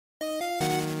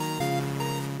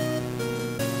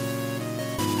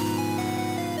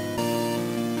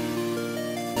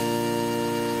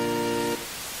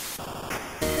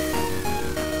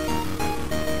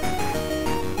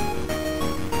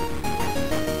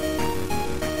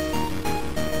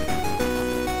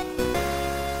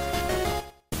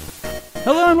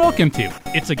Hello and welcome to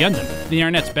It's a Gundam, the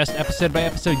internet's best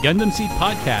episode-by-episode Gundam Seed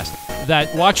podcast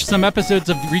that watched some episodes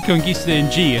of Reconguista in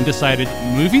G and decided,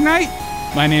 movie night?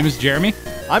 My name is Jeremy.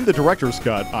 I'm the director's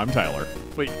cut. I'm Tyler.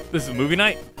 Wait, this is movie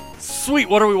night? Sweet,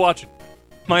 what are we watching?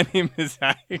 My name is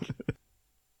Hank.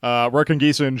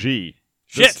 Reconguista in G.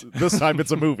 Shit! This time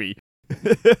it's a movie.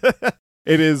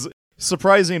 It is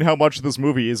surprising how much this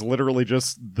movie is literally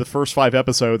just the first 5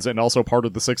 episodes and also part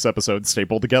of the 6 episodes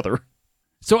stapled together.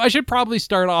 So I should probably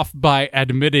start off by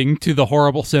admitting to the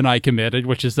horrible sin I committed,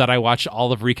 which is that I watched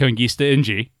all of Reconguista in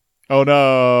G. Oh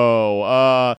no,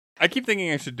 I keep thinking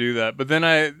I should do that, but then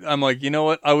I'm like, you know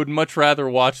what? I would much rather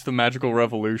watch the magical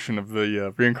revolution of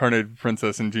the reincarnated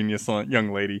princess and genius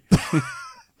young lady.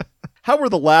 How were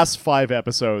the last 5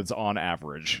 episodes on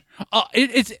average?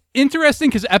 It's interesting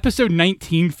because episode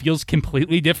 19 feels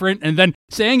completely different, and then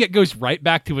saying it goes right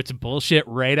back to its bullshit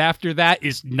right after that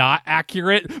is not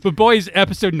accurate. But boy, is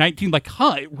episode 19 like,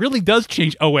 it really does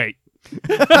change. Oh, wait.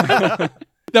 That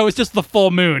was just the full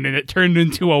moon, and it turned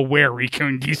into a where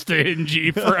Reconguista in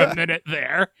G for a minute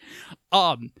there.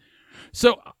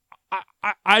 So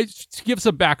I to give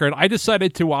some background, I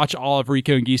decided to watch all of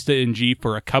Reconguista in G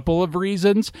for a couple of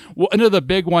reasons. One of the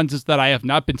big ones is that I have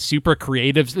not been super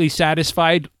creatively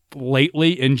satisfied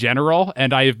lately in general,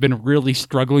 and I have been really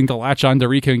struggling to latch on to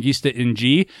Reconguista in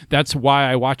G. That's why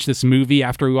I watched this movie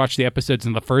after we watched the episodes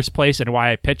in the first place, and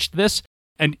why I pitched this.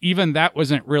 And even that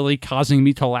wasn't really causing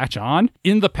me to latch on.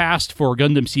 In the past, for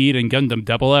Gundam Seed and Gundam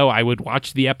 00, I would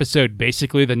watch the episode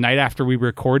basically the night after we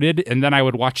recorded, and then I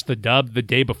would watch the dub the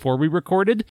day before we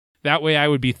recorded. That way I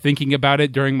would be thinking about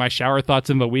it during my shower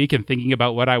thoughts in the week and thinking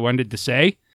about what I wanted to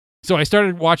say. So I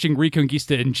started watching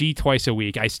Reconguista in G twice a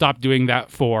week. I stopped doing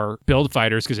that for Build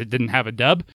Fighters because it didn't have a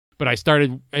dub, but I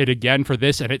started it again for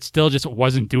this, and it still just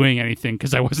wasn't doing anything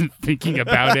because I wasn't thinking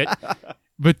about it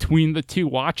between the 2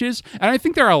 watches. And I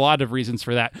think there are a lot of reasons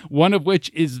for that. One of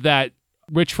which is that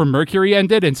Witch from Mercury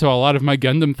ended, and so a lot of my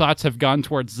Gundam thoughts have gone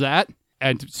towards that,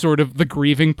 and sort of the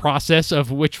grieving process of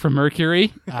Witch from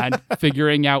Mercury, and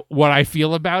figuring out what I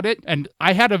feel about it. And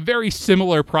I had a very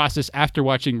similar process after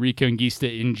watching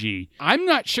Reconguista in G. I'm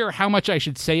not sure how much I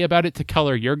should say about it to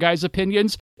color your guys'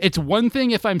 opinions. It's one thing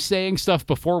if I'm saying stuff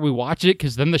before we watch it,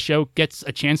 because then the show gets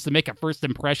a chance to make a first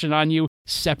impression on you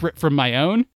separate from my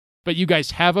own. But you guys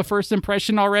have a first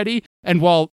impression already, and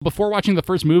while before watching the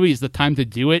first movie is the time to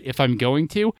do it if I'm going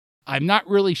to, I'm not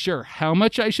really sure how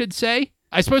much I should say.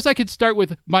 I suppose I could start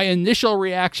with my initial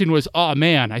reaction was, oh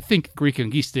man, I think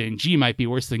Reconguista in G might be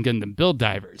worse than Gundam Build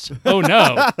Divers. Oh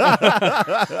no.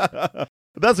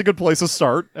 That's a good place to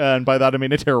start, and by that I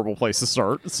mean a terrible place to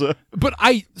start. So. But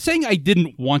saying I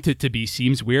didn't want it to be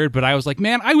seems weird, but I was like,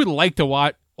 man, I would like to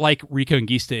like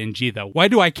Reconguista in G, though. Why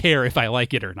do I care if I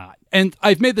like it or not? And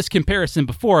I've made this comparison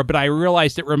before, but I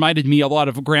realized it reminded me a lot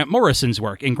of Grant Morrison's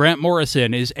work. And Grant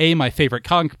Morrison is A, my favorite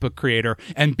comic book creator,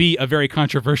 and B, a very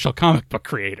controversial comic book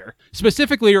creator.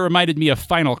 Specifically, it reminded me of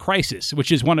Final Crisis,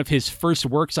 which is one of his first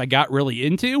works I got really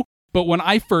into. But when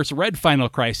I first read Final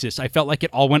Crisis, I felt like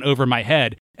it all went over my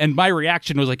head. And my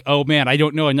reaction was like, oh man, I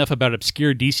don't know enough about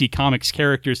obscure DC Comics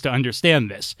characters to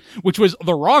understand this. Which was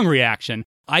the wrong reaction.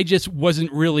 I just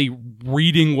wasn't really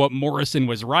reading what Morrison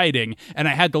was writing, and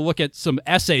I had to look at some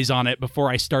essays on it before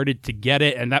I started to get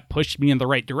it, and that pushed me in the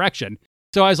right direction.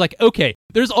 So I was like, okay,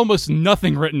 there's almost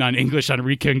nothing written on English on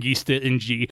Reconguista in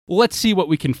G. Let's see what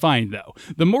we can find, though.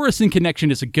 The Morrison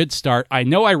connection is a good start. I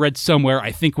know I read somewhere,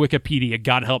 I think Wikipedia,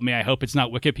 God help me, I hope it's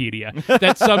not Wikipedia,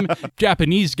 that some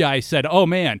Japanese guy said, oh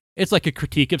man, it's like a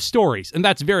critique of stories, and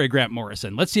that's very Grant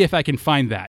Morrison. Let's see if I can find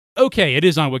that. Okay, it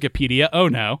is on Wikipedia, oh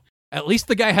no. At least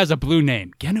the guy has a blue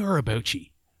name, Gen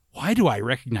Urobuchi. Why do I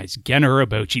recognize Gen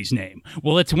Urobuchi's name?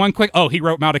 Well, it's one quick... Oh, he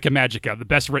wrote Madoka Magica, the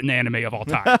best written anime of all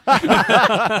time.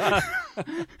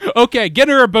 Okay, Gen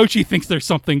Urobuchi thinks there's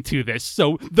something to this,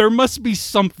 so there must be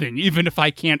something, even if I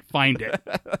can't find it.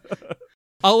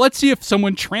 Let's see if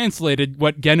someone translated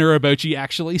what Gen Urobuchi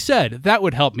actually said. That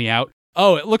would help me out.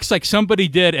 Oh, it looks like somebody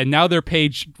did, and now their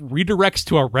page redirects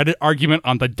to a Reddit argument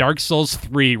on the Dark Souls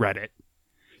 3 Reddit.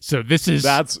 So that's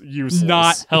useless.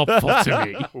 Not helpful to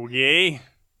me. Okay.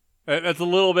 That's a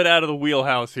little bit out of the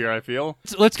wheelhouse here, I feel.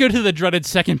 So let's go to the dreaded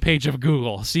second page of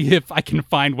Google, see if I can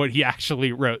find what he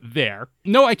actually wrote there.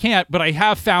 No, I can't, but I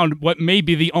have found what may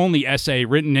be the only essay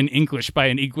written in English by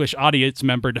an English audience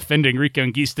member defending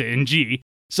Reconguista in G.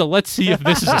 So let's see if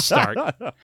this is a start.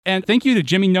 And thank you to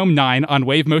Jimmy Gnome 9 on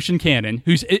Wave Motion Canon,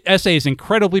 whose essay is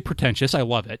incredibly pretentious. I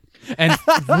love it. And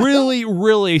really,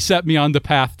 really set me on the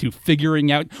path to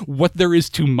figuring out what there is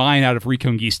to mine out of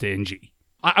Reconguista in G.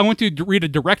 I want to read a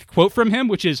direct quote from him,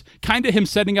 which is kind of him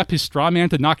setting up his straw man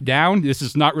to knock down. This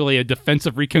is not really a defense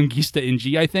of Reconguista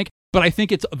NG, I think, but I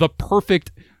think it's the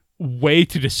perfect way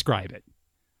to describe it.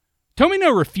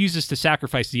 Tomino refuses to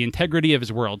sacrifice the integrity of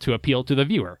his world to appeal to the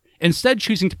viewer, instead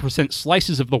choosing to present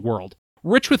slices of the world,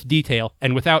 rich with detail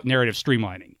and without narrative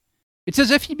streamlining. It's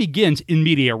as if he begins in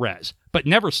media res, but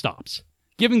never stops,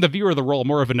 giving the viewer the role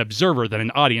more of an observer than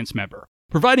an audience member,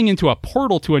 providing into a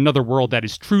portal to another world that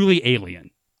is truly alien.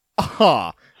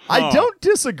 I don't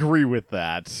disagree with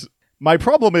that. My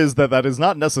problem is that is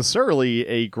not necessarily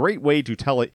a great way to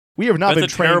tell it. We have not been trained.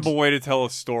 That's a terrible way to tell a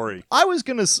story. I was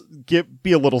going to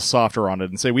be a little softer on it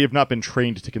and say we have not been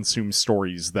trained to consume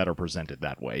stories that are presented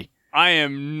that way. I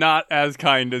am not as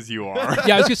kind as you are.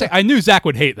 Yeah, I was going to say, I knew Zach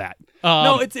would hate that.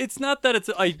 No, it's not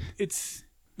that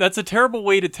that's a terrible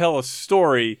way to tell a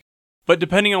story, but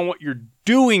depending on what you're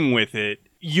doing with it,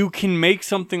 you can make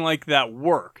something like that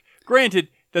work. Granted,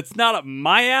 that's not up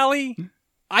my alley.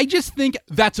 I just think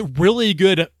that's really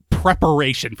good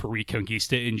preparation for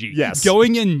Reconguista NG. Yes.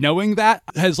 Going in knowing that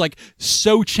has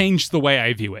so changed the way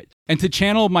I view it. And to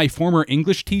channel my former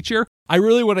English teacher, I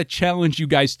really want to challenge you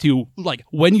guys to,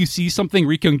 when you see something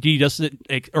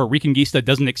Reconguista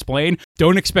doesn't explain,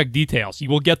 don't expect details. You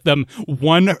will get them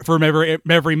one from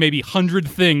every maybe 100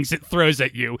 things it throws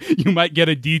at you. You might get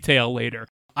a detail later.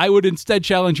 I would instead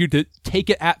challenge you to take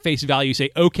it at face value, say,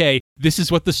 okay, this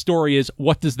is what the story is.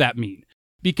 What does that mean?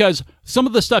 Because some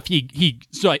of the stuff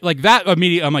that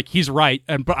immediately, I'm like, he's right.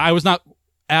 But I was not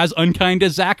as unkind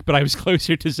as Zach, but I was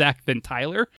closer to Zach than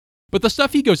Tyler. But the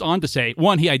stuff he goes on to say,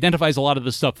 one, he identifies a lot of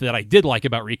the stuff that I did like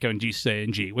about Reconguista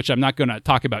NG, which I'm not going to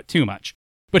talk about too much.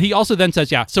 But he also then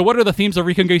says, so what are the themes of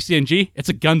Reconguista NG? It's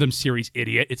a Gundam series,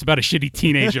 idiot. It's about a shitty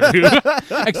teenager who,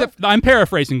 except I'm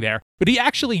paraphrasing there, but he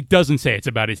actually doesn't say it's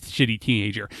about a shitty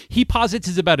teenager. He posits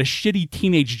it's about a shitty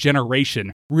teenage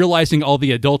generation realizing all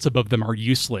the adults above them are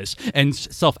useless and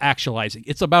self-actualizing.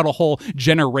 It's about a whole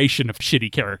generation of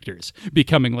shitty characters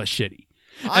becoming less shitty.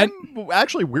 I'm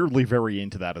actually weirdly very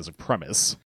into that as a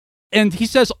premise. And he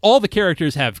says all the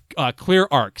characters have clear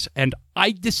arcs, and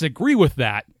I disagree with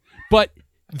that, but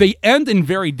they end in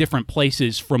very different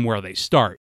places from where they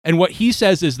start. And what he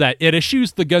says is that it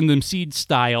eschews the Gundam Seed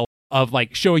style of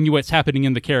showing you what's happening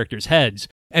in the characters' heads,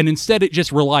 and instead it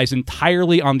just relies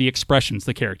entirely on the expressions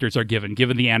the characters are given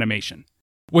the animation.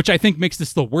 Which I think makes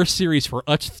this the worst series for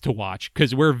us to watch,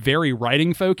 because we're very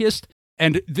writing focused,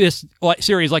 and this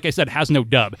series, like I said, has no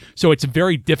dub, so it's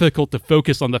very difficult to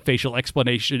focus on the facial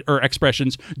explanation or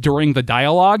expressions during the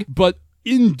dialogue, but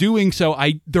in doing so,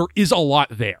 there is a lot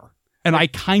there. And I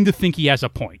kind of think he has a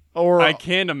point. Or I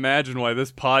can't imagine why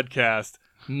this podcast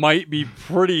might be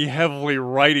pretty heavily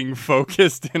writing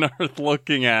focused in our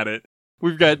looking at it.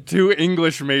 We've got two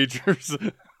English majors.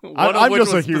 I'm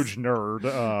just a huge nerd.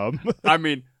 I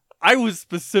mean, I was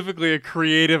specifically a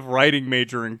creative writing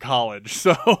major in college,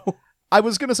 so... I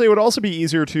was going to say it would also be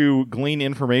easier to glean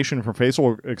information from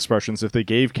facial expressions if they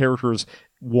gave characters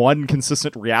one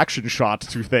consistent reaction shot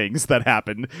to things that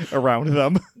happen around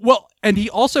them. Well, and he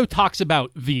also talks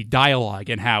about the dialogue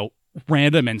and how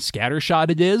random and scattershot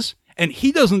it is. And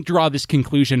he doesn't draw this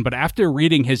conclusion, but after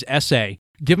reading his essay,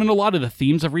 given a lot of the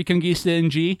themes of Reconguista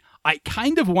NG, I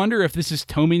kind of wonder if this is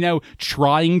Tomino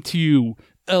trying to...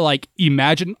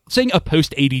 imagine... Saying a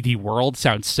post-ADD world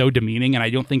sounds so demeaning, and I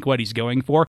don't think what he's going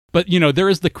for. But, there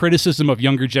is the criticism of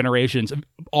younger generations,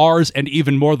 ours and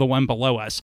even more the one below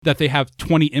us, that they have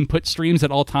 20 input streams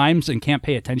at all times and can't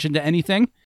pay attention to anything.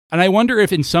 And I wonder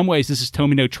if in some ways this is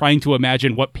Tomino trying to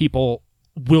imagine what people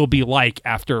will be like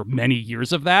after many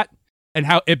years of that, and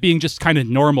how it being just kind of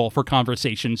normal for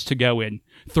conversations to go in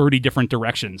 30 different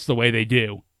directions the way they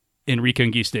do in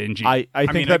Reconguista NG. I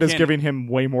think that is giving him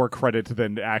way more credit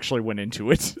than actually went into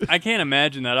it. I can't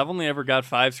imagine that. I've only ever got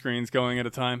 5 screens going at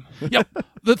a time. Yep.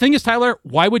 The thing is, Tyler,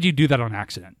 why would you do that on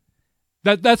accident?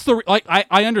 That's the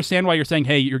I understand why you're saying,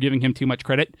 hey, you're giving him too much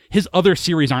credit. His other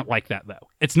series aren't like that, though.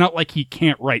 It's not like he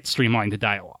can't write streamlined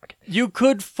dialogue. You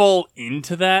could fall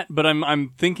into that, but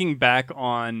I'm thinking back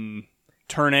on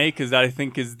Turn A, because that I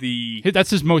think is that's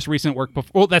his most recent work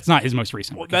before. Well, that's not his most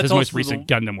recent work. That's his most recent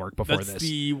Gundam work before that's this.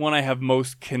 The one I have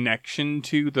most connection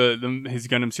to, his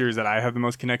Gundam series that I have the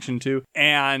most connection to,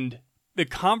 and the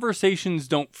conversations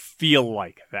don't feel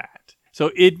like that.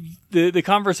 So the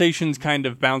conversations kind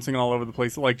of bouncing all over the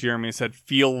place, like Jeremy said,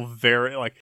 feel very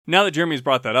now that Jeremy's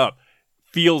brought that up,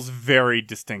 feels very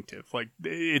distinctive.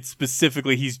 It's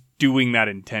specifically he's doing that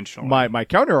intentionally. My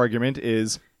counter argument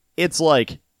is it's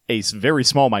like a very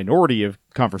small minority of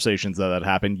conversations that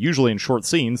happen, usually in short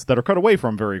scenes that are cut away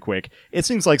from very quick. It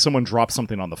seems like someone dropped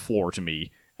something on the floor to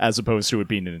me, as opposed to it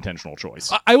being an intentional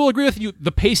choice. I will agree with you.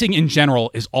 The pacing in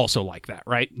general is also like that,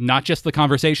 right? Not just the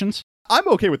conversations. I'm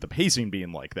okay with the pacing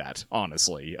being like that,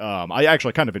 honestly. I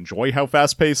actually kind of enjoy how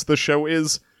fast-paced the show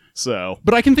is, so...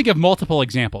 But I can think of multiple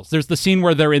examples. There's the scene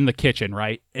where they're in the kitchen,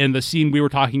 right? And the scene we were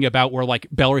talking about where, like,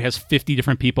 Bellary has 50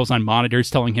 different people on monitors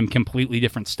telling him completely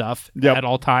different stuff at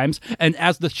all times. And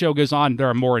as the show goes on, there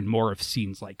are more and more of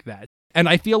scenes like that. And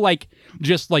I feel like,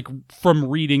 just like from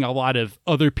reading a lot of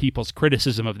other people's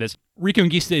criticism of this,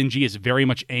 Reconguista NG is very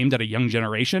much aimed at a young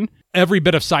generation. Every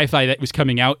bit of sci-fi that was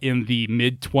coming out in the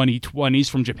mid-2020s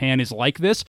from Japan is like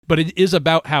this, but it is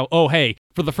about how, oh, hey,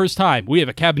 for the first time, we have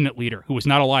a cabinet leader who was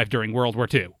not alive during World War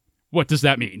II. What does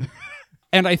that mean?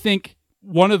 And I think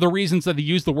one of the reasons that they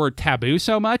use the word taboo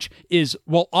so much is,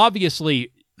 well,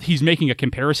 obviously, he's making a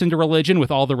comparison to religion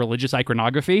with all the religious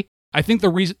iconography. I think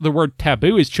the word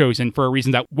taboo is chosen for a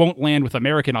reason that won't land with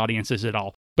American audiences at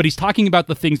all. But he's talking about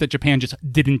the things that Japan just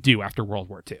didn't do after World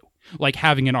War II, like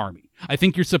having an army. I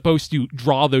think you're supposed to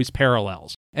draw those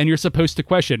parallels, and you're supposed to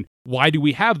question, why do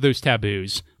we have those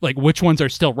taboos? Like, which ones are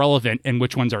still relevant and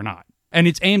which ones are not? And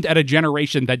it's aimed at a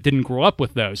generation that didn't grow up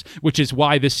with those, which is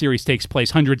why this series takes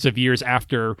place hundreds of years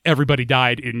after everybody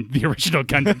died in the original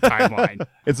Gundam timeline.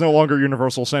 It's no longer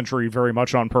Universal Century very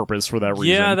much on purpose for that reason.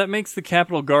 Yeah, that makes the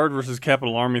Capitol Guard versus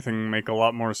Capitol Army thing make a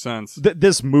lot more sense.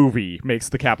 This movie makes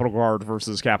the Capitol Guard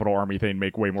versus Capitol Army thing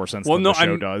make way more sense than the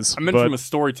show does. I meant from a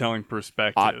storytelling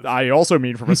perspective. I also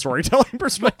mean from a storytelling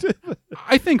perspective.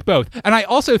 I think both. And I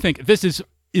also think this is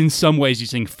in some ways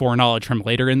using foreknowledge from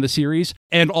later in the series.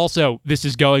 And also, this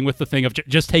is going with the thing of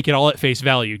just take it all at face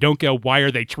value. Don't go, why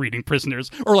are they treating prisoners?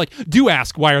 Or like, do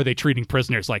ask, why are they treating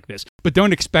prisoners like this? But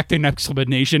don't expect an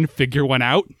explanation, figure one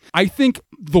out. I think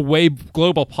the way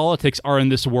global politics are in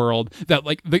this world, that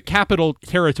like the capital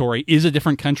territory is a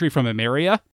different country from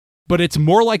Ameria, but it's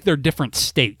more like they're different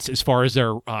states as far as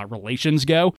their relations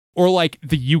go, or like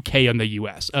the UK and the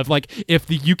US. Of like, if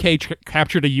the UK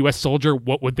captured a US soldier,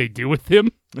 what would they do with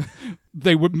him?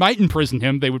 They might imprison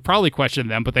him. They would probably question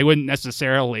them, but they wouldn't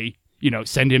necessarily,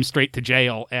 send him straight to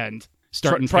jail and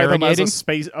start interrogating. Try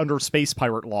them as under space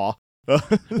pirate law.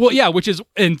 Well, yeah,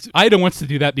 and Ida wants to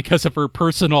do that because of her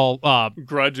personal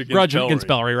grudge against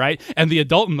Bellary, right? And the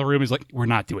adult in the room is like, we're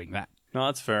not doing that. No,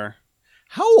 that's fair.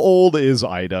 How old is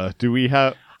Ida? Do we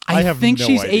have... I think no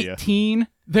she's idea. 18.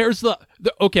 There's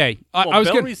okay. I was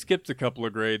Bellary skipped a couple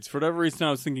of grades. For whatever reason,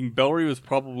 I was thinking Bellary was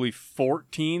probably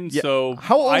 14. Yeah. So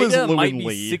how old Ida is Lewin might be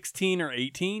Lee? 16 or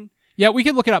 18. Yeah, we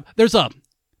can look it up. There's a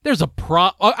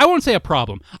I won't say a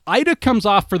problem. Ida comes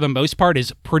off for the most part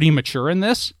as pretty mature in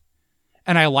this,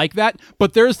 and I like that.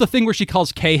 But there's the thing where she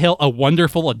calls Cahill a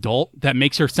wonderful adult that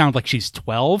makes her sound like she's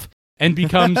 12. And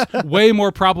becomes way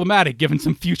more problematic given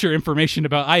some future information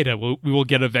about Ida we will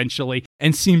get eventually,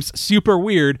 and seems super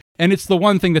weird, and it's the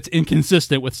one thing that's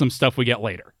inconsistent with some stuff we get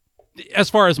later, as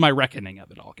far as my reckoning of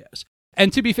it all goes.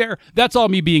 And to be fair, that's all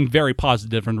me being very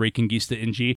positive on Reconguista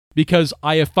NG, because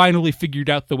I have finally figured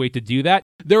out the way to do that.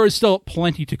 There is still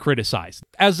plenty to criticize.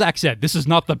 As Zach said, this is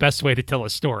not the best way to tell a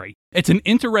story. It's an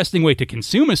interesting way to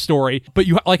consume a story, but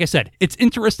like I said, it's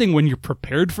interesting when you're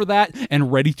prepared for that and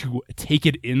ready to take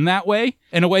it in that way,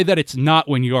 in a way that it's not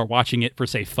when you are watching it for,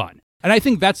 say, fun. And I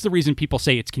think that's the reason people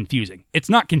say it's confusing. It's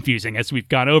not confusing, as we've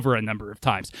gone over a number of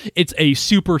times. It's a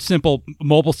super simple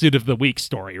Mobile Suit of the Week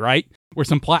story, right? Where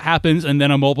some plot happens and then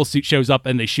a mobile suit shows up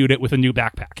and they shoot it with a new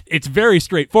backpack. It's very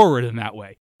straightforward in that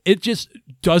way. It just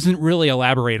doesn't really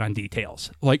elaborate on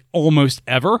details, like almost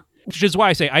ever. Which is why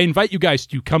I say I invite you guys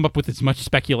to come up with as much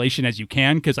speculation as you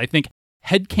can, because I think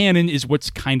headcanon is what's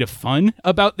kind of fun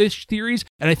about this series,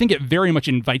 and I think it very much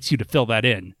invites you to fill that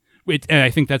in. And I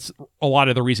think that's a lot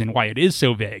of the reason why it is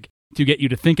so vague, to get you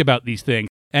to think about these things.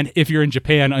 And if you're in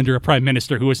Japan under a prime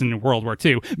minister who was in World War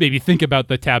II, maybe think about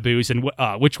the taboos and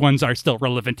which ones are still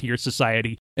relevant to your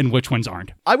society and which ones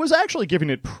aren't. I was actually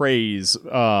giving it praise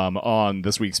on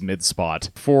this week's Mid-Spot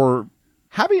for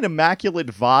having immaculate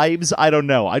vibes. I don't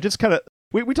know. I just kind of...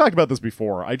 We talked about this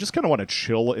before. I just kind of want to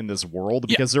chill in this world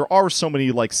because there are so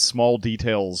many like small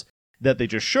details that they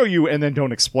just show you and then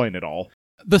don't explain it all.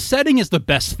 The setting is the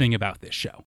best thing about this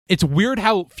show. It's weird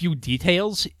how few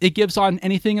details it gives on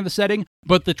anything in the setting,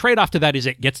 but the trade-off to that is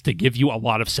it gets to give you a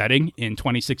lot of setting in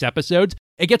 26 episodes.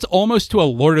 It gets almost to a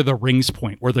Lord of the Rings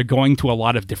point where they're going to a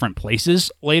lot of different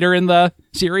places later in the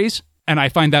series, and I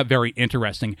find that very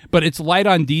interesting. But it's light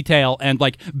on detail, and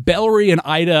like Bellary and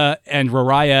Ida and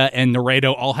Raraya and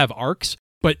Naredo all have arcs,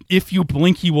 but if you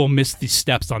blink, you will miss the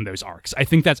steps on those arcs. I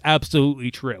think that's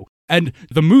absolutely true. And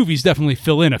the movies definitely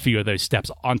fill in a few of those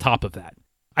steps on top of that.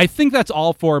 I think that's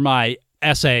all for my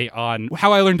essay on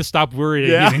how I learned to stop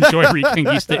worrying and enjoy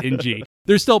Reconguista NG.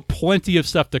 there's still plenty of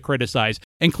stuff to criticize,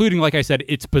 including, like I said,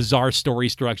 its bizarre story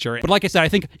structure. But like I said, I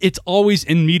think it's always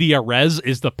in media res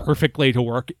is the perfect way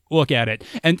to look at it.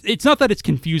 And it's not that it's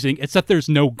confusing, it's that there's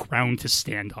no ground to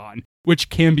stand on, which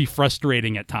can be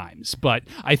frustrating at times. But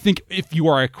I think if you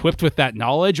are equipped with that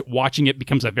knowledge, watching it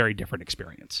becomes a very different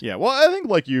experience. Yeah, well, I think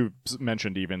like you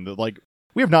mentioned even, that like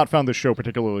we have not found this show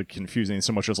particularly confusing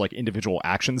so much as like individual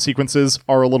action sequences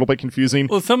are a little bit confusing.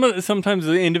 Well, sometimes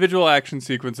the individual action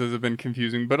sequences have been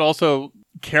confusing, but also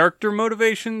character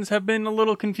motivations have been a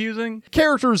little confusing.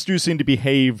 Characters do seem to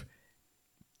behave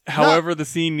however the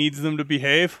scene needs them to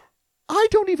behave. I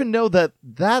don't even know that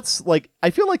that's like,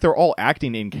 I feel like they're all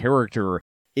acting in character.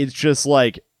 It's just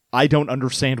like, I don't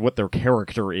understand what their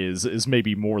character is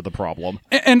maybe more the problem.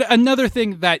 And another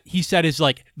thing that he said is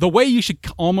like, the way you should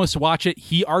almost watch it,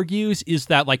 he argues, is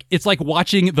that like, it's like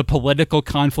watching the political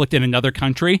conflict in another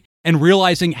country and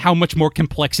realizing how much more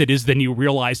complex it is than you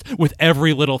realized with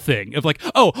every little thing. Of like,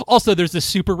 oh, also there's this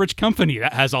super rich company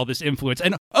that has all this influence.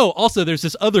 And oh, also there's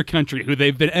this other country who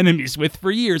they've been enemies with for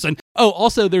years. And oh,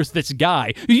 also there's this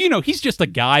guy who, you know, he's just a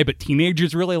guy, but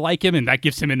teenagers really like him and that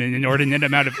gives him an inordinate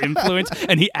amount of influence.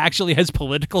 And he actually has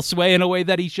political sway in a way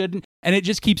that he shouldn't. And it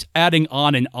just keeps adding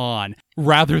on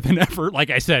rather than ever,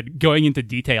 like I said, going into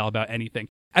detail about anything.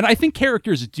 And I think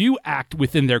characters do act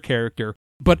within their character,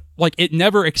 but like it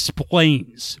never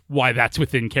explains why that's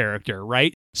within character,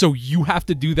 right? So you have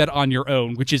to do that on your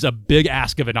own, which is a big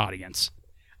ask of an audience.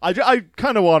 I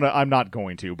kind of want to, I'm not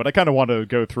going to, but I kind of want to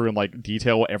go through and like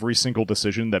detail every single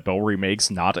decision that Bellry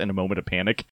makes, not in a moment of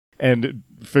panic, and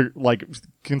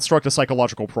construct a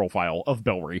psychological profile of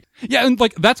Bellry. Yeah, and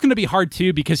like that's going to be hard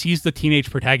too because he's the teenage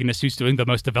protagonist who's doing the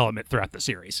most development throughout the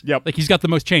series. Yep. Like he's got the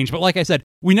most change. But like I said,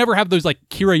 we never have those like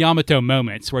Kira Yamato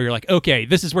moments where you're like, okay,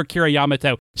 this is where Kira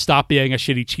Yamato stopped being a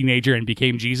shitty teenager and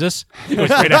became Jesus. It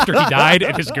was right after he died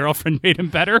and his girlfriend made him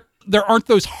better. There aren't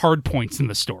those hard points in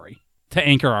the story to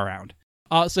anchor around.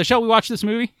 So shall we watch this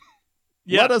movie?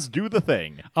 Yeah. Let us do the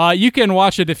thing. You can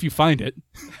watch it if you find it.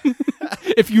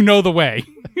 If you know the way.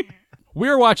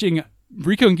 We're watching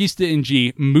Reconguista in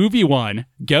G, Movie 1,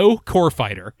 Go Core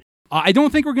Fighter. I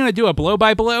don't think we're going to do a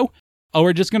blow-by-blow.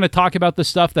 We're just going to talk about the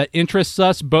stuff that interests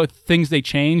us, both things they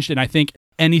changed, and I think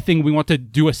anything we want to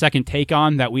do a second take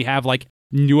on that we have, like,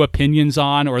 new opinions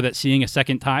on or that seeing a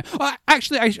second time.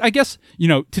 Actually, I guess, you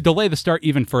know, to delay the start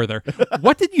even further,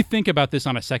 what did you think about this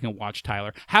on a second watch,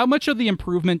 Tyler? How much of the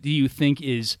improvement do you think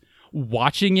is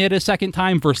watching it a second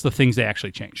time versus the things they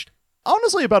actually changed?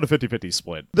 Honestly, about a 50-50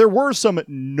 split. There were some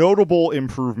notable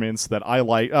improvements that I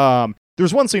like.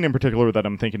 There's one scene in particular that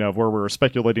I'm thinking of where we're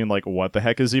speculating, like, what the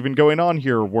heck is even going on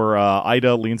here? Where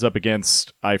Ida leans up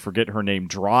against, I forget her name,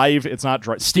 Drive. It's not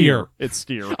Drive. Steer. It's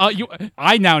Steer.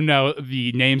 I now know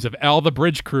the names of all the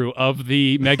bridge crew of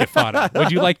the Megafauna.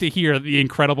 Would you like to hear the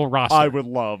incredible roster? I would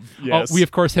love, yes. We,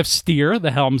 of course, have Steer, the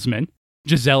helmsman.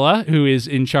 Gisela, who is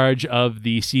in charge of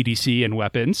the CDC and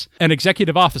weapons, and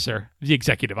executive officer, the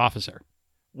executive officer.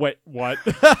 Wait, what?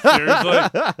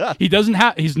 Seriously? He doesn't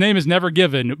have, his name is never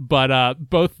given, but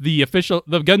both the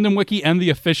Gundam Wiki and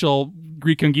the official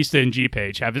Reconguista in G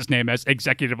page have his name as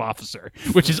executive officer,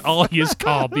 which is all he is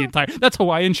called the entire, that's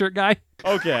Hawaiian shirt guy.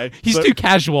 Okay. He's too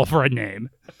casual for a name.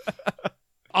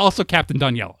 Also Captain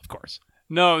Danielle, of course.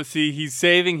 No, see, he's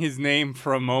saving his name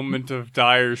for a moment of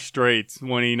dire straits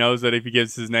when he knows that if he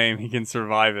gives his name, he can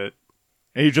survive it.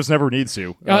 And he just never needs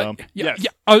to. Yes.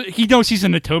 He knows he's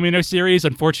in the Tomino series.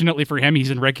 Unfortunately for him, he's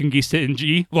in Reconguista in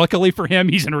G. Luckily for him,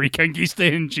 he's in Reconguista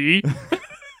in G.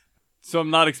 So I'm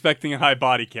not expecting a high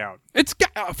body count. It's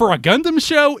for a Gundam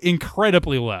show,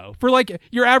 incredibly low. For like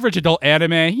your average adult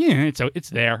anime, yeah, it's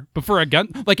there. But for a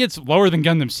it's lower than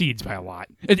Gundam Seeds by a lot.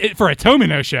 For a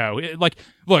Tomino show,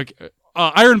 look.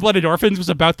 Iron-Blooded Orphans was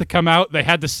about to come out. They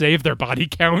had to save their body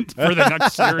count for the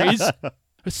next series.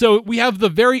 So we have the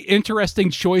very interesting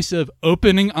choice of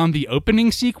opening on the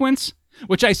opening sequence,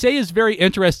 which I say is very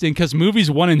interesting because movies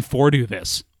 1 and 4 do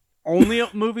this. Only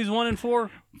movies 1 and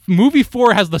 4? Movie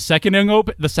 4 has the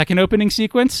second opening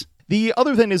sequence. The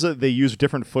other thing is that they use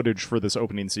different footage for this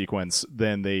opening sequence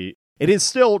than it is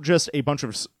still just a bunch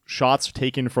of shots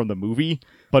taken from the movie,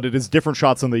 but it is different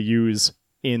shots than they use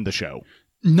in the show.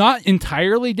 Not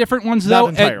entirely different ones, though. Not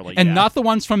entirely, and not the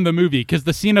ones from the movie, because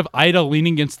the scene of Ida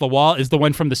leaning against the wall is the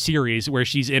one from the series where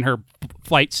she's in her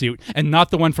flight suit, and not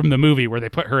the one from the movie where they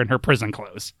put her in her prison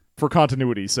clothes. For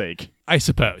continuity's sake. I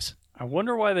suppose. I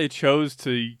wonder why they chose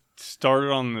to start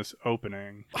it on this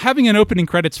opening. Having an opening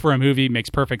credits for a movie makes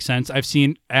perfect sense. I've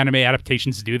seen anime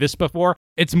adaptations do this before.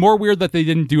 It's more weird that they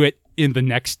didn't do it in the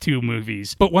next two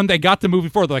movies. But when they got to movie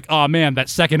 4, they're like, oh man, that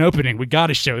second opening, we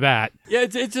gotta show that. Yeah,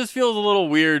 it just feels a little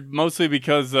weird, mostly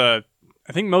because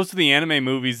I think most of the anime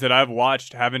movies that I've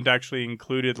watched haven't actually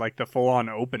included like the full-on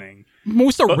opening.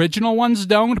 Most original ones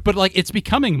don't, but like it's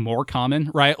becoming more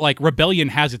common, right? Like Rebellion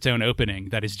has its own opening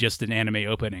that is just an anime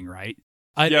opening, right?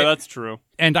 Yeah, that's true.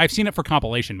 And I've seen it for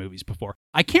compilation movies before.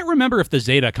 I can't remember if the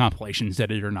Zeta compilations did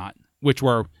it or not, which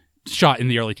were shot in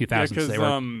the early 2000s. Yeah,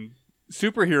 because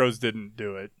Superheroes didn't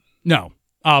do it. No.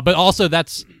 But also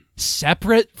that's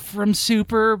separate from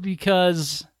Super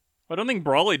because... I don't think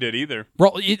Brawley did either.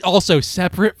 It also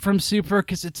separate from Super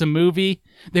because it's a movie.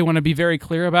 They want to be very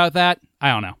clear about that. I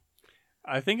don't know.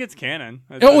 I think it's canon.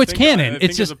 It's canon.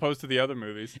 It's just as opposed to the other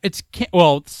movies.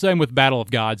 Same with Battle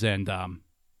of Gods and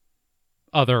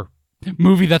other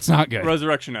movie that's not good.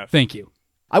 Resurrection F. Thank you.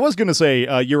 I was going to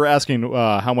say, you were asking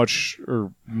how much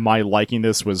or my liking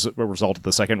this was a result of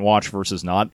the second watch versus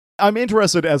not. I'm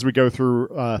interested as we go through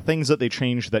things that they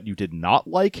changed that you did not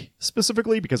like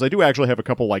specifically, because I do actually have a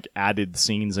couple like added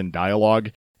scenes and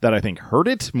dialogue that I think hurt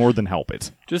it more than help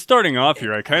it. Just starting off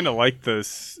here, I kind of like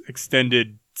this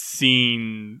extended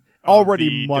scene.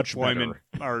 Already much better.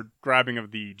 Or grabbing of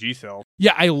the G-cell.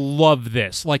 Yeah, I love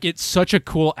this. Like, it's such a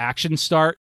cool action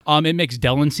start. It makes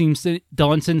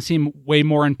Dellinson seem way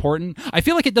more important. I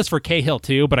feel like it does for Cahill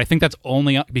too, but I think that's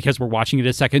only because we're watching it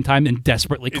a second time and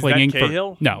desperately clinging for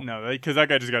Cahill. No, because that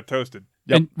guy just got toasted.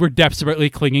 Yep. And we're desperately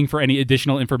clinging for any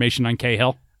additional information on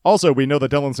Cahill. Also, we know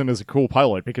that Dellinson is a cool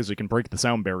pilot because he can break the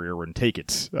sound barrier and take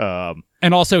it.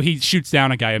 And also, he shoots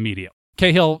down a guy immediately.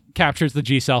 Cahill captures the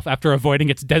G-Self after avoiding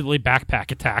its deadly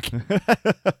backpack attack.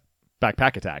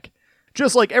 Backpack attack.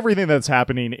 Just like everything that's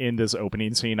happening in this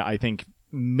opening scene, I think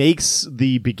makes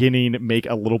the beginning make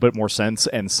a little bit more sense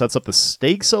and sets up the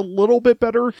stakes a little bit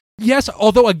better. Yes,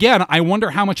 although again, I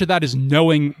wonder how much of that is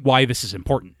knowing why this is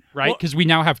important, right? Because we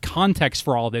now have context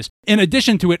for all this. In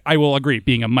addition to it, I will agree,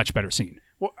 being a much better scene.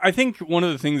 Well, I think one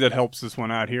of the things that helps this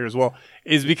one out here as well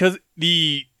is because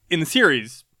in the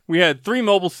series, we had 3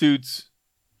 mobile suits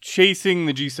chasing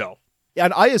the G-Self.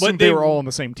 And I assumed they were all on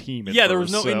the same team. There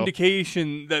was no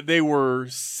indication that they were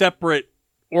separate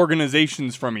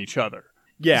organizations from each other.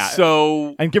 Yeah.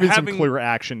 So and giving some clear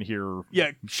action here.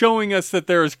 Yeah, showing us that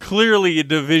there is clearly a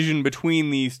division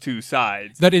between these two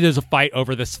sides. That it is a fight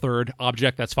over this third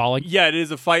object that's falling. Yeah, it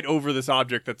is a fight over this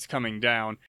object that's coming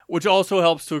down, which also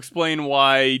helps to explain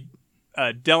why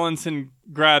Dellinson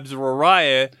grabs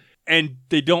Rariah and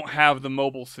they don't have the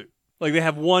mobile suit. Like, they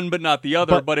have one but not the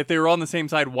other, but if they were on the same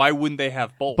side, why wouldn't they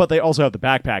have both? But they also have the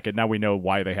backpack, and now we know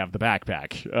why they have the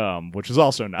backpack, which is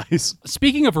also nice.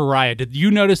 Speaking of Rariah, did you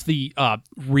notice the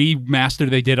remaster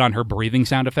they did on her breathing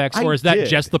sound effects? Or is that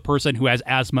just the person who has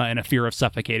asthma and a fear of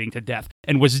suffocating to death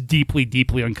and was deeply,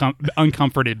 deeply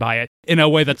uncomforted by it in a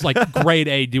way that's like grade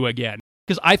A, do again?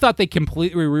 Because I thought they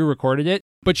completely re-recorded it,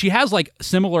 but she has like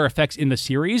similar effects in the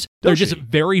series. They're just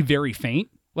very, very faint.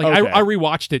 Like, okay. I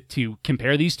rewatched it to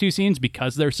compare these two scenes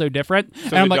because they're so different.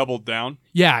 So they doubled down?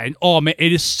 Yeah, and oh man,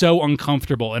 it is so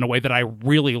uncomfortable in a way that I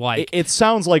really like. It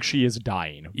sounds like she is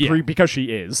dying, because she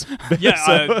is.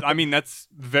 Yeah, I mean, that's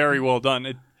very well done.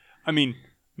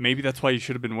 Maybe that's why you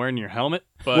should have been wearing your helmet,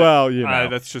 but well, you know.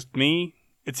 That's just me.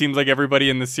 It seems like everybody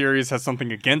in the series has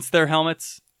something against their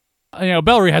helmets.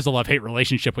 Bellary has a love-hate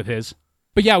relationship with his.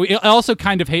 But yeah, it also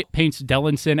kind of paints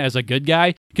Dellinson as a good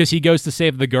guy because he goes to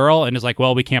save the girl and is like,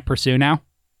 well, we can't pursue now.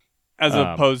 As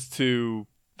opposed to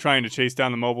trying to chase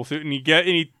down the mobile suit.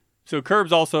 So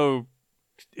Curbs also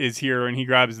is here and he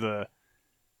grabs the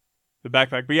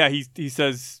backpack. But yeah, he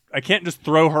says, I can't just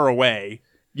throw her away.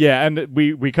 Yeah, and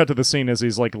we cut to the scene as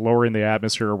he's like lowering the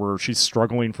atmosphere where she's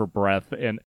struggling for breath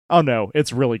and oh no,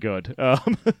 it's really good.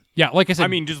 Yeah, like I said...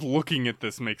 just looking at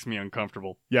this makes me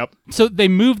uncomfortable. Yep. So they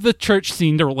moved the church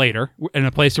scene to later, in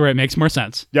a place where it makes more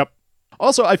sense. Yep.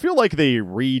 Also, I feel like they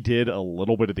redid a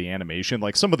little bit of the animation.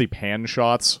 Like, some of the pan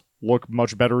shots look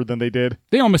much better than they did.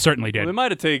 They almost certainly did. Well, they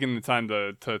might have taken the time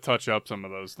to touch up some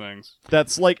of those things.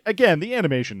 That's like, again, the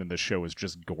animation in this show is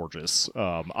just gorgeous.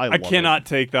 I cannot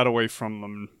take that away from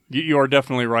them. You are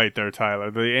definitely right there, Tyler.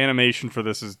 The animation for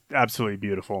this is absolutely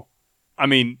beautiful.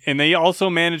 And they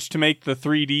also managed to make the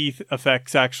 3D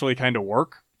effects actually kind of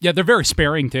work. Yeah, they're very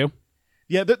sparing, too.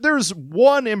 Yeah, there's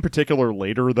one in particular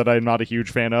later that I'm not a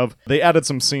huge fan of. They added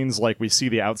some scenes like we see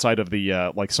the outside of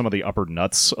the, like some of the upper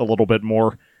nuts a little bit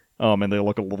more, and they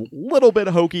look a little bit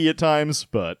hokey at times,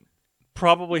 but...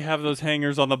 Probably have those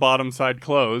hangers on the bottom side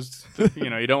closed.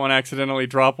 You don't want to accidentally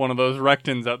drop one of those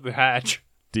rectins out the hatch.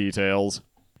 Details.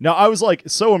 Now, I was, like,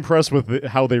 so impressed with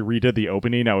how they redid the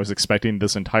opening. I was expecting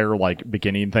this entire, like,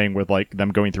 beginning thing with, like, them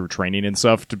going through training and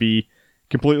stuff to be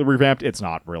completely revamped. It's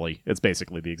not, really. It's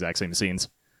basically the exact same scenes.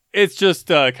 It's just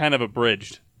kind of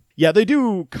abridged. Yeah, they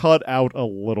do cut out a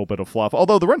little bit of fluff,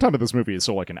 although the runtime of this movie is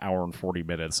still like an hour and 40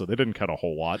 minutes, so they didn't cut a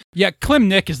whole lot. Yeah, Clem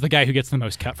Nick is the guy who gets the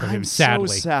most cut from him, sadly. I'm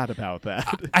so sad about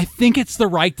that. I think it's the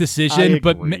right decision,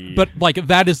 but like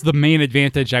that is the main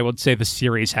advantage I would say the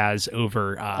series has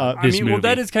over this movie. Well,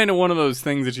 that is kind of one of those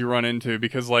things that you run into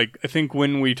because, like, I think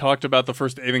when we talked about the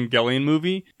first Evangelion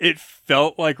movie, it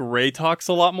felt like Rey talks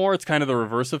a lot more. It's kind of the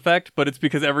reverse effect, but it's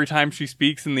because every time she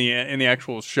speaks in the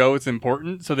actual show, it's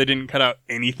important, so they didn't cut out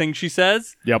anything she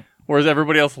says. Yep. Whereas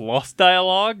everybody else lost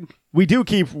dialogue. We do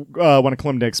keep one of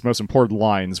Clem Nick's most important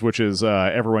lines, which is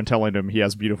everyone telling him he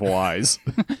has beautiful eyes.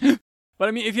 But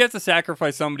I mean, if you have to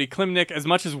sacrifice somebody, Clem Nick, as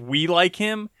much as we like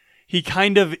him, he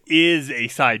kind of is a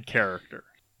side character.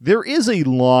 There is a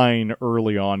line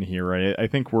early on here, I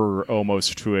think we're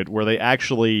almost to it, where they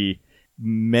actually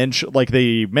mention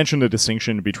the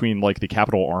distinction between like the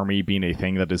Capital Army being a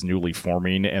thing that is newly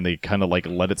forming, and they kind of like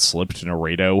let it slip to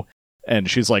Naruto. And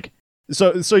she's like,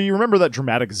 so you remember that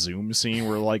dramatic zoom scene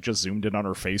where like just zoomed in on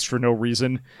her face for no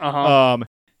reason? Uh-huh.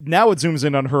 Now it zooms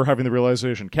in on her having the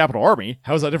realization, Capital Army?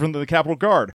 How is that different than the Capital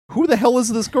Guard? Who the hell is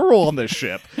this girl on this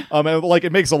ship? And, like,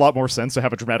 it makes a lot more sense to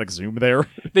have a dramatic zoom there.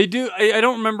 They do. I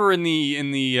don't remember in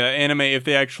the anime if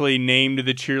they actually named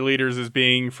the cheerleaders as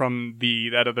being from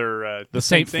the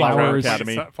St. Flowers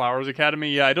Academy. Flowers Academy.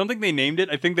 Yeah, I don't think they named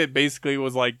it. I think that basically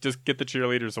was like, just get the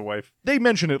cheerleaders away. They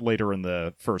mention it later in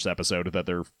the first episode that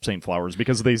they're St. Flowers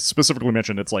because they specifically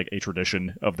mention it's like a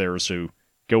tradition of theirs to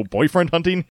go boyfriend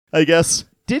hunting, I guess.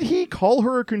 Did he call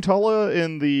her a Kuntala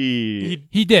in the...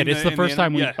 He did. It's the first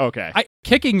time we... Yeah. Okay.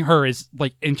 Kicking her is,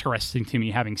 like, interesting to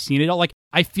me, having seen it all. Like,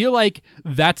 I feel like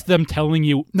that's them telling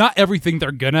you not everything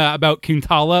they're gonna about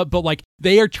Kuntala, but, like,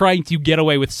 they are trying to get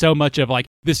away with so much of, like,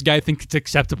 this guy thinks it's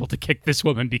acceptable to kick this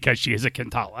woman because she is a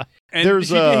Kuntala. And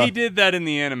he did that in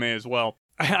the anime as well.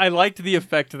 I liked the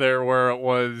effect there where it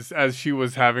was as she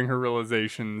was having her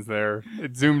realizations there.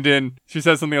 It zoomed in. She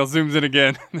says something else, zooms in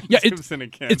again. Yeah, zooms in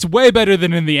again. It's way better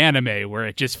than in the anime where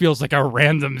it just feels like a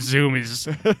random zoom is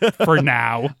for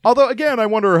now. Although, again, I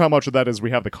wonder how much of that is we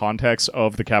have the context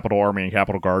of the Capital Army and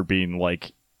Capital Guard being,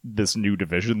 like, this new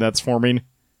division that's forming.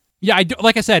 Yeah,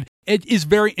 like I said, it is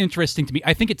very interesting to me.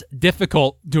 I think it's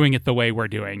difficult doing it the way we're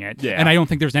doing it. Yeah. And I don't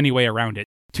think there's any way around it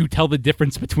to tell the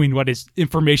difference between what is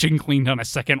information gleaned on a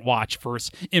second watch versus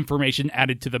information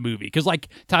added to the movie. Because like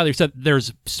Tyler said,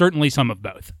 there's certainly some of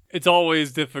both. It's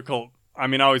always difficult. I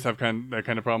mean, I always have that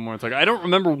kind of problem where it's like, I don't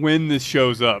remember when this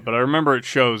shows up, but I remember it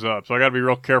shows up. So I got to be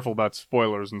real careful about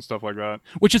spoilers and stuff like that.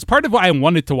 Which is part of why I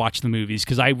wanted to watch the movies,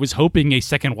 because I was hoping a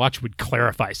second watch would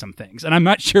clarify some things. And I'm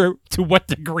not sure to what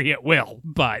degree it will,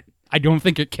 but I don't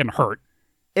think it can hurt.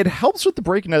 It helps with the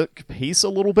breakneck pace a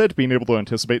little bit, being able to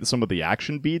anticipate some of the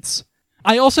action beats.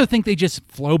 I also think they just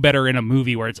flow better in a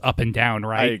movie where it's up and down,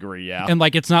 right? I agree, yeah. And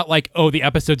like, it's not like, oh, the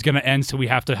episode's going to end, so we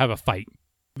have to have a fight.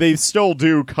 They still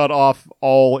do cut off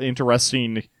all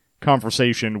interesting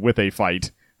conversation with a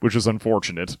fight, which is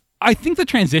unfortunate. I think the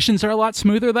transitions are a lot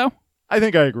smoother, though. I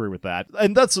think I agree with that.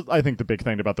 And that's, I think, the big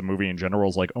thing about the movie in general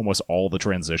is, like, almost all the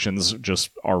transitions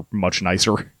just are much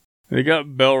nicer. They got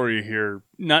Bellry here,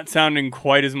 not sounding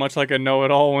quite as much like a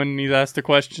know-it-all when he's asked a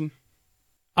question.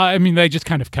 I mean, they just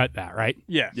kind of cut that, right?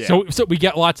 Yeah. So we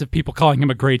get lots of people calling him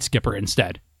a grade skipper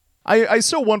instead. I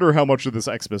still wonder how much of this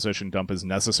exposition dump is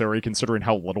necessary, considering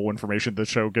how little information this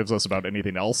show gives us about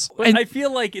anything else. And I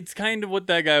feel like it's kind of what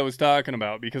that guy was talking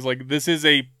about, because like this is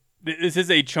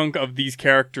a chunk of these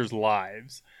characters'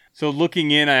 lives. So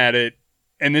looking in at it,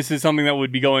 and this is something that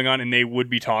would be going on and they would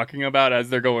be talking about as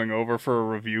they're going over for a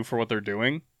review for what they're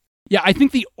doing. Yeah, I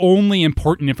think the only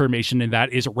important information in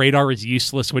that is radar is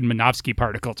useless when Minovsky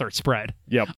particles are spread.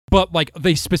 Yep. But, like,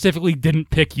 they specifically didn't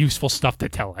pick useful stuff to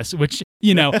tell us, which,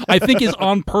 you know, I think is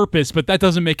on purpose, but that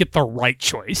doesn't make it the right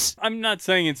choice. I'm not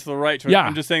saying it's the right choice. Yeah.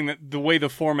 I'm just saying that the way the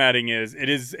formatting is, it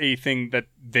is a thing that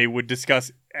they would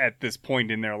discuss at this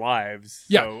point in their lives.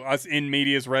 Yeah. So us in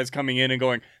medias res coming in and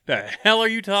going, the hell are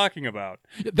you talking about?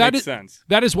 Makes sense.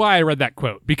 That is why I read that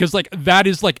quote, because, like, that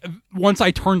is, like, once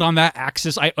I turned on that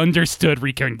axis, I understood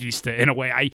Reconguista in a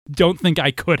way I don't think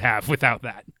I could have without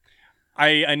that.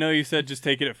 I know you said just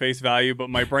take it at face value, but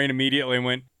my brain immediately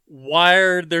went,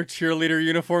 where did their cheerleader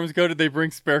uniforms go? Did they bring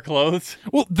spare clothes?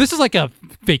 Well, this is like a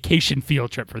vacation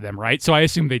field trip for them, right? So I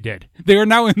assume they did. They are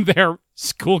now in their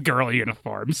schoolgirl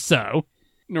uniforms, so...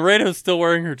 Naredo's still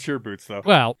wearing her cheer boots, though.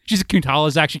 Well, she's a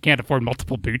Kuntala, actually can't afford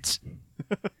multiple boots.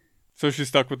 So she's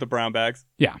stuck with the brown bags?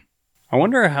 Yeah. I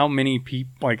wonder how many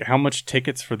people, like, how much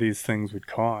tickets for these things would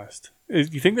cost. Do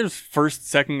you think there's first,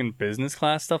 second, and business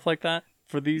class stuff like that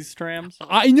for these trams?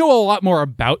 I know a lot more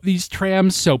about these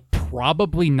trams, so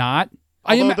probably not.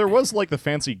 Although there was like the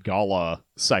fancy gala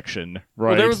section, right?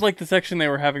 Well, there was like the section they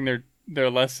were having their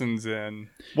lessons in.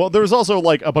 Well, there was also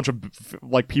like a bunch of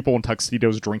like people in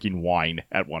tuxedos drinking wine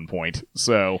at one point.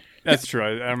 So that's true.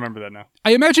 I remember that now.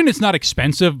 I imagine it's not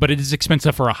expensive, but it is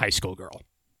expensive for a high school girl.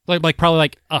 Like probably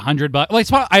like $100. Like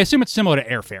I assume it's similar to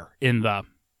airfare in the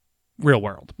real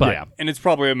world. But yeah, and it's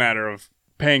probably a matter of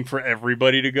paying for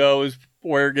everybody to go is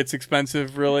where it gets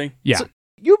expensive, really. Yeah. So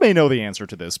you may know the answer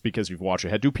to this because you've watched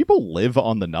ahead. Do people live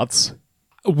on the nuts?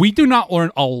 We do not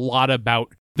learn a lot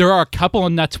about. There are a couple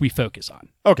of nuts we focus on.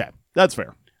 Okay, that's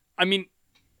fair. I mean,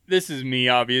 this is me,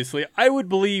 obviously. I would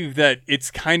believe that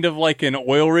it's kind of like an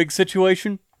oil rig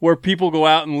situation where people go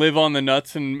out and live on the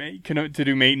nuts and to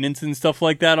do maintenance and stuff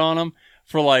like that on them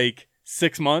for like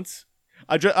 6 months.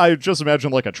 I just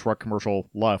imagine like a truck commercial.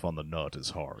 Life on the nut is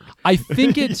hard. I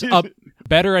think it's a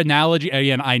better analogy.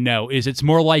 Again, I know is it's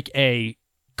more like a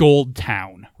gold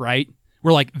town, right?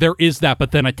 Where like there is that,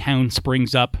 but then a town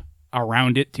springs up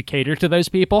around it to cater to those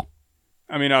people.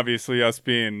 I mean, obviously, us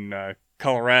being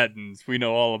Coloradans, we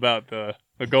know all about the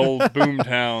gold boom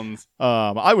towns.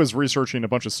 I was researching a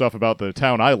bunch of stuff about the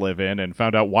town I live in and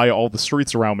found out why all the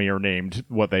streets around me are named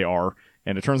what they are.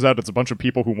 And it turns out it's a bunch of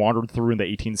people who wandered through in the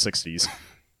 1860s.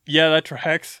 Yeah, that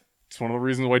tracks. It's one of the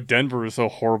reasons why Denver is so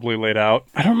horribly laid out.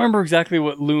 I don't remember exactly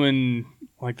what Lewin,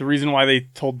 like the reason why they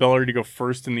told Bellary to go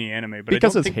first in the anime. But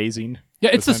because it's hazing.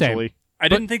 Yeah, it's the same. I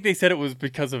didn't think they said it was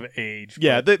because of age.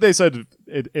 Yeah, they said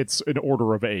it's an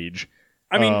order of age.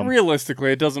 I mean,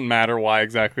 realistically, it doesn't matter why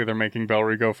exactly they're making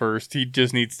Bellary go first. He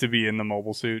just needs to be in the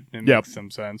mobile suit. It makes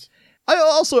some sense.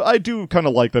 I do kind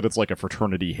of like that it's like a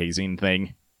fraternity hazing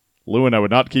thing. Lewin, I would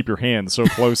not keep your hand so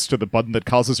close to the button that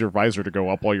causes your visor to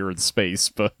go up while you're in space,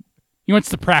 but... He wants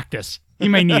to practice. He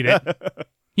may need it.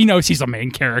 He knows he's a main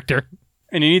character.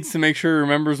 And he needs to make sure he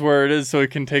remembers where it is so he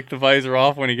can take the visor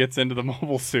off when he gets into the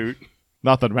mobile suit.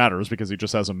 Not that it matters, because he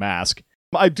just has a mask.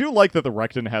 I do like that the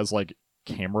Recton has, like,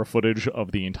 camera footage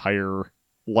of the entire,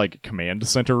 like, command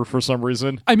center for some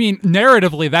reason. I mean,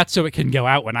 narratively, that's so it can go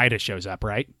out when Ida shows up,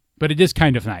 right? But it is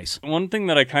kind of nice. One thing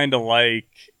that I kind of like,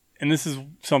 and this is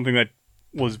something that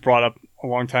was brought up a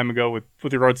long time ago with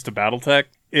regards to Battletech,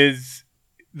 is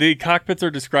the cockpits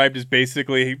are described as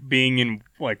basically being in,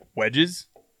 like, wedges.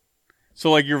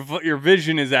 So, like, your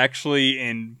vision is actually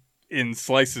in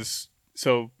slices.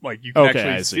 So, like, you can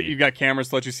actually see, you've got cameras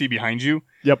to let you see behind you.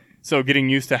 Yep. So, getting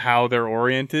used to how they're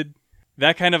oriented.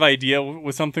 That kind of idea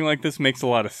with something like this makes a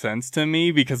lot of sense to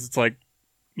me because it's like,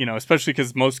 you know, especially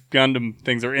because most Gundam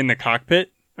things are in the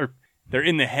cockpit, or they're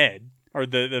in the head, or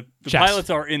the pilots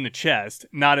are in the chest,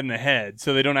 not in the head.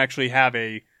 So, they don't actually have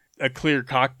a clear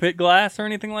cockpit glass or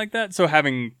anything like that. So,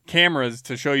 having cameras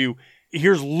to show you,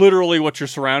 here's literally what your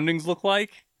surroundings look like.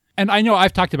 And I know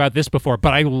I've talked about this before,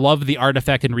 but I love the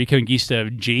artifact in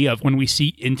Reconguista G of when we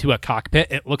see into a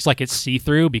cockpit, it looks like it's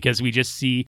see-through because we just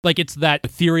see, like, it's that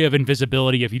theory of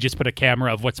invisibility if you just put a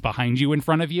camera of what's behind you in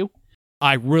front of you.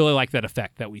 I really like that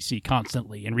effect that we see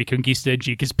constantly in Reconguista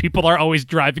G because people are always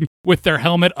driving with their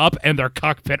helmet up and their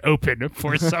cockpit open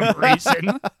for some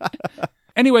reason.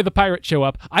 Anyway, the pirates show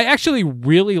up. I actually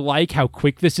really like how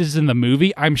quick this is in the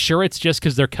movie. I'm sure it's just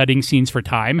because they're cutting scenes for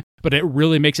time, but it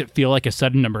really makes it feel like a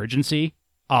sudden emergency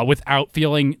without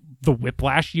feeling the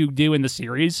whiplash you do in the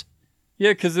series.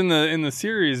 Yeah, because in the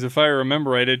series, if I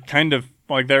remember right, it kind of,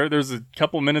 like, there's a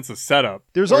couple minutes of setup.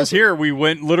 Whereas also here, we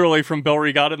went literally from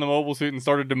Bellary got in the mobile suit and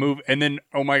started to move, and then,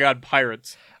 oh my god,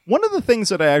 pirates. One of the things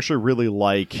that I actually really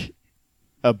like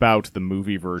about the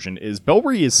movie version is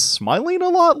Bellary is smiling a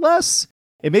lot less.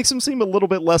 It makes him seem a little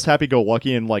bit less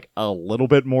happy-go-lucky and, like, a little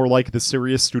bit more like the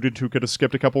serious student who could have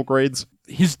skipped a couple grades.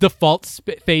 His default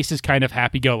face is kind of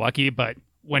happy-go-lucky, but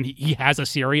when he has a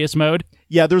serious mode.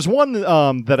 Yeah, there's one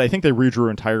that I think they redrew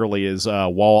entirely is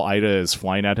while Ida is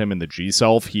flying at him in the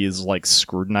G-Self, he is, like,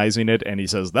 scrutinizing it, and he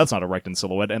says, that's not a Recton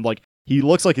silhouette, and, like, he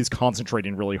looks like he's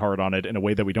concentrating really hard on it in a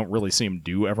way that we don't really see him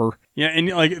do ever. Yeah, and,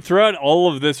 like, throughout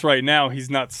all of this right now,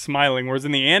 he's not smiling, whereas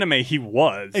in the anime, he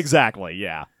was. Exactly,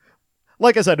 yeah.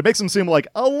 Like I said, it makes him seem like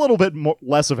a little bit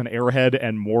less of an airhead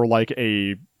and more like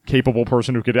a capable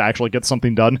person who could actually get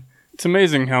something done. It's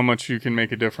amazing how much you can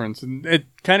make a difference. And it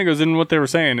kind of goes in what they were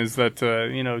saying is that,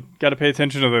 got to pay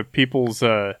attention to the people's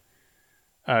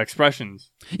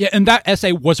expressions. Yeah, and that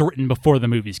essay was written before the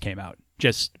movies came out,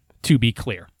 just to be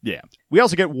clear. Yeah. We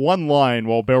also get one line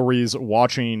while Belry's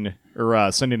watching,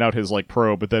 or sending out his, like,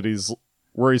 probe, that he's...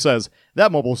 where he says,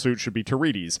 that mobile suit should be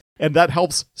Taridi's. And that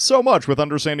helps so much with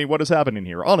understanding what is happening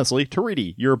here. Honestly,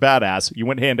 Taridi, you're a badass. You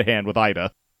went hand-to-hand with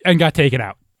Ida. And got taken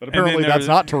out. But apparently that's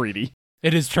not Taridi.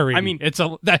 It is Taridi. I mean, it's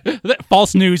that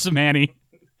false news, Manny.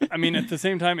 I mean, at the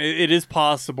same time, it is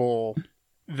possible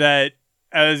that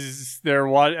as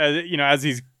as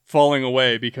he's falling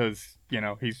away because,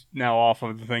 he's now off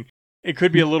of the thing. It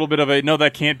could be a little bit of no,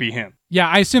 that can't be him. Yeah,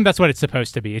 I assume that's what it's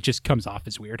supposed to be. It just comes off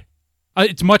as weird.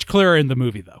 It's much clearer in the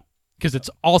movie, though, because it's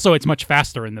much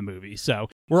faster in the movie. So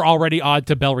we're already odd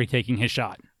to Bellry taking his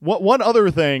shot. One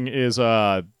other thing is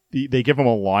they give him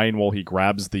a line while he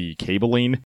grabs the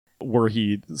cabling where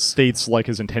he states like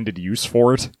his intended use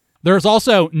for it. There's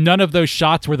also none of those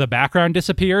shots where the background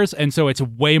disappears, and so it's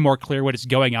way more clear what is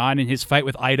going on in his fight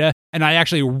with Ida, and I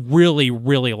actually really,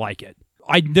 really like it.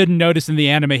 I didn't notice in the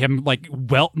anime him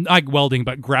not welding,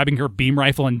 but grabbing her beam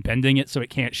rifle and bending it so it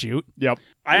can't shoot. Yep.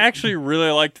 I actually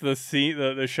really liked the scene,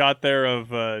 the shot there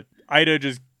of Ida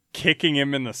just kicking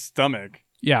him in the stomach.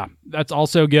 Yeah, that's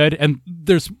also good, and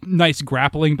there's nice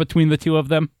grappling between the two of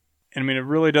them. And I mean, it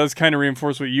really does kind of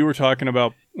reinforce what you were talking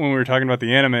about when we were talking about the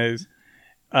animes,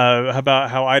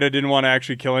 about how Ida didn't want to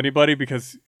actually kill anybody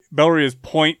because Bellry is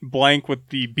point blank with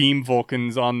the beam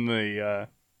Vulcans on the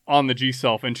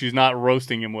G-Self, and she's not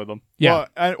roasting him with them. Yeah.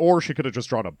 Or she could have just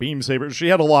drawn a beam saber. She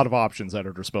had a lot of options at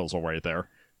her disposal right there.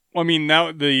 Well, I mean,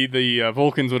 now the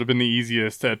Vulcans would have been the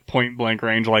easiest at point blank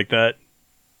range like that.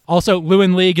 Also,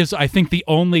 Lewin League is, I think, the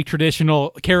only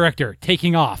traditional character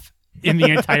taking off in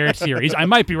the entire series. I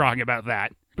might be wrong about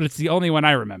that, but it's the only one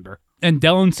I remember. And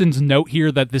Dellinson's note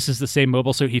here that this is the same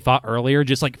mobile suit he fought earlier,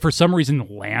 just like for some reason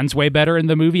lands way better in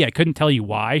the movie. I couldn't tell you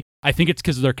why. I think it's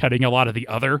because they're cutting a lot of the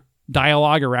other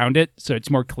dialogue around it, so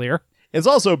it's more clear. It's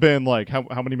also been like,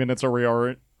 how many minutes are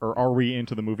we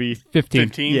into the movie?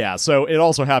 15. Yeah, so it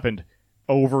also happened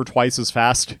over twice as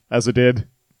fast as it did.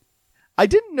 I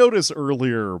didn't notice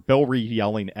earlier Bellry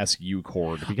yelling SU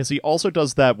chord because he also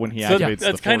does that when he activates the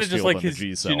that's kind force of just field like on the his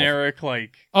G-Self. generic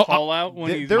call out when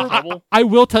he's in trouble. I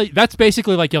will tell you, that's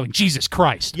basically like yelling, Jesus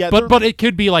Christ. Yeah, but it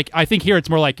could be like, I think here it's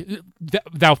more like,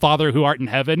 thou Father who art in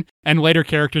heaven, and later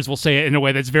characters will say it in a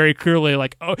way that's very clearly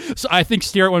like, oh, so I think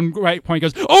Steer at one right point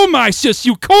goes, oh my sis,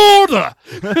 you corda!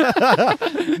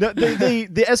 No,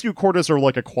 the SU Cordis are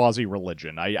like a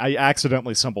quasi-religion. I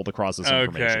accidentally stumbled across this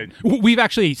information. We've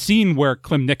actually seen where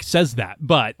Klim Nick says that,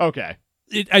 but okay.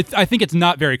 I think it's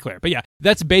not very clear. But yeah,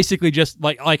 that's basically just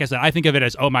like I said, I think of it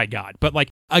as, oh my God. But like,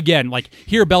 again, like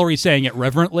here Bellry saying it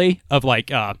reverently of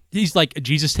like, he's like,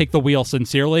 Jesus take the wheel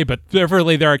sincerely, but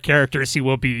reverently there are characters who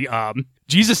will be,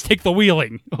 Jesus take the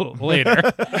wheeling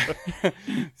later.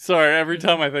 Sorry, every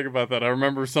time I think about that, I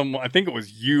remember I think it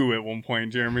was you at one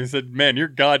point, Jeremy, said, man, your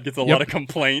God gets a lot of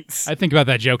complaints. I think about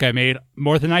that joke I made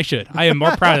more than I should. I am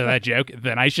more proud of that joke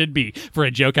than I should be for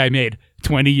a joke I made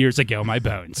 20 years ago, my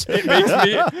bones.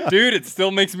 It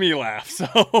still makes me laugh,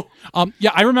 so.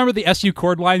 Yeah, I remember the SU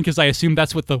chord line because I assumed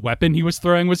that's what the weapon he was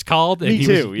throwing was called. And Me he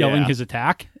too, was yelling yeah. his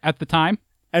attack at the time.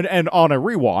 And on a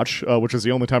rewatch, which is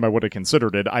the only time I would have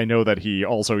considered it, I know that he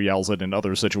also yells it in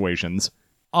other situations.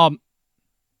 While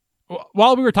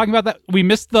we were talking about that, we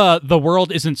missed the world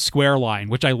isn't square line,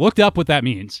 which I looked up what that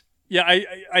means. Yeah,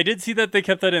 I did see that they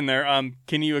kept that in there.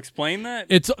 Can you explain that?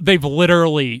 They've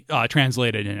literally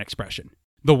translated an expression.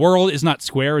 The world is not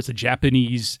square is a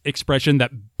Japanese expression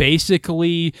that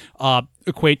basically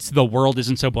equates the world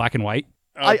isn't so black and white.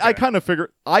 Okay. I kind of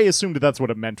figured, I assumed that's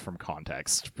what it meant from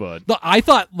context, but I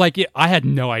thought I had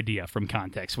no idea from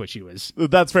context what she was.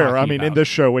 That's fair. I mean, about. In this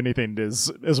show, anything is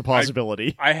a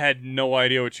possibility. I had no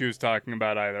idea what she was talking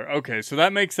about either. Okay, so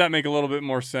that makes that make a little bit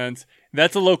more sense.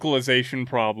 That's a localization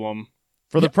problem.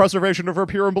 For the preservation of our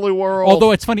pure and blue world.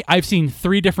 Although it's funny, I've seen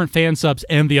 3 different fan subs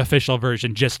and the official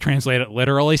version just translate it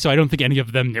literally, so I don't think any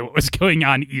of them knew what was going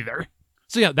on either.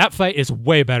 So yeah, that fight is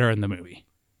way better in the movie.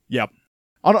 Yep.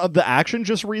 The action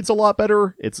just reads a lot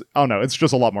better. It's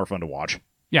just a lot more fun to watch.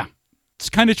 Yeah. It's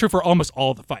kind of true for almost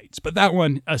all the fights, but that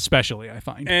one especially, I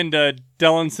find. And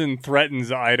Dellinson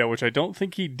threatens Ida, which I don't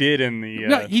think he did in the...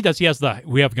 No, he does. He has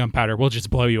we have gunpowder. We'll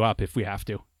just blow you up if we have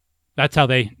to. That's how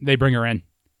they bring her in.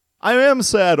 I am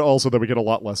sad also that we get a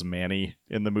lot less Manny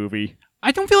in the movie.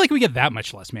 I don't feel like we get that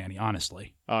much less Manny,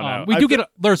 honestly. Oh, no. We do get...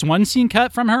 There's one scene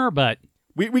cut from her, but...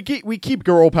 We keep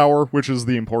girl power, which is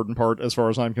the important part as far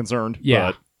as I'm concerned.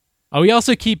 Yeah. But... we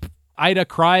also keep Ida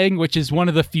crying, which is one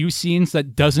of the few scenes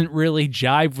that doesn't really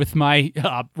jive with my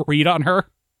read on her.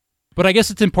 But I guess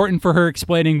it's important for her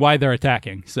explaining why they're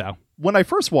attacking, so... When I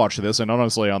first watched this, and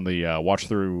honestly on the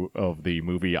watch-through of the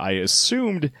movie, I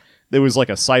assumed there was like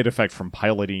a side effect from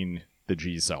piloting the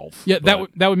G-Self. Yeah,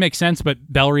 that would make sense,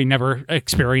 but Bellry never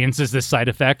experiences this side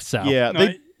effect, so...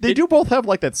 Yeah, they do both have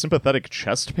like that sympathetic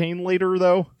chest pain later,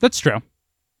 though. That's true.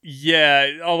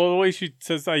 Yeah, although the way she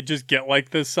says I just get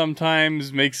like this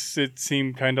sometimes makes it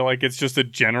seem kind of like it's just a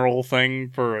general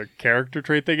thing for a character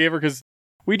trait they gave her, because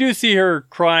we do see her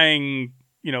crying,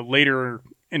 later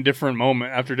in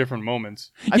after different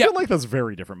moments. I feel like that's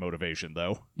very different motivation,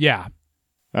 though. Yeah.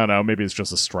 I don't know, maybe it's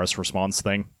just a stress response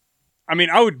thing. I mean,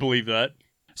 I would believe that.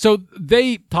 So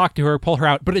they talk to her, pull her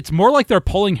out, but it's more like they're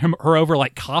pulling her over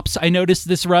like cops, I noticed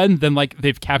this run, than like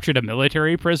they've captured a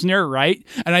military prisoner, right?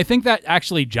 And I think that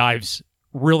actually jives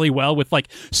really well with like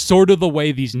sort of the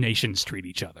way these nations treat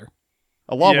each other.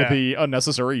 Along with the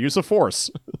unnecessary use of force.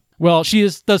 Well, she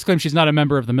does claim she's not a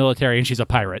member of the military and she's a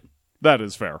pirate. That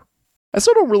is fair. I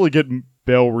still don't really get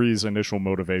Bellry's initial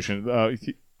motivation.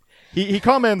 He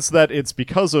comments that it's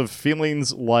because of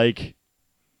feelings like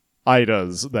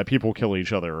Ida's that people kill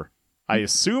each other. I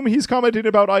assume he's commenting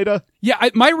about Ida. Yeah,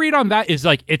 my read on that is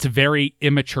like it's very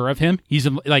immature of him. He's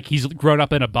grown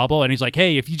up in a bubble, and he's like,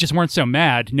 "Hey, if you just weren't so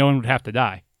mad, no one would have to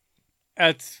die."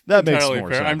 That makes entirely more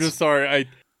fair. sense. I'm just sorry.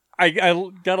 I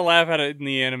gotta laugh at it in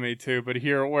the anime too, but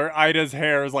here where Ida's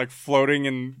hair is like floating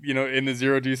in the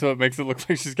zero-G, so it makes it look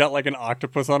like she's got like an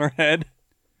octopus on her head.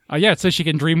 Yeah, it says she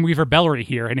can Dreamweaver Bellry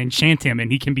here and enchant him, and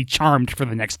he can be charmed for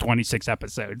the next 26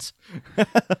 episodes.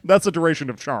 That's a duration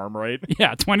of charm, right?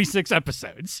 Yeah, 26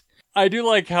 episodes. I do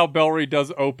like how Bellry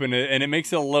does open it, and it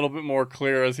makes it a little bit more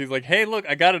clear as he's like, "Hey, look,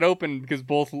 I got it open," because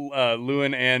both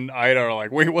Lewin and Ida are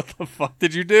like, "Wait, what the fuck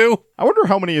did you do?" I wonder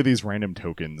how many of these random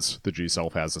tokens the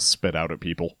G-Self has to spit out at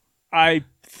people. I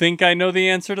think I know the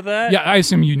answer to that. Yeah, I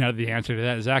assume you know the answer to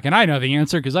that, Zach, and I know the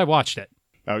answer because I watched it.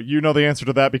 Oh, you know the answer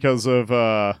to that because of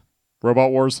Robot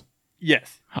Wars?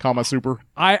 Yes. Super.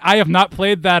 I have not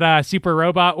played that Super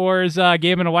Robot Wars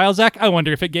game in a while, Zach. I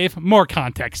wonder if it gave more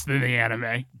context than the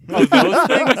anime. Of those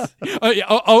things?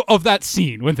 Of that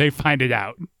scene when they find it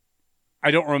out.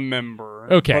 I don't remember.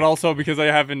 Okay. But also because I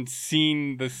haven't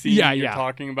seen the scene you're yeah.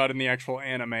 talking about in the actual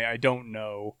anime, I don't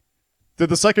know. Did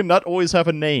the second nut always have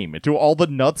a name? Do all the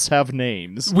nuts have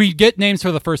names? We get names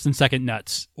for the first and second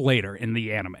nuts later in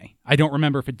the anime. I don't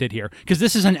remember if it did here, because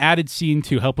this is an added scene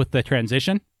to help with the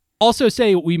transition. Also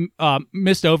say we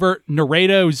missed over,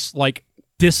 Naruto's like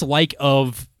dislike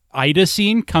of Ida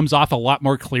scene comes off a lot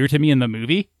more clear to me in the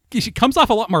movie. She comes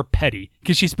off a lot more petty,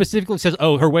 because she specifically says,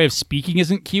 oh, her way of speaking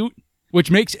isn't cute,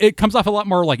 which makes it comes off a lot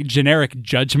more like generic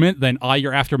judgment than,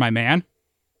 you're after my man.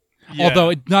 Yeah. Although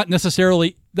it's not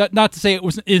necessarily, not to say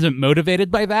it isn't motivated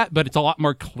by that, but it's a lot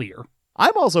more clear.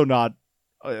 I'm also not,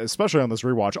 especially on this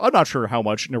rewatch, I'm not sure how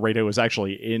much Naruto is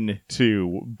actually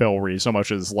into Bellry so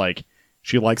much as like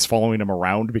she likes following him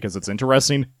around because it's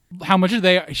interesting. How much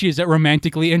she's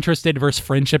romantically interested versus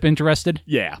friendship interested?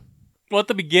 Yeah. Well, at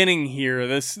the beginning here,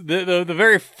 the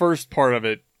very first part of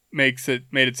it made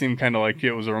it seem kind of like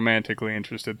it was a romantically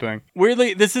interested thing.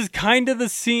 Weirdly, this is kind of the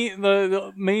scene,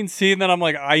 the main scene that I'm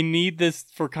like, I need this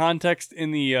for context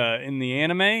in the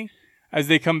anime as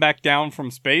they come back down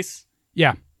from space.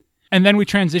 Yeah. And then we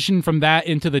transition from that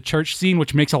into the church scene,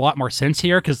 which makes a lot more sense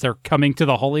here because they're coming to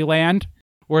the Holy Land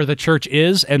where the church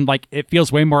is, and like it feels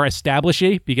way more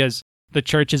establishy because the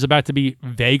church is about to be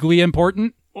vaguely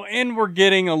important. Well, and we're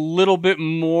getting a little bit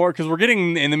more, because we're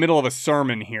getting in the middle of a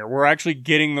sermon here. We're actually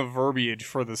getting the verbiage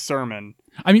for the sermon.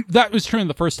 I mean, that was true in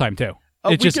the first time, too.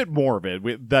 We get more of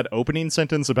it. That opening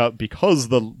sentence about because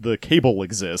the cable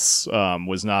exists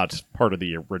was not part of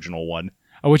the original one.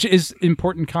 Which is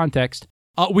important context.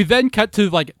 We then cut to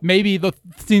like maybe the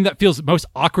scene that feels most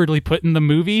awkwardly put in the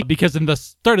movie, because in the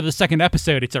start of the second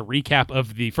episode, it's a recap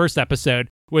of the first episode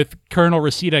with Colonel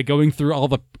Reseda going through all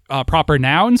the proper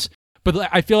nouns. But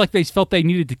I feel like they felt they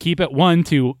needed to keep it, one,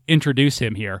 to introduce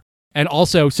him here, and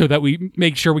also so that we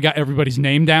make sure we got everybody's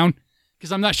name down.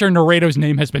 Because I'm not sure Naruto's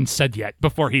name has been said yet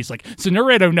before he's like, so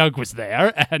Naruto Nug was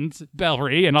there, and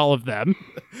Bellry, and all of them.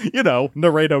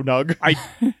 Naruto Nug.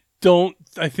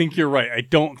 I think you're right. I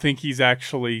don't think he's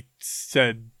actually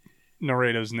said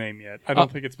Naruto's name yet. I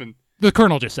don't think it's been... The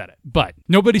Colonel just said it, but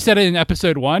nobody said it in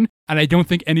episode 1, and I don't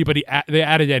think they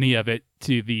added any of it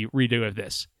to the redo of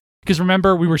this. Because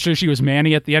remember, we were sure she was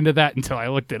Manny at the end of that until I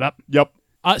looked it up. Yep.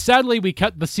 Sadly, we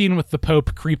cut the scene with the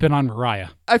Pope creeping on Mariah.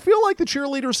 I feel like the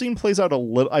cheerleader scene plays out a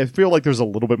little... I feel like there's a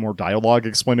little bit more dialogue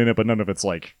explaining it, but none of it's,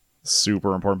 like,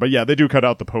 super important. But yeah, they do cut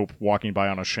out the Pope walking by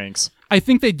on a Shanks. I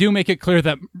think they do make it clear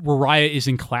that Mariah is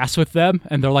in class with them,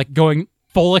 and they're, like, going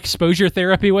full exposure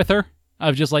therapy with her.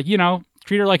 Of just, like,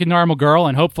 treat her like a normal girl,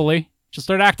 and hopefully she'll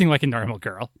start acting like a normal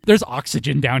girl. There's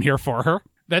oxygen down here for her.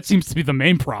 That seems to be the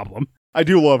main problem. I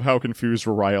do love how confused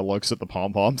Mariah looks at the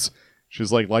pom-poms.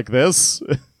 She's like this?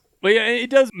 But yeah, it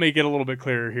does make it a little bit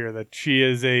clearer here that she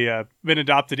is been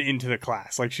adopted into the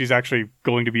class. Like, she's actually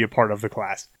going to be a part of the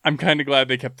class. I'm kind of glad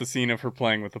they kept the scene of her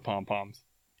playing with the pom-poms.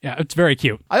 Yeah, it's very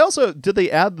cute. Did they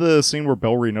add the scene where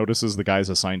Bellry notices the guys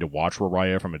assigned to watch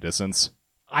Mariah from a distance?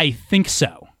 I think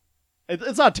so.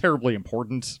 It's not terribly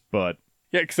important, but...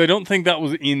 Yeah, because I don't think that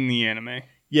was in the anime.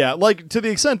 Yeah, like, to the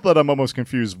extent that I'm almost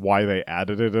confused why they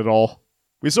added it at all.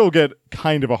 We still get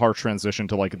kind of a harsh transition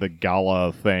to, like, the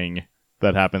gala thing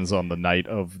that happens on the night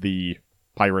of the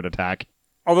pirate attack.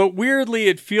 Although, weirdly,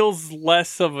 it feels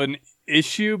less of an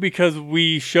issue because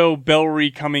we show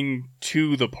Bellry coming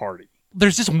to the party.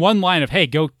 There's just one line of, hey,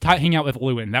 go hang out with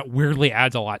Lewin. That weirdly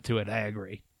adds a lot to it. I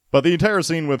agree. But the entire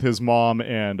scene with his mom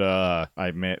and,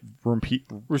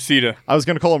 Reseda. I was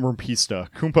going to call him Rumpista.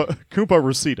 Koompa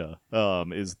Reseda,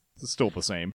 is still the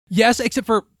same. Yes, except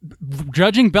for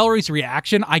judging Bellry's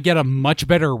reaction, I get a much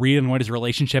better read on what his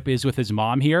relationship is with his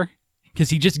mom here. Because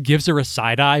he just gives her a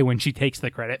side eye when she takes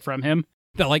the credit from him.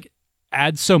 That, like,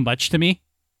 adds so much to me.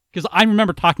 Because I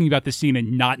remember talking about this scene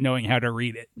and not knowing how to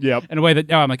read it. Yep. In a way that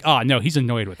now I'm like, oh, no, he's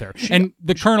annoyed with her. And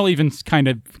the Colonel even kind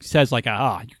of says, like,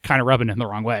 you're kind of rubbing him the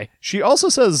wrong way. She also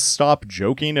says, stop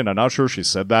joking, and I'm not sure she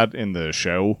said that in the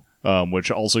show,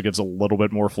 which also gives a little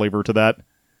bit more flavor to that.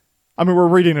 I mean, we're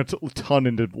reading a ton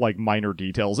into, like, minor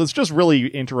details. It's just really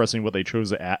interesting what they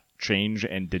chose to change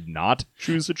and did not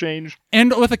choose to change.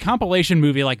 And with a compilation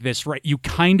movie like this, right, you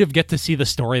kind of get to see the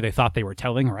story they thought they were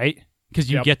telling, right? Because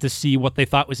you get to see what they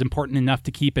thought was important enough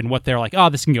to keep and what they're like,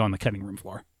 this can go on the cutting room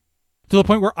floor. To the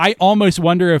point where I almost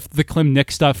wonder if the Clem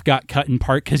Nick stuff got cut in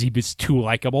part because he was too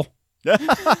likable.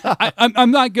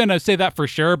 I'm not going to say that for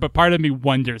sure, but part of me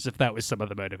wonders if that was some of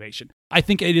the motivation. I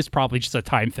think it is probably just a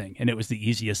time thing, and it was the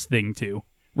easiest thing to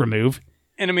remove.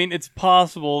 And I mean, it's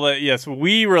possible that, yes,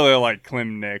 we really like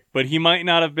Clem Nick, but he might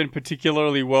not have been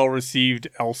particularly well received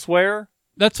elsewhere.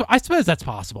 I suppose that's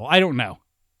possible. I don't know.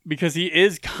 Because he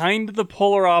is kind of the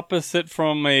polar opposite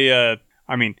from this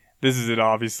is it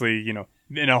obviously,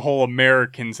 in a whole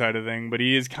American side of thing, but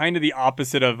he is kind of the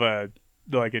opposite of a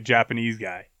Japanese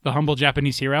guy. The humble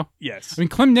Japanese hero? Yes. I mean,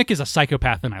 Clem Nick is a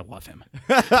psychopath and I love him.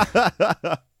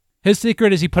 His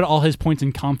secret is he put all his points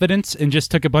in confidence and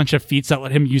just took a bunch of feats that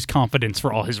let him use confidence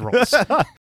for all his roles.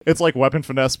 It's like weapon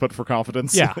finesse, but for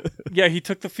confidence. Yeah. Yeah, he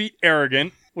took the feat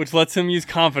arrogant, which lets him use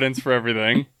confidence for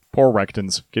everything. Poor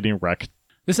Rectons getting wrecked.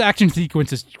 This action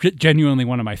sequence is genuinely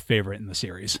one of my favorite in the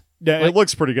series. Yeah, it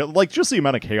looks pretty good. Like, just the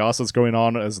amount of chaos that's going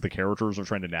on as the characters are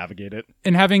trying to navigate it.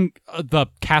 And having the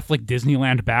Catholic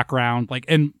Disneyland background,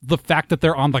 and the fact that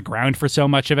they're on the ground for so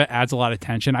much of it adds a lot of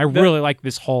tension. I really like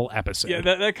this whole episode. Yeah,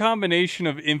 that combination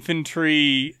of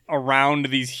infantry around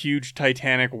these huge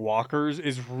Titanic walkers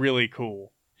is really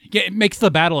cool. Yeah, it makes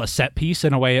the battle a set piece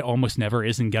in a way it almost never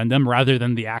is in Gundam, rather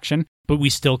than the action. But we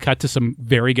still cut to some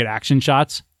very good action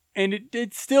shots. And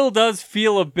it still does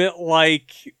feel a bit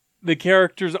like the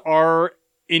characters are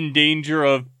in danger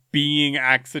of being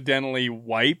accidentally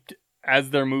wiped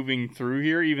as they're moving through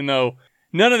here, even though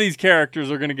none of these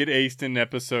characters are going to get aced in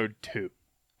episode 2.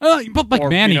 But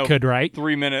Manny could, right?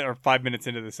 3 minutes or 5 minutes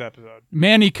into this episode.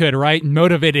 Manny could, right?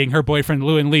 Motivating her boyfriend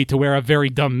Lewin Lee to wear a very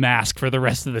dumb mask for the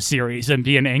rest of the series and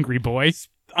be an angry boy.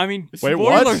 I mean, wait,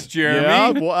 spoilers, what? Jeremy.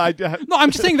 Yeah, No,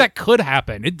 I'm just saying that could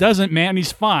happen. It doesn't, man.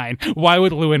 He's fine. Why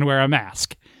would Lewin wear a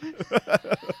mask?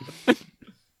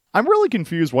 I'm really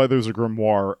confused why there's a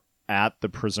grimoire at the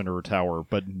prisoner tower,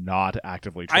 but not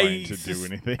actively trying to do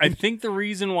anything. I think the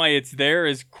reason why it's there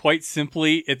is quite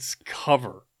simply its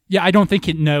cover. Yeah, I don't think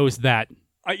it knows that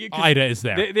Ida is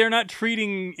there. They're not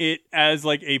treating it as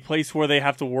like a place where they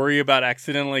have to worry about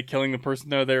accidentally killing the person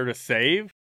they're there to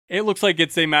save. It looks like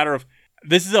it's a matter of,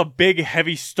 this is a big,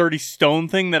 heavy, sturdy stone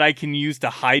thing that I can use to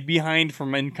hide behind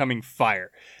from incoming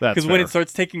fire. Because when it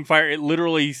starts taking fire, it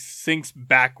literally sinks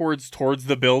backwards towards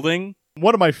the building.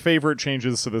 One of my favorite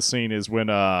changes to this scene is when,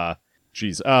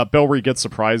 Bellry gets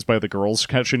surprised by the girls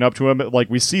catching up to him. Like,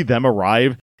 we see them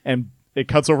arrive, and it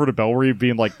cuts over to Bellry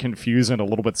being, like, confused and a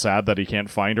little bit sad that he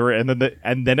can't find her, and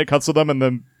then it cuts to them and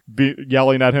then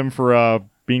yelling at him for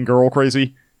being girl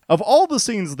crazy. Of all the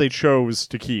scenes they chose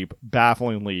to keep,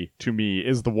 bafflingly to me,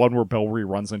 is the one where Bellry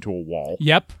runs into a wall.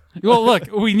 Yep. Well, look,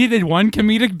 we needed one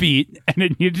comedic beat, and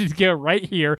it needed to go right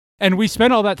here. And we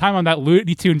spent all that time on that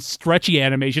Looney Tunes stretchy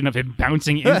animation of him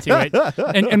bouncing into it.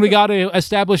 And we got to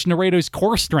establish Narato's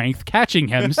core strength catching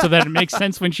him so that it makes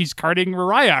sense when she's carting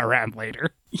Mariah around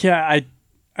later. Yeah,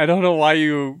 I don't know why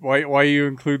you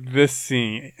include this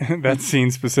scene, that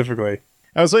scene specifically.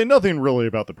 I was saying nothing really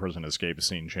about the prison escape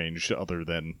scene changed other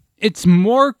than... It's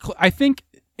more... I think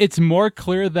it's more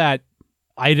clear that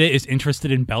Ida is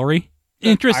interested in Bellry.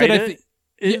 Interested,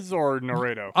 Ida or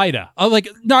Naruto? Ida.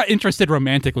 Not interested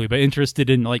romantically, but interested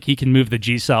in, he can move the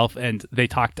G-self, and they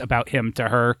talked about him to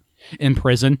her in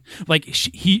prison.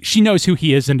 She knows who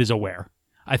he is and is aware.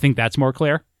 I think that's more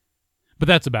clear. But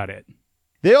that's about it.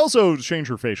 They also change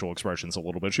her facial expressions a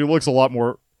little bit. She looks a lot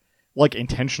more...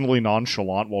 intentionally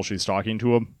nonchalant while she's talking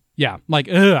to him. Yeah, like,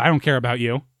 ugh, I don't care about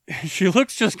you. She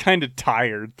looks just kind of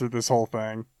tired through this whole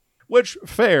thing. Which,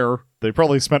 fair. They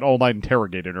probably spent all night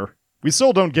interrogating her. We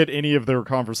still don't get any of their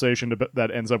conversation that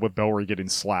ends up with Bellry getting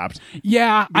slapped.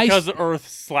 Yeah, Because Earth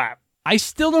slapped. I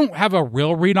still don't have a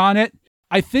real read on it.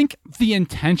 I think the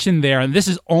intention there, and this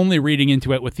is only reading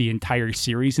into it with the entire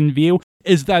series in view,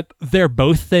 is that they're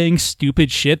both saying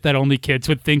stupid shit that only kids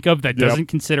would think of that doesn't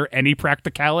consider any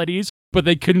practicalities, but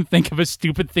they couldn't think of a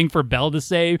stupid thing for Belle to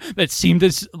say that seemed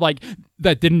as, like,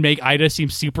 that didn't make Ida seem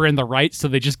super in the right, so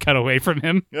they just cut away from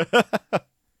him.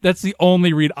 That's the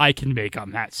only read I can make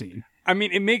on that scene. I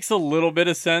mean, it makes a little bit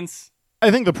of sense.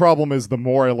 I think the problem is the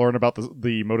more I learn about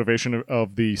the motivation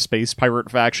of the space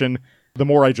pirate faction, the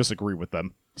more I just agree with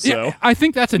them. So Yeah, I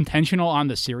think that's intentional on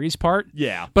the series part.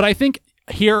 yeah. But I think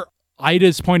here,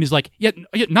 Ida's point is like, yeah,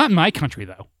 not in my country,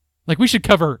 though. Like, we should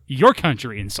cover your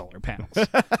country in solar panels.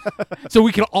 So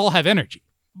we can all have energy.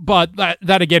 But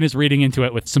that, again, is reading into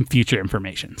it with some future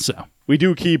information, so. We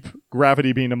do keep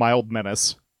Gravity being a mild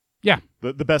menace. Yeah.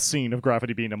 The best scene of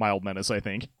Gravity being a mild menace, I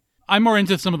think. I'm more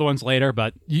into some of the ones later,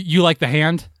 but you like the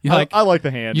hand? You I like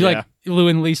the hand, You yeah. like Lou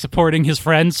and Lee supporting his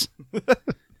friends?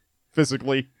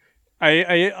 Physically.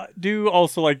 I do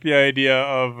also like the idea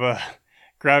of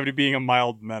Gravity being a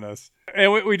mild menace.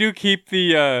 And we do keep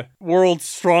the world's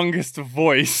strongest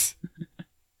voice.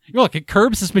 Look,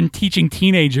 Curbs has been teaching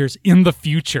teenagers in the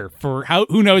future for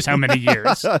who knows how many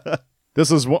years. This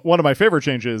is one of my favorite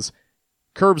changes.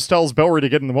 Curbs tells Bellry to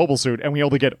get in the mobile suit, and we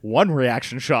only get one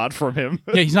reaction shot from him.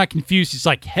 Yeah, he's not confused. He's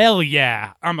like, hell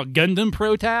yeah, I'm a Gundam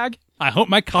protag. I hope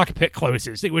my cockpit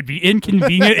closes. It would be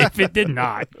inconvenient if it did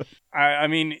not. I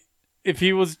mean, if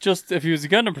he was a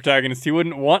Gundam protagonist, he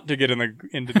wouldn't want to get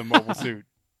into the mobile suit.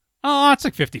 Oh, it's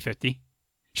like 50-50.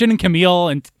 Shin and Camille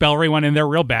and Bellry went in there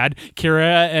real bad.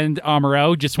 Kira and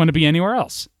Amuro just want to be anywhere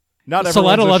else. Not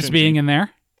everyone's Soletta a loves Shinji. being in there.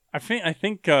 I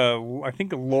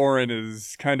think Lauren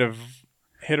is kind of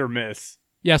hit or miss.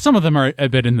 Yeah, some of them are a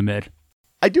bit in the mid.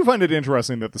 I do find it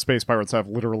interesting that the space pirates have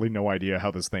literally no idea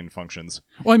how this thing functions.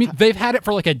 Well, I mean, they've had it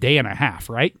for like a day and a half,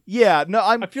 right? Yeah, no,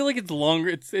 I feel like it's longer.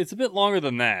 It's a bit longer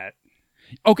than that.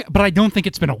 Okay, but I don't think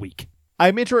it's been a week.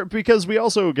 I'm interested because we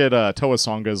also get Toa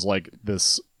Songa's like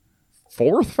this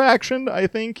fourth faction, I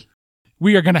think.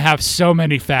 We are going to have so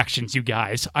many factions, you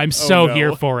guys. I'm so no.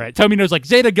 here for it. Tomino's like,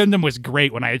 Zeta Gundam was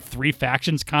great when I had 3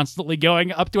 factions constantly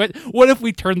going up to it. What if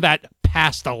we turned that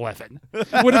past 11?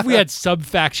 What if we had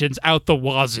sub-factions out the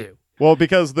wazoo? Well,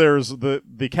 because there's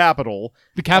the capital,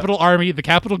 The Capital Army, the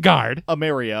Capital Guard,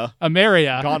 Ameria.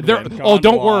 Ameria. Gondwan. Don't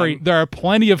Gondwan. worry. There are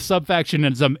plenty of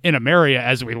sub-factions in Ameria,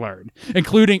 as we learned,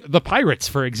 including the Pirates,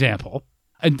 for example.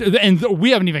 And we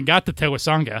haven't even got to Toa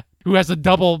Sanga, who has a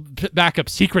double backup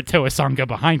secret Toa Sanga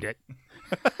behind it.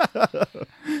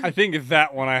 I think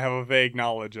that one I have a vague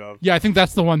knowledge of. Yeah, I think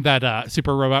that's the one that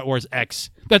Super Robot Wars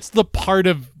X. That's the part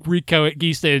of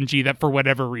Reconguista and G that, for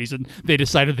whatever reason, they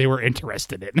decided they were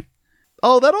interested in.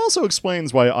 Oh, that also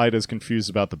explains why Ida's confused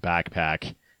about the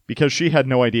backpack. Because she had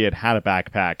no idea it had a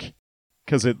backpack.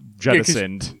 Because it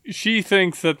jettisoned. She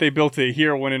thinks that they built it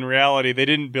here when in reality they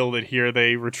didn't build it here,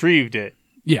 they retrieved it.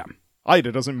 Yeah.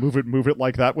 Ida doesn't move it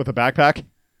like that with a backpack.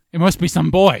 It must be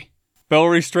some boy.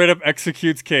 Bellry straight up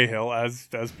executes Cahill as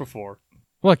before.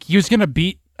 Look, he was going to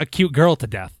beat a cute girl to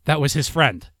death. That was his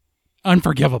friend.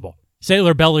 Unforgivable.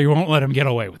 Sailor Bellry won't let him get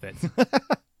away with it.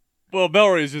 Well,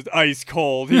 Bellry is just ice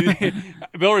cold.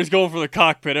 Bellry's going for the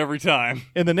cockpit every time.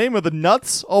 In the name of the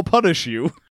nuts, I'll punish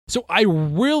you. So I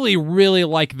really, really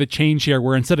like the change here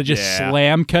where instead of just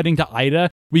slam cutting to Ida,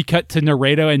 we cut to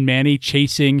Naredo and Manny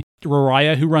chasing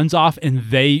Raraya, who runs off, and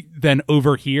they then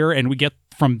overhear, and we get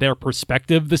from their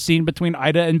perspective the scene between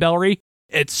Ida and Bellry.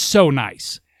 It's so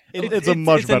nice. It's a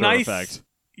much better nice effect.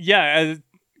 Yeah,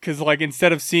 because like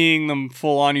instead of seeing them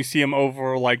full on, you see them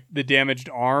over like the damaged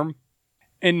arm.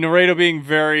 And Naredo being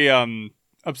very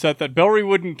upset that Bellry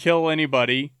wouldn't kill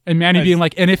anybody. And Manny being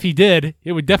like, and if he did,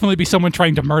 it would definitely be someone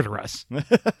trying to murder us.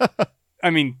 I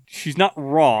mean, she's not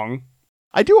wrong.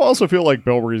 I do also feel like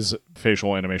Bellry's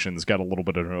facial animations got a little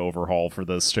bit of an overhaul for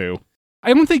this, too.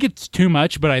 I don't think it's too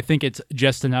much, but I think it's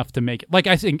just enough to make it. Like,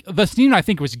 I think the scene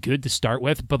was good to start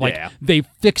with, but like they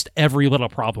fixed every little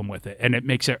problem with it, and it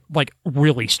makes it like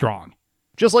really strong.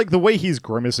 Just like the way he's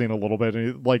grimacing a little bit,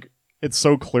 and like it's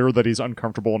so clear that he's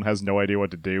uncomfortable and has no idea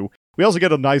what to do. We also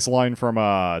get a nice line from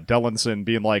Dellinson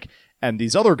being like, and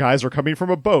these other guys are coming from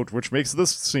a boat, which makes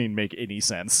this scene make any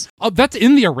sense. Oh, that's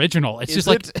in the original. It's Is just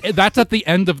like, that's at the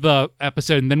end of the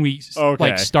episode, and then we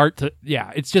like start to,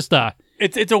 it's just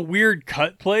It's a weird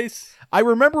cut place. I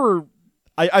remember,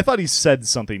 I thought he said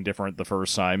something different the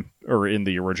first time, or in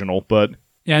the original, but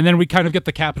Yeah, and then we kind of get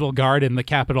the Capitol Guard and the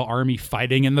Capitol Army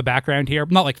fighting in the background here.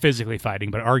 Not like physically fighting,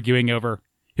 but arguing over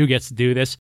who gets to do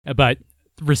this. But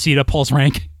Reseda pulls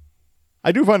rank.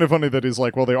 I do find it funny that he's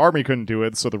like, well, the army couldn't do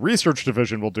it, so the research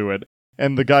division will do it.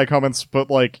 And the guy comments, but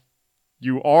like,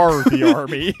 you are the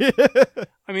army.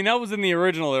 I mean, that was in the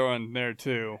original one there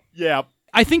too. Yeah.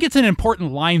 I think it's an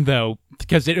important line, though,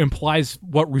 because it implies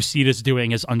what Reseda's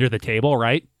doing is under the table,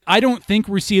 right? I don't think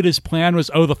Reseda's plan was,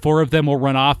 the four of them will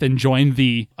run off and join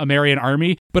the Amerian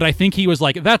army, but I think he was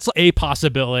like, that's a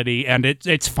possibility, and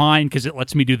it's fine because it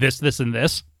lets me do this, this, and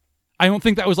this. I don't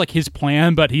think that was like his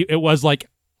plan, but it was like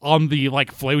on the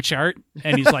like flow chart,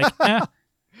 and he's like,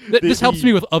 this helps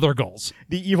me with other goals.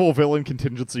 The evil villain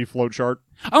contingency flowchart.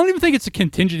 I don't even think it's a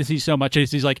contingency so much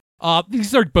as he's like,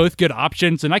 these are both good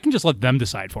options, and I can just let them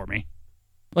decide for me.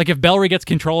 Like, if Bellry gets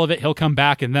control of it, he'll come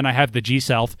back, and then I have the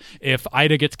G-Self. If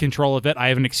Ida gets control of it, I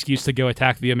have an excuse to go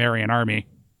attack the Amerian army.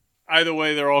 Either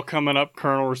way, they're all coming up,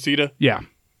 Colonel Reseda. Yeah.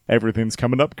 Everything's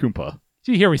coming up, Koompa.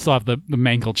 See, here we still have the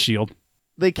mangled shield.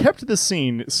 They kept the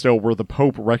scene still where the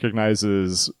Pope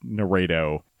recognizes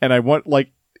Naredo, and I want,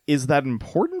 like, is that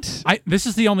important? This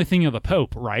is the only thing of the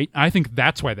Pope, right? I think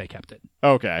that's why they kept it.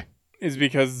 Okay. Is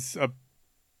because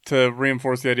to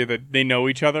reinforce the idea that they know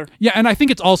each other? Yeah, and I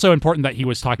think it's also important that he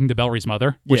was talking to Bellry's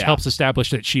mother, which Yeah. helps establish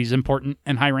that she's important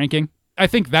and high-ranking. I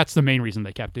think that's the main reason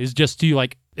they kept it, is just to,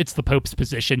 like, it's the Pope's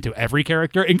position to every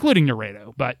character, including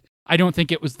Naredo, but I don't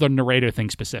think it was the Naredo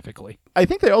thing specifically. I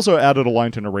think they also added a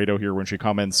line to Naredo here when she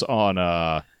comments on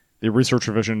the research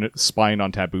division spying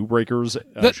on taboo breakers,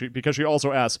 because she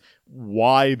also asks,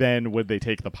 why then would they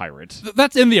take the pirate?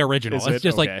 That's in the original. Is It's it?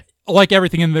 just Okay. like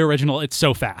everything in the original, it's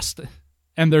so fast.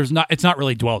 And it's not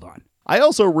really dwelled on. I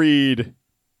also read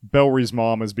Bellry's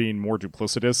mom as being more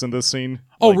duplicitous in this scene.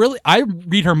 Oh, Like, really? I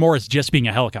read her more as just being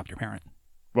a helicopter parent.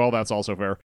 well, that's also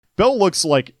fair. Belle looks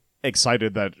like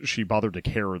excited that she bothered to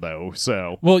care, though,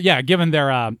 so... Well, yeah, given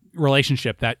their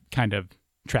relationship, that kind of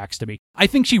tracks to me. I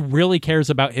think she really cares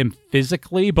about him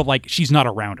physically, but, like, she's not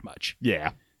around much.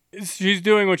 Yeah. She's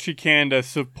doing what she can to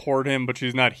support him, but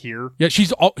she's not here. Yeah,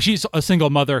 she's a single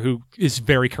mother who is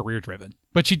very career-driven.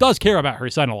 But she does care about her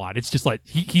son a lot. It's just like,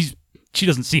 she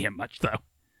doesn't see him much, though,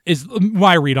 is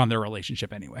my read on their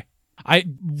relationship anyway. I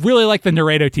really like the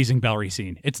Naredo teasing Bellry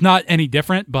scene. It's not any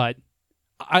different, but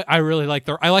I really like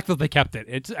I like that they kept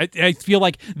it. I feel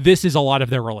like this is a lot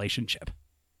of their relationship.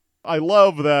 I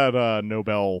love that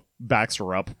Nobel backs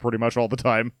her up pretty much all the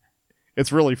time.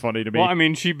 It's really funny to me. Well, I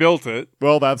mean, she built it.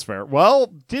 Well, that's fair. Well,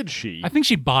 did she? I think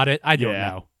she bought it. I don't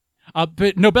Yeah. know.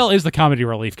 But Nobel is the comedy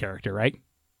relief character, right?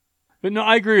 But no,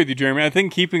 I agree with you, Jeremy. I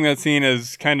think keeping that scene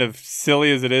as kind of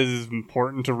silly as it is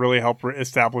important to really help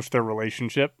establish their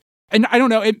relationship. And I don't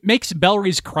know, it makes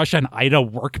Bellry's crush on Ida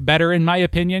work better, in my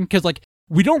opinion, because, like,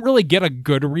 we don't really get a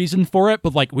good reason for it,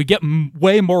 but, like, we get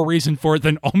way more reason for it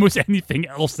than almost anything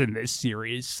else in this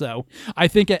series. So I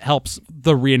think it helps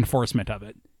the reinforcement of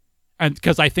it. And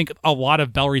because I think a lot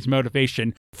of Bellry's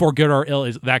motivation, for good or ill,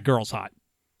 is that girl's hot.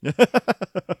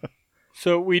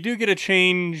 So we do get a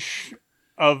change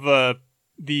of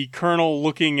the colonel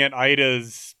looking at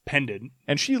Ida's pendant.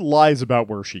 And she lies about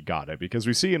where she got it, because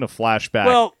we see in a flashback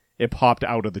Well, it popped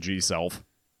out of the G-Self.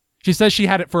 She says she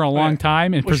had it for a long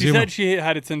time, and she said she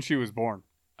had it since she was born.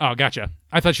 Oh, gotcha.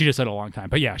 I thought she just said a long time.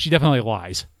 But yeah, she definitely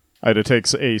lies. Ida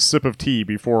takes a sip of tea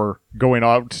before going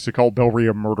out to call Bellry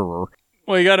a murderer.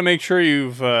 Well, you got to make sure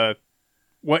you've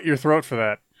wet your throat for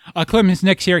that. Clemens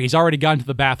Nick's here. He's already gone to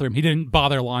the bathroom. He didn't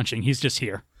bother launching. He's just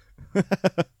here.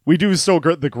 We do still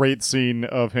get the great scene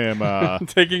of him...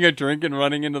 Taking a drink and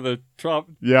running into the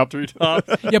Yep.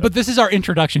 treetops. Yeah, but this is our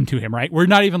introduction to him, right? We're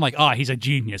not even like, he's a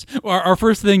genius. Our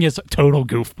first thing is total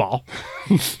goofball.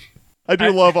 I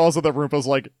do love also that Roompa's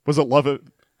like, was it love at...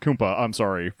 Koompa, I'm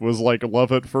sorry. Was like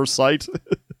love at first sight?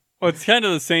 Well, it's kind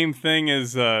of the same thing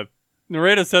as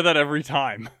Naredo said that every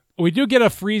time. We do get a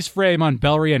freeze frame on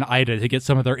Bellry and Ida to get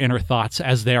some of their inner thoughts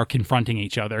as they are confronting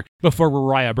each other before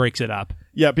Rariah breaks it up.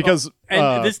 Yeah, because...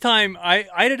 And this time,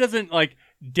 Ida doesn't, like,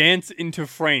 dance into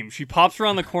frame. She pops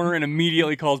around the corner and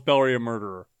immediately calls Bellry a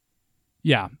murderer.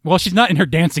 Yeah. Well, she's not in her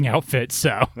dancing outfit,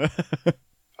 so...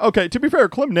 Okay, to be fair,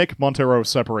 Clem Nick Montero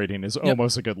separating is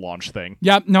almost a good launch thing.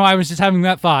 Yep, no, I was just having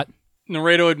that thought.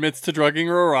 Naredo admits to drugging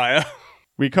Rariah.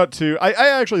 We cut to...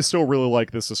 I actually still really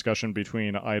like this discussion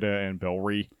between Ida and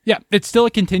Bellry. Yeah, it's still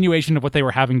a continuation of what they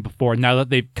were having before, now that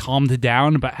they've calmed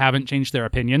down but haven't changed their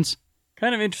opinions.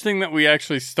 Kind of interesting that we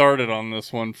actually started on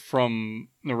this one from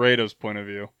Naredo's point of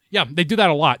view. Yeah, they do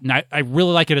that a lot, and I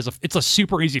really like it as it's a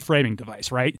super easy framing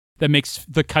device, right? That makes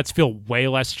the cuts feel way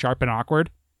less sharp and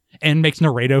awkward, and makes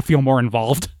Naredo feel more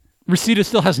involved. Reseda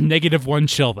still has -1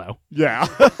 chill, though. Yeah.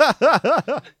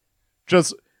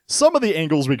 Just some of the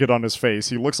angles we get on his face,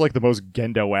 he looks like the most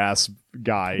Gendo-ass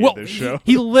guy in this show.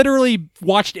 He literally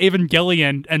watched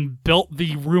Evangelion and built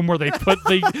the room where they put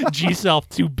the G-Self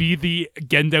to be the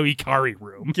Gendo Ikari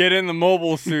room. Get in the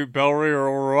mobile suit, Bellry, or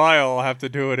Orion will have to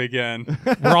do it again.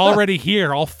 We're already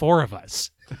here, all 4 of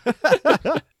us.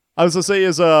 I was to say,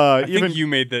 I think you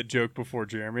made that joke before,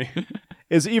 Jeremy.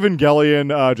 Is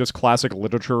Evangelion just classic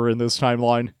literature in this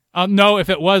timeline? No, if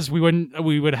it was,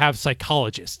 we would have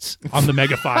psychologists on the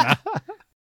megafauna.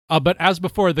 But as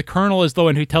before, the Colonel is the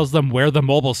one who tells them where the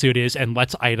mobile suit is and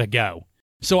lets Ida go.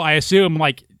 So I assume,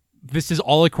 like, this is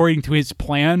all according to his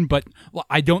plan, but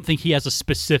I don't think he has a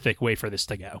specific way for this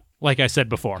to go, like I said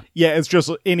before. Yeah, it's just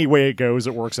any way it goes,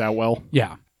 it works out well.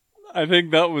 Yeah. I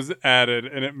think that was added,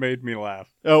 and it made me laugh.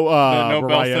 Oh, no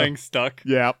bell Mariah. thing stuck.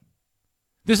 Yeah.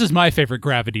 This is my favorite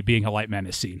Gravity being a light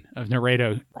menace scene of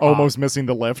Naruto. Almost missing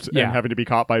the lift yeah. and having to be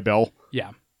caught by Bell.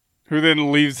 Yeah. Who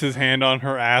then leaves his hand on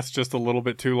her ass just a little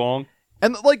bit too long.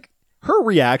 And, like, her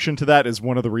reaction to that is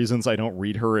one of the reasons I don't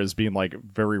read her as being, like,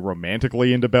 very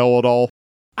romantically into Bell at all.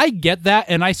 I get that,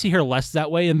 and I see her less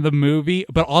that way in the movie,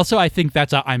 but also I think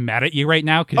that's I'm mad at you right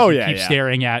now because you keep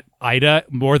staring at Ida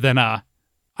more than I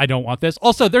don't want this.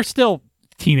 Also, they're still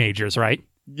teenagers, right?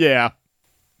 Yeah.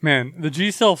 Man, the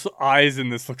G-Self's eyes in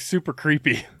this look super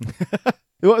creepy.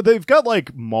 They've got,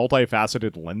 like,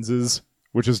 multifaceted lenses,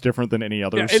 which is different than any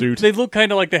other suit. They look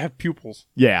kind of like they have pupils.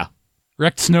 Yeah.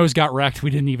 Wrecked Snows got wrecked. We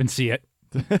didn't even see it.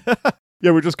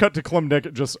 Yeah, we just cut to Clem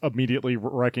Nick just immediately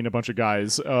wrecking a bunch of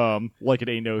guys like it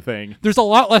ain't no thing. There's a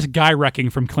lot less guy wrecking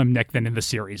from Clem Nick than in the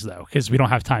series, though, because we don't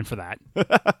have time for that.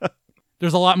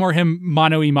 There's a lot more him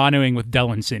mano-y-manoing with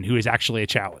Dellinson, who is actually a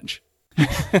challenge.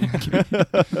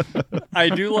 I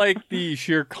do like the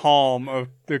sheer calm of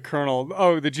the Colonel.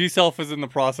 Oh, the G-Self is in the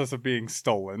process of being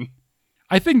stolen.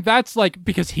 I think that's like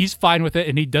because he's fine with it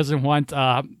and he doesn't want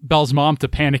Belle's mom to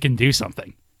panic and do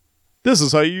something. This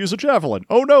is how you use a javelin.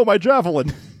 Oh no, my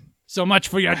javelin. So much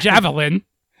for your javelin.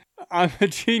 I'm a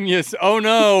genius. Oh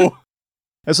no.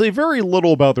 I say very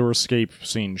little about their escape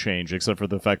scene change, except for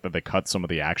the fact that they cut some of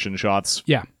the action shots.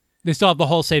 Yeah. They still have the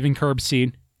whole saving Curb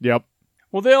scene. Yep.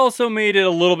 Well, they also made it a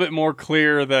little bit more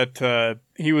clear that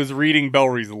he was reading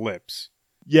Bellry's lips.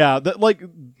 Yeah, like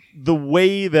the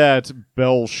way that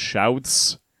Bell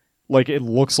shouts, like it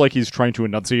looks like he's trying to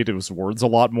enunciate his words a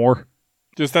lot more.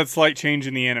 Just that slight change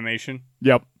in the animation.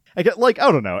 Yep. I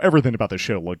don't know. Everything about the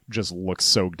show just looks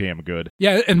so damn good.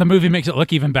 Yeah, and the movie makes it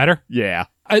look even better. Yeah.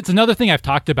 It's another thing I've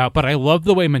talked about, but I love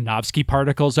the way Minovsky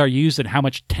particles are used and how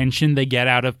much tension they get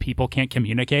out of people can't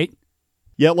communicate.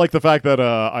 Yeah, like the fact that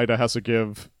Ida has to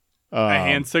give... a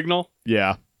hand signal?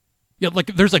 Yeah. Yeah,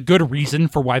 like there's a good reason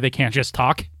for why they can't just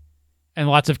talk, and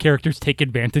lots of characters take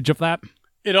advantage of that.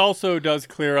 It also does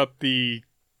clear up the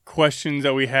questions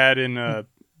that we had in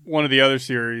one of the other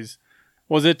series.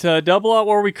 Was it Double Out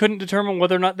where we couldn't determine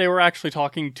whether or not they were actually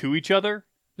talking to each other?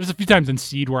 There's a few times in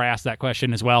Seed where I asked that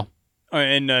question as well.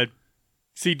 And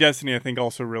Sea Destiny, I think,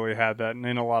 also really had that, and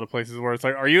in a lot of places where it's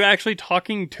like, are you actually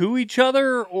talking to each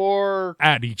other or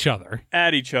at each other?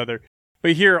 At each other.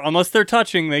 But here, unless they're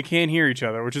touching, they can't hear each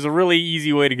other, which is a really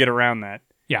easy way to get around that.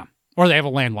 Yeah, or they have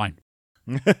a landline.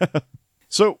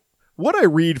 So, what I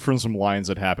read from some lines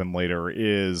that happen later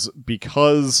is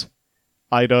because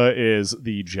Ida is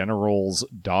the general's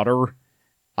daughter,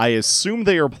 I assume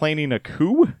they are planning a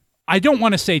coup? I don't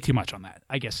want to say too much on that,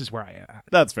 I guess is where I am.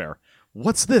 That's fair.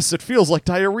 What's this? It feels like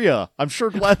diarrhea. I'm sure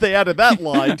glad they added that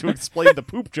line to explain the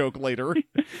poop joke later.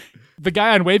 The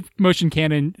guy on Wave Motion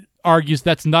Cannon argues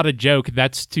that's not a joke.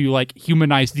 That's to, like,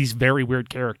 humanize these very weird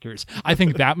characters. I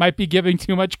think that might be giving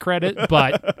too much credit,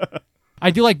 but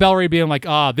I do like Bellry being like,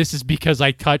 this is because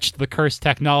I touched the cursed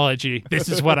technology. This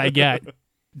is what I get.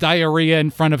 Diarrhea in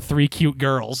front of 3 cute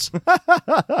girls.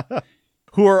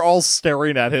 Who are all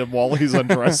staring at him while he's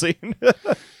undressing.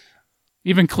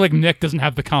 Even Clig Nick doesn't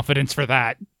have the confidence for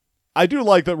that. I do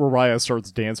like that Mariah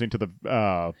starts dancing to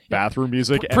the bathroom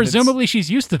music. Presumably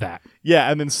she's used to that. Yeah,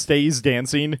 and then stays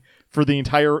dancing for the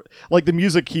entire... Like, the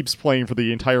music keeps playing for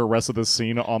the entire rest of the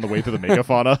scene on the way to the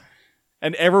megafauna.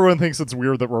 And everyone thinks it's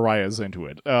weird that Mariah's into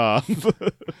it.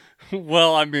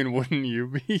 Well, I mean, wouldn't you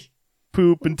be?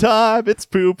 Poopin' time, it's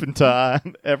poopin'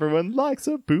 time. Everyone likes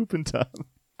a poopin' time.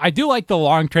 I do like the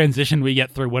long transition we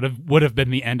get through would have been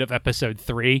the end of episode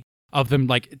 3 of them,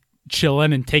 like,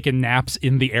 chilling and taking naps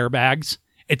in the airbags.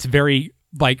 It's very,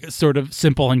 like, sort of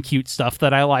simple and cute stuff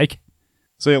that I like.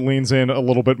 So it leans in a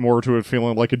little bit more to it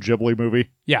feeling like a Ghibli movie.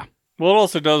 Yeah. Well, it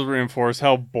also does reinforce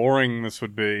how boring this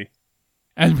would be.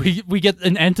 And we get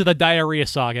an end to the diarrhea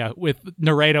saga with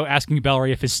Naredo asking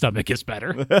Bellry if his stomach is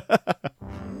better.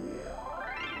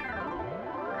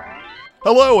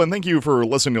 Hello, and thank you for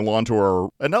listening along to our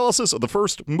analysis of the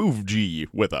first Movgie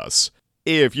with us.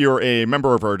 If you're a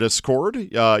member of our Discord,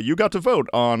 you got to vote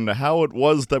on how it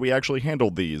was that we actually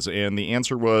handled these, and the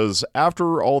answer was,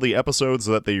 after all the episodes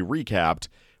that they recapped,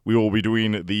 we will be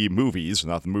doing the movies,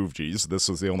 not the Movies. This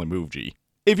is the only Movie.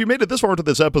 If you made it this far into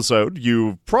this episode,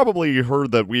 you've probably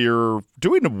heard that we're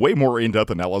doing a way more in-depth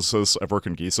analysis of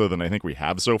Reconguista than I think we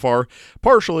have so far.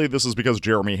 Partially, this is because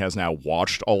Jeremy has now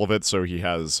watched all of it, so he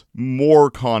has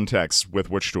more context with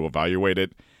which to evaluate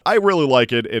it. I really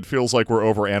like it. It feels like we're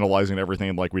overanalyzing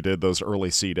everything like we did those early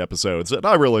Seed episodes, and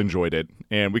I really enjoyed it.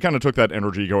 And we kind of took that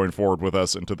energy going forward with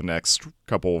us into the next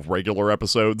couple of regular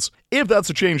episodes. If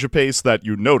that's a change of pace that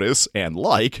you notice and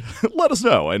like, let us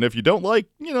know. And if you don't like,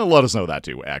 let us know that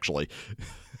too, actually.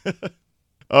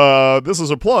 This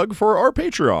is a plug for our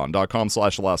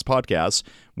patreon.com/thelastpodcast,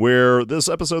 where this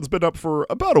episode's been up for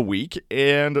about a week,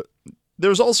 and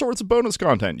there's all sorts of bonus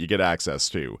content you get access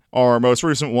to. Our most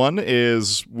recent one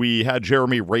is we had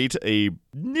Jeremy rate a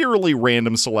nearly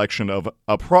random selection of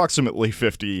approximately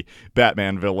 50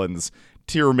 Batman villains.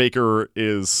 Tiermaker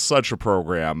is such a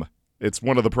program. It's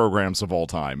one of the programs of all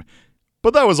time.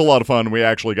 But that was a lot of fun. We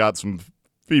actually got some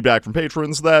feedback from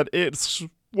patrons that it's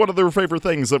one of their favorite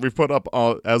things that we've put up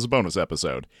as a bonus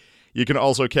episode. You can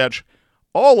also catch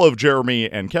all of Jeremy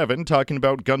and Kevin talking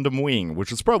about Gundam Wing,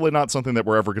 which is probably not something that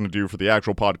we're ever going to do for the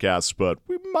actual podcast, but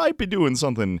we might be doing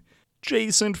something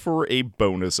adjacent for a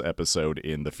bonus episode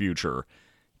in the future.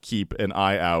 Keep an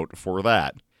eye out for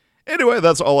that. Anyway,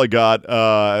 that's all I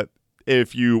got.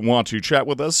 If you want to chat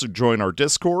with us, join our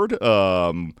Discord.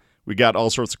 We got all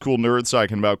sorts of cool nerds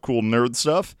talking about cool nerd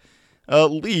stuff.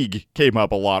 League came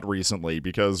up a lot recently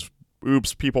because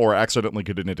oops, people are accidentally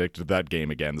getting addicted to that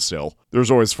game again still. There's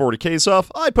always 40k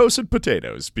stuff. I posted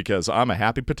potatoes, because I'm a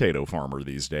happy potato farmer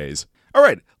these days.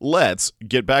 Alright, let's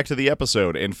get back to the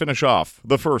episode and finish off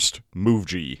the first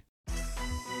Movgie.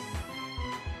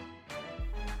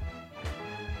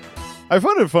 I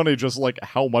find it funny just like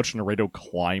how much Naredo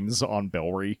climbs on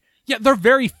Bellry. Yeah, they're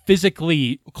very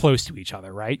physically close to each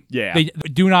other, right? Yeah. They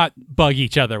do not bug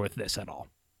each other with this at all.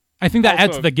 I think that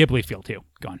adds to the Ghibli feel too.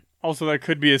 Go on. Also, that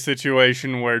could be a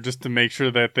situation where just to make sure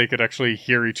that they could actually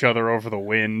hear each other over the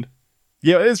wind.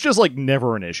 Yeah, it's just like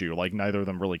never an issue. Like neither of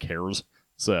them really cares.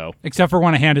 So, except for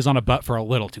when a hand is on a butt for a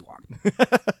little too long.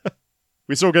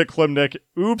 We still get Klimnik.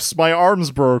 Oops, my arm's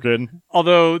broken.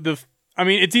 Although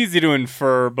it's easy to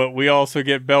infer, but we also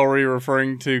get Bellry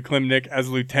referring to Klimnik as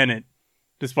lieutenant,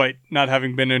 despite not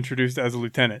having been introduced as a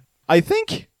lieutenant. I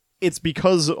think it's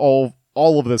because all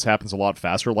of this happens a lot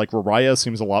faster. Like, Rariah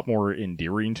seems a lot more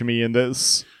endearing to me in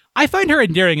this. I find her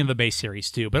endearing in the base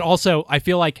series, too. But also, I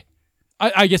feel like,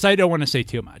 I guess I don't want to say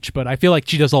too much, but I feel like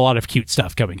she does a lot of cute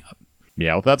stuff coming up.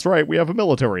 Yeah, that's right. We have a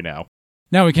military now.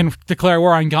 Now we can declare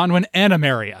war on Gondwan and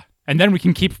Ameria. And then we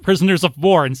can keep prisoners of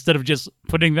war instead of just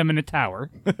putting them in a tower.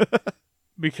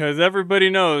 Because everybody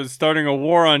knows starting a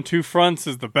war on two fronts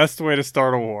is the best way to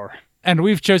start a war. And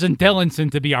we've chosen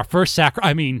Dellinson to be our first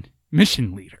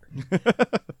mission leader.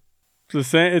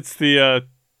 It's the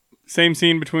same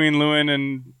scene between Lewin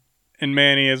and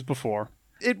Manny as before.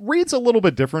 It reads a little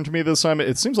bit different to me this time.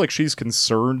 It seems like she's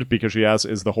concerned because she asks,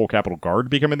 is the whole Capitol Guard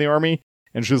becoming the army?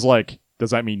 And she's like, does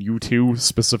that mean you two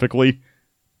specifically?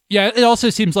 Yeah, it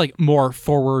also seems like more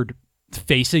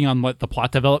forward-facing on what the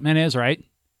plot development is, right?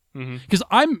 Because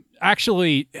I'm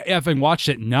actually, having watched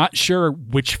it, not sure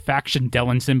which faction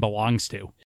Dellinson belongs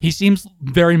to. He seems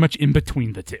very much in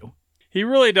between the two. He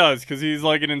really does, because he's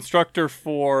like an instructor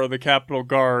for the Capitol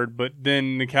Guard, but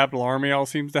then the Capitol Army all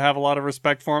seems to have a lot of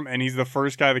respect for him, and he's the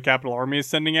first guy the Capitol Army is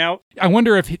sending out. I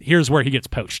wonder if here's where he gets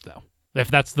poached, though.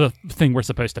 If that's the thing we're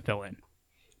supposed to fill in.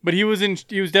 But he was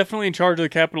definitely in charge of the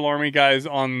Capitol Army guys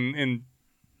in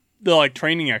the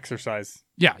training exercise.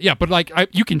 Yeah,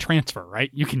 but you can transfer, right?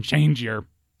 You can change your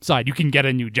side. You can get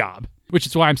a new job, which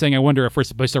is why I'm saying I wonder if we're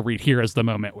supposed to read here as the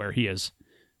moment where he is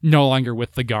no longer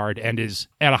with the Guard and is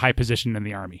at a high position in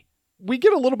the army. We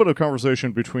get a little bit of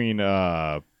conversation between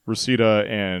Rosita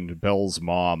and Belle's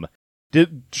mom.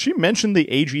 Did she mention the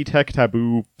AG Tech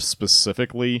taboo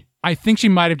specifically? I think she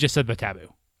might have just said the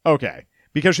taboo. Okay,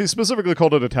 because she specifically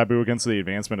called it a taboo against the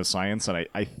advancement of science, and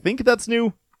I think that's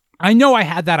new. I know I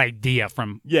had that idea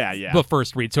from the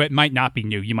first read, so it might not be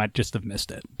new. You might just have missed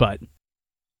it, but...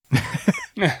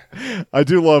 I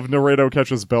do love Naredo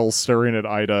catches Belle staring at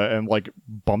Ida and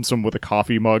bumps him with a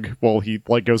coffee mug while he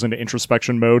goes into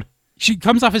introspection mode. She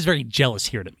comes off as very jealous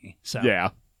here to me. So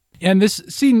yeah, And this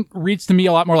scene reads to me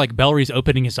a lot more like Bellry's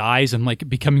opening his eyes and like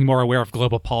becoming more aware of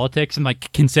global politics and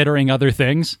like considering other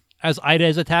things as Ida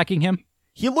is attacking him.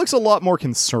 He looks a lot more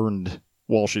concerned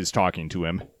while she's talking to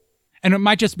him. And it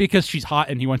might just be because she's hot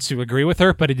and he wants to agree with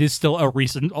her, but it is still a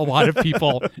reason a lot of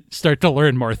people start to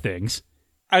learn more things.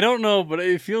 I don't know, but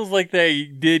it feels like they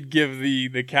did give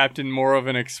the captain more of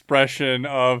an expression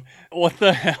of, what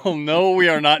the hell? No, we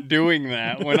are not doing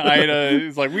that. When Ida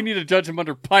is like, we need to judge him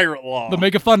under pirate law. The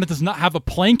Megafauna does not have a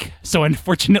plank, so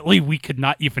unfortunately we could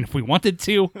not even if we wanted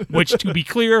to, which to be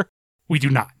clear, we do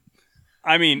not.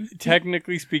 I mean,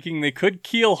 technically speaking, they could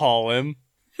keel haul him,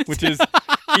 which is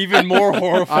even more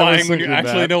horrifying when you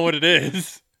actually know what it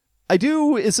is.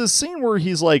 Is a scene where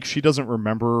he's like, she doesn't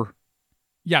remember.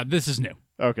 Yeah, this is new.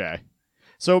 Okay.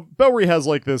 So Bellry has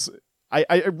like this,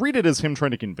 I read it as him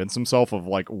trying to convince himself of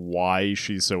like why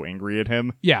she's so angry at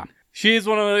him. Yeah. She is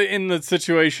in the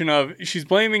situation of, she's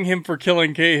blaming him for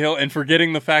killing Cahill and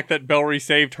forgetting the fact that Bellry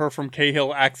saved her from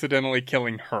Cahill accidentally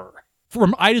killing her.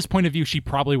 From Ida's point of view, she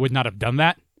probably would not have done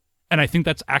that. And I think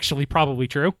that's actually probably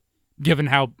true, given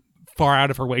how far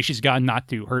out of her way she's gone not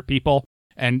to hurt people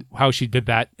and how she did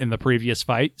that in the previous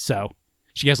fight. So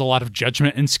she has a lot of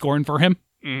judgment and scorn for him.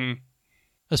 Mm-hmm.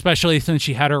 Especially since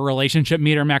she had her relationship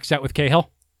meter maxed out with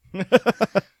Cahill.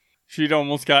 She'd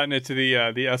almost gotten it to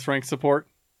the S-rank support.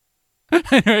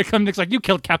 Klimnik's like, you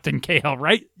killed Captain Cahill,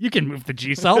 right? You can move the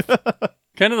G-self.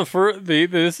 Kind of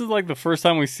this is like the first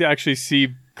time we actually see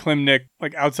Klimnik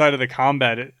like outside of the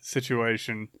combat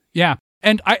situation. Yeah,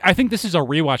 and I think this is a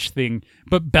rewatch thing,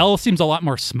 but Bell seems a lot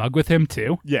more smug with him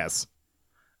too. Yes.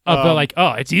 They're like,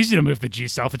 oh, it's easy to move the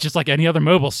G-self. It's just like any other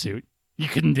mobile suit. You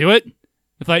couldn't do it?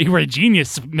 I thought you were a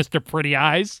genius, Mr. Pretty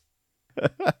Eyes.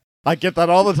 I get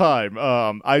that all the time.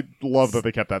 I love that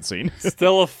they kept that scene.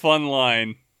 Still a fun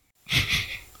line.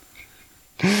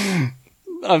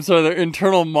 I'm sorry, their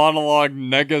internal monologue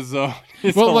negazone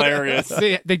is hilarious. Look,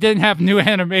 they didn't have new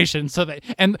animation,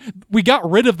 and we got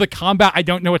rid of the combat I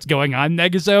don't know what's going on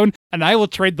negazone, and I will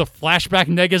trade the flashback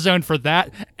negazone for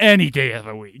that any day of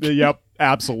the week. Yep,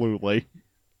 absolutely.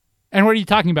 And what are you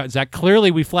talking about, Zach?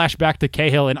 Clearly, we flash back to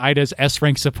Cahill and Ida's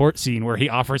S-rank support scene where he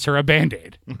offers her a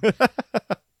Band-Aid.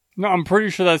 No, I'm pretty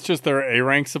sure that's just their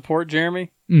A-rank support,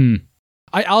 Jeremy.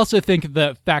 I also think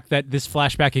the fact that this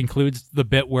flashback includes the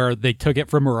bit where they took it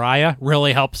from Mariah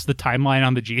really helps the timeline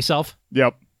on the G-self.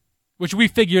 Yep. Which we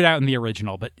figured out in the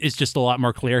original, but it's just a lot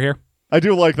more clear here. I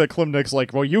do like that Klimnik's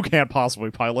like, well, you can't possibly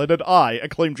pilot it. I,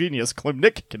 acclaimed genius,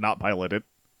 Klimnik, cannot pilot it.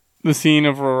 The scene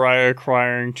of Mariah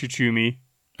crying Chuchumi.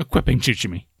 Equipping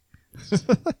Chuchumi.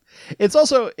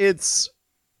 It's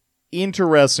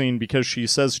interesting because she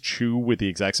says chew with the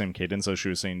exact same cadence as she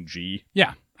was saying G.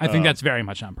 Yeah, I think that's very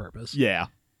much on purpose. Yeah.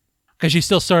 Because she's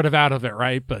still sort of out of it,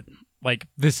 right? But, like,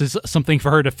 this is something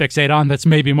for her to fixate on that's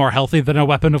maybe more healthy than a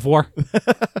weapon of war.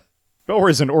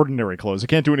 Belry's in ordinary clothes. He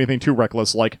can't do anything too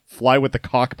reckless, like fly with the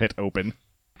cockpit open.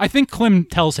 I think Klim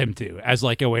tells him to, as,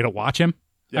 like, a way to watch him.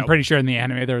 Yep. I'm pretty sure in the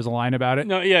anime there was a line about it.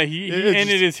 No, yeah, it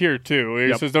is here, too.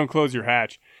 He says, don't close your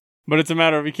hatch. But it's a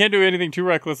matter of, you can't do anything too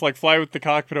reckless, like fly with the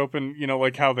cockpit open,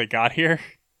 like how they got here.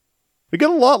 We get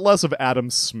a lot less of Adam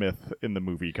Smith in the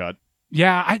movie cut.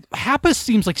 Yeah, Happas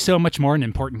seems like so much more an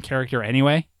important character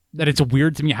anyway, that it's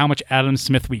weird to me how much Adam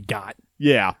Smith we got.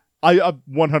 Yeah, I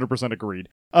 100% agreed.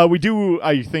 We do,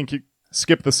 I think,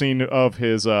 skip the scene of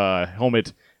his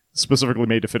helmet specifically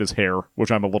made to fit his hair,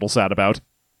 which I'm a little sad about.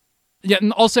 Yeah,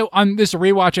 and also on this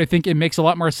rewatch, I think it makes a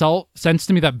lot more sense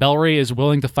to me that Bellry is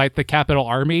willing to fight the Capital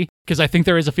Army, because I think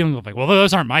there is a feeling of like, well,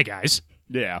 those aren't my guys.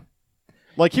 Yeah.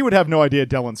 Like, he would have no idea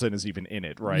Dellinson is even in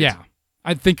it, right? Yeah.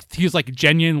 I think he's like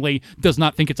genuinely does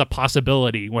not think it's a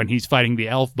possibility when he's fighting the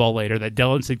Elf Bull later that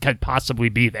Dellinson could possibly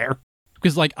be there.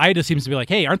 Because like Ida seems to be like,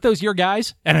 hey, aren't those your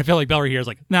guys? And I feel like Bellry here is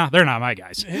like, nah, they're not my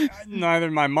guys.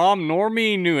 Neither my mom nor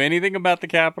me knew anything about the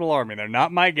Capital Army. They're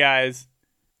not my guys.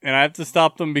 And I have to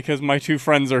stop them because my two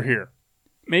friends are here.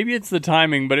 Maybe it's the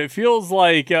timing, but it feels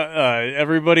like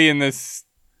everybody in this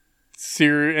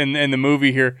series and the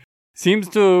movie here seems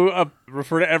to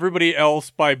refer to everybody else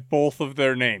by both of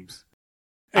their names.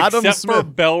 Adam Except Smith. for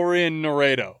Bellry and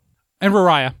Naredo. And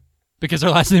Rariah, because her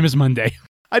last name is Monday.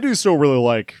 I do still really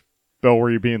like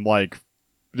Bellry being like,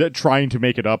 trying to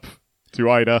make it up to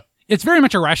Ida. It's very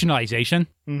much a rationalization.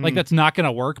 Mm-hmm. Like, that's not going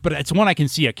to work, but it's one I can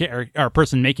see a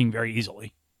person making very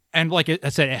easily. And like I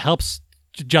said, it helps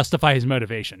to justify his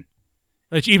motivation.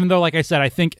 Which even though, like I said, I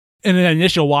think in an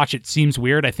initial watch it seems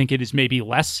weird, I think it is maybe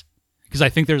less. Because I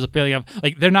think there's a feeling of,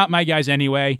 like, they're not my guys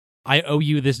anyway. I owe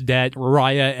you this debt.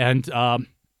 Rariah and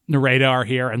Nareda are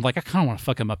here. And, like, I kind of want to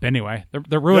fuck them up anyway.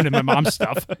 They're ruining my mom's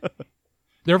stuff.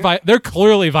 They're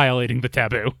clearly violating the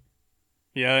taboo.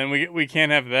 Yeah, and we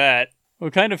can't have that. Well,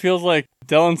 it kind of feels like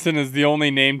Dellinson is the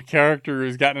only named character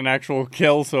who's gotten an actual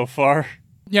kill so far.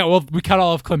 Yeah, well, we cut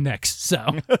all of Klim Nix, so.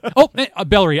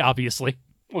 Bellry, obviously.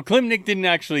 Well, Klim Nick didn't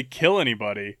actually kill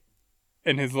anybody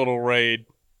in his little raid.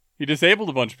 He disabled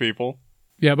a bunch of people.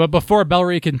 Yeah, but before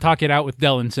Bellry can talk it out with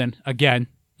Dellinson, again,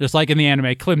 just like in the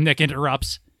anime, Klim Nick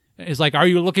interrupts. He's like, "Are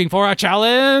you looking for a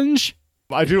challenge?"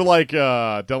 I do like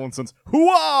Dellinson's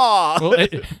hooah!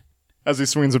 Well, as he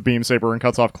swings a beam saber and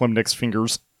cuts off Klim Nick's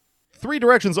fingers. 3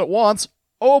 directions at once.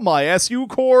 Oh my SU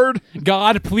cord!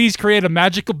 God, please create a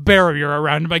magical barrier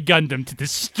around my Gundam to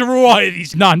destroy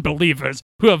these non-believers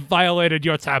who have violated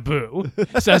your taboo,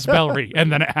 says Bellry,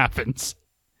 and then it happens.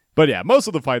 But yeah, most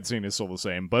of the fight scene is still the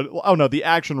same, but oh no, the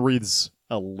action reads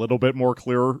a little bit more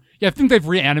clear. Yeah, I think they've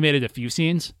reanimated a few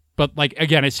scenes, but like,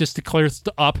 again, it's just to clear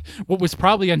up what was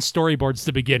probably on storyboards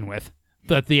to begin with,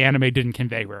 that the anime didn't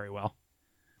convey very well.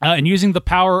 And using the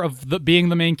power of being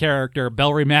the main character,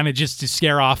 Bellry manages to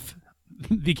scare off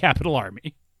the Capital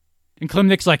Army. And Klim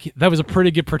Nick's like, "That was a pretty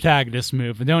good protagonist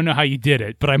move. I don't know how you did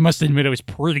it, but I must admit it was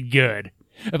pretty good.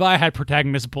 If I had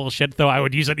protagonist bullshit, though, I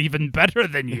would use it even better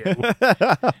than you."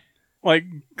 Like,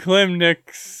 Klim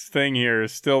Nick's thing here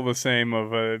is still the same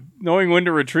of knowing when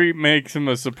to retreat makes him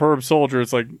a superb soldier.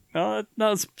 It's like, no,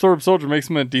 not a superb soldier, makes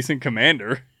him a decent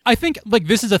commander. I think, like,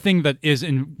 this is a thing that is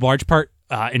in large part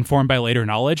informed by later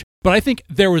knowledge, but I think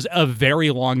there was a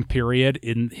very long period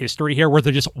in history here where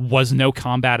there just was no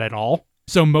combat at all.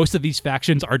 So most of these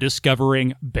factions are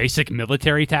discovering basic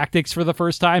military tactics for the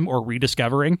first time or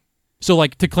rediscovering. So,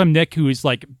 like, to Klim Nick, who is,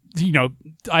 like, you know,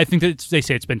 I think that they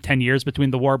say it's been 10 years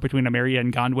between the war between Ameria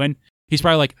and Gondwin. He's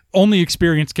probably like, only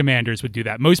experienced commanders would do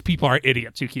that. Most people are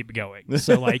idiots who keep going.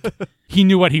 So, like, he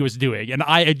knew what he was doing. And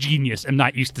I, a genius, am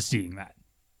not used to seeing that.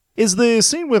 Is the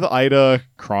scene with Ida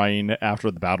crying after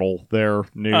the battle there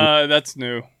new? That's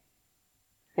new.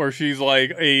 Where she's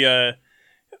like, a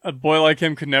boy like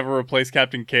him could never replace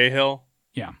Captain Cahill.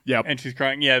 Yeah. Yep. And she's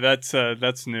crying. Yeah,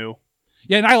 that's new.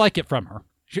 Yeah, and I like it from her.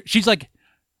 She's like,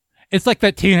 it's like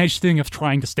that teenage thing of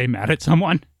trying to stay mad at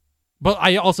someone. But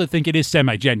I also think it is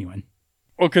semi-genuine.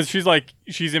 Well, because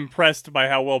she's impressed by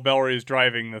how well Bellry is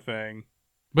driving the thing.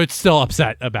 But still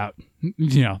upset about,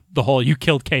 you know, the whole "you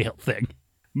killed Cahill" thing.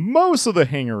 Most of the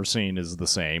hangar scene is the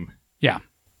same. Yeah.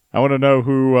 I want to know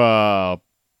who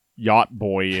Yacht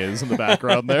Boy is in the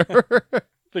background there.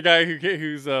 The guy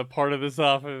who's part of this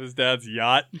off of his dad's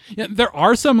yacht. Yeah, there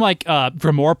are some, like,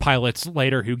 Dremor pilots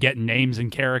later who get names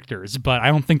and characters, but I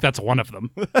don't think that's one of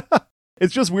them.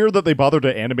 It's just weird that they bothered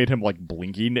to animate him, like,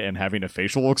 blinking and having a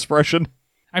facial expression.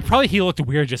 He looked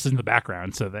weird just in the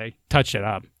background, so they touched it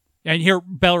up. And here,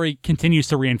 Bellry continues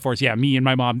to reinforce, me and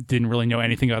my mom didn't really know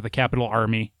anything about the Capital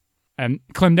Army. And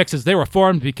Klim Nick says they were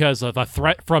formed because of a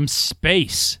threat from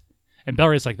space. And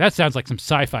Bellry's like, that sounds like some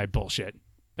sci-fi bullshit.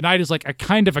 And Ida's like, I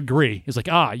kind of agree. He's like,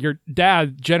 your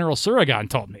dad, General Suragan,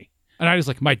 told me. And Ida's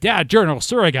like, my dad, General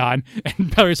Suragan.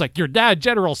 And Bellry's like, your dad,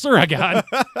 General Suragan.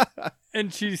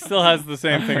 And she still has the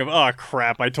same thing of,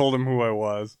 crap, I told him who I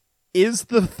was. Is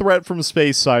the threat from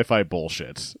space sci-fi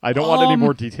bullshit? I don't want any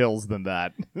more details than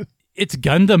that. It's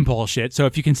Gundam bullshit, so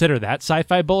if you consider that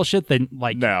sci-fi bullshit, then,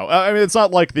 like... No, I mean, it's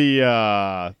not like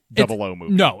the Double O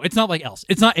movie. No, it's not like else.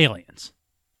 It's not Aliens.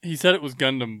 He said it was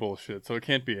Gundam bullshit, so it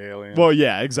can't be Aliens. Well,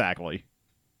 yeah, exactly.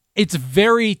 It's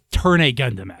very Turn A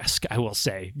Gundam-esque, I will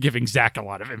say, giving Zack a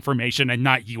lot of information and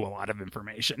not you a lot of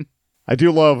information. I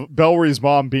do love Bellry's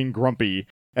mom being grumpy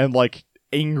and, like,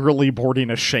 angrily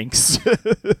boarding a Shanks.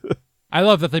 I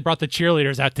love that they brought the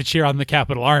cheerleaders out to cheer on the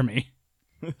Capital Army.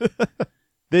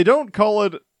 They don't call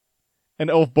it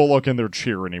an elf bullock in their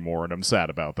cheer anymore, and I'm sad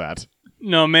about that.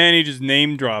 No, man, he just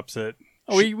name drops it.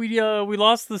 We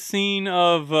lost the scene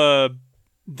of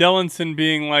Dellinson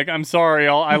being like, I'm sorry,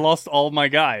 I lost all my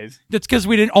guys. That's because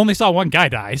we only saw one guy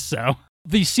die, so.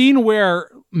 The scene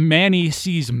where Manny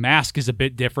sees Mask is a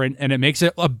bit different, and it makes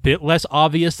it a bit less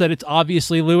obvious that it's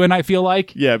obviously Lewin, I feel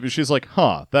like. Yeah, but she's like,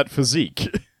 that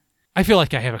physique. I feel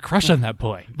like I have a crush on that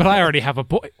boy, but I already have a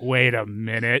boy. Wait a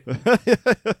minute.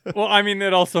 Well, I mean,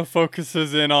 it also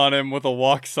focuses in on him with a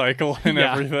walk cycle and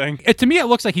everything. To me, it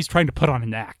looks like he's trying to put on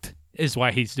an act, is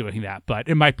why he's doing that, but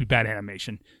it might be bad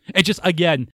animation. It just,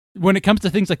 again, when it comes to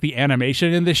things like the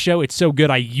animation in this show, it's so good,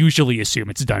 I usually assume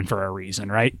it's done for a reason,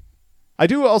 right? I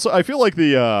feel like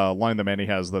the line that Manny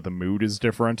has that the mood is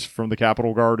different from the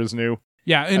Capitol Guard is new.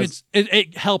 Yeah, and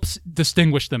it helps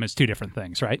distinguish them as two different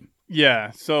things, right?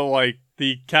 Yeah, so like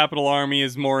the Capital Army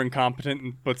is more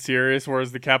incompetent but serious,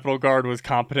 whereas the Capital Guard was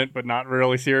competent but not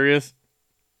really serious.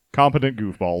 Competent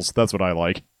goofballs, that's what I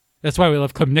like. That's why we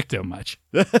love Klim Nick so much.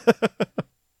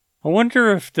 I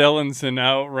wonder if Dellinson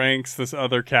outranks this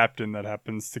other captain that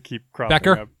happens to keep cropping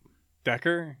Becker? up.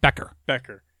 Decker?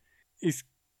 Becker. He's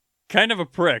kind of a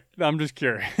prick. I'm just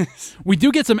curious. We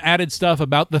do get some added stuff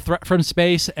about the threat from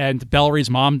space and Bellry's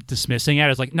mom dismissing it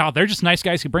as like, no, they're just nice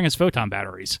guys who bring us photon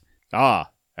batteries.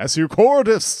 Ah, SU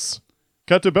Cordists!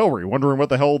 Cut to Bellry, wondering what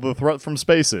the hell the threat from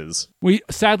space is. We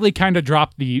sadly kind of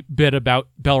dropped the bit about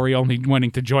Bellry only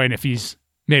wanting to join if he's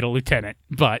made a lieutenant,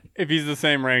 but If he's the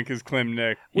same rank as Klim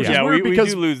Nick. Which is Yeah, weird we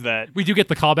because- do lose that. we do get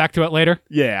the callback to it later.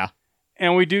 Yeah.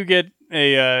 And we do get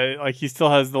he still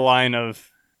has the line of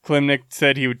Klimnik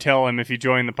said he would tell him if he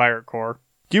joined the Pirate Corps.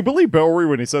 Do you believe Bellry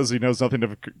when he says he knows nothing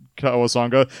of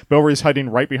Kawasanga? Bellry's hiding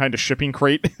right behind a shipping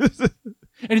crate.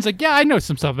 And he's like, yeah, I know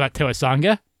some stuff about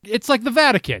Toasanga. It's like the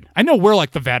Vatican. I know we're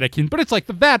like the Vatican, but it's like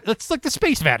it's like the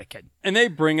space Vatican. And they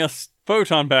bring us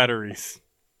photon batteries.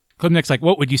 Klimnik's like,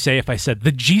 what would you say if I said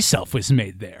the G-Self was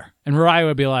made there? And Rariah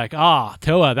would be like,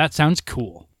 Toa, that sounds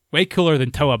cool. Way cooler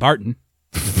than Toa Barton.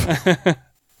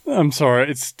 I'm sorry,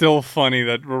 it's still funny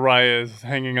that Rariah is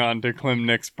hanging on to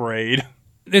Klimnik's braid.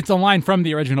 It's a line from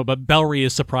the original, but Bellry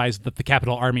is surprised that the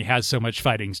Capital Army has so much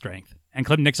fighting strength. And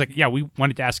Klimnik's like, yeah, we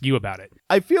wanted to ask you about it.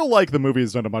 I feel like the movie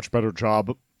has done a much better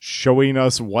job showing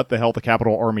us what the hell the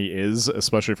Capital Army is,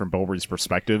 especially from Bellry's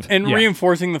perspective. And Yeah.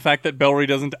 reinforcing the fact that Bellry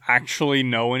doesn't actually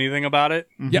know anything about it.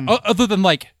 Yeah, other than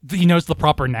like, he knows the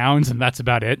proper nouns and that's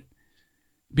about it.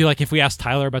 Be like if we asked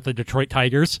Tyler about the Detroit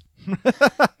Tigers.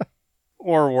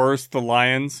 Or worse, the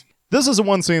Lions. This is the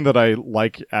one scene that I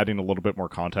like adding a little bit more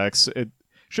context. It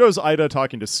shows Ida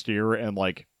talking to Steer and,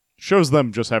 like, shows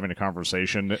them just having a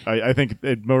conversation. I think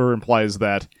it more implies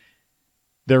that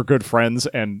they're good friends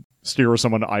and Steer is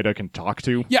someone Ida can talk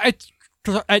to. Yeah,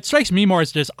 it strikes me more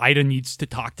as just Ida needs to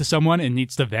talk to someone and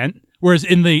needs to vent. Whereas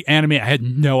in the anime, I had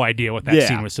no idea what that Yeah.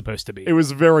 scene was supposed to be. It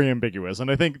was very ambiguous, and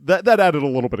I think that added a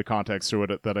little bit of context to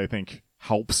it that I think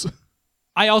helps.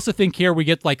 I also think here we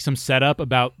get like some setup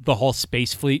about the whole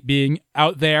space fleet being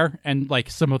out there and like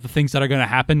some of the things that are going to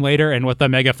happen later and what the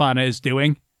megafauna is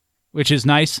doing, which is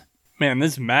nice. Man,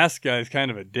 this mask guy is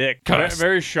kind of a dick. Cuss.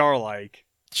 Very Char-like.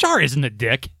 Char isn't a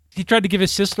dick. He tried to give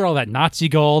his sister all that Nazi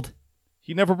gold.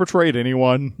 He never betrayed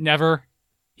anyone. Never.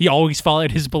 He always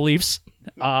followed his beliefs.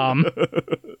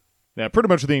 Yeah, pretty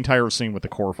much the entire scene with the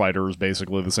core fighter is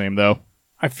basically the same, though.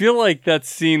 I feel like that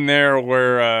scene there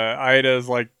where Ida's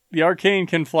like, the Arcane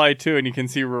can fly too, and you can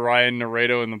see Rariah and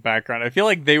Naredo in the background. I feel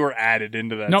like they were added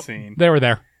into that Nope, scene. they were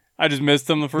there. I just missed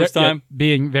them the first Yeah, time.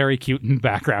 being very cute in the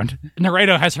background.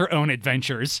 Naredo has her own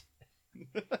adventures.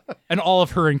 And all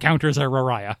of her encounters are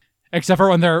Rariah. Except for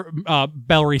when they're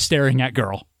Bellry staring at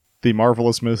girl. The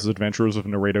Marvelous Misadventures of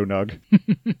Naredo Nug.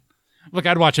 Look,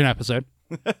 I'd watch an episode.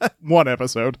 One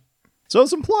episode. So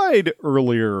it's implied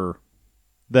earlier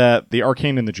that the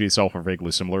Arcane and the G-Self are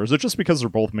vaguely similar. Is it just because they're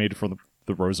both made from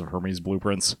the Rose of Hermes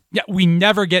blueprints? Yeah, we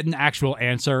never get an actual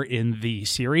answer in the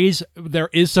series. There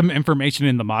is some information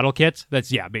in the model kits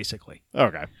that's, yeah, basically.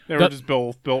 Okay. They were just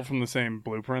built from the same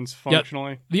blueprints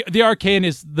functionally. The Arcane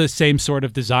is the same sort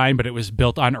of design, but it was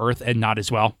built on Earth and not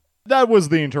as well. That was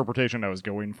the interpretation I was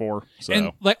going for. So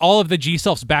And like all of the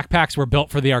G-Self's backpacks were built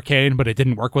for the Arcane, but it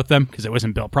didn't work with them because it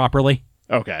wasn't built properly.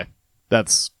 okay.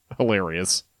 That's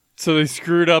hilarious. So they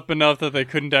screwed up enough that they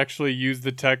couldn't actually use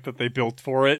the tech that they built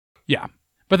for it. Yeah.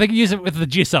 But they can use it with the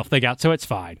G-Self they got, so it's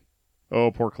fine.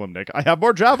 Oh, poor Klimnik. I have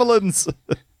more javelins!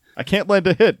 I can't land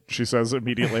a hit, she says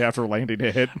immediately after landing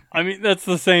a hit. I mean, that's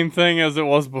the same thing as it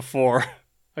was before.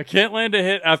 I can't land a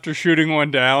hit after shooting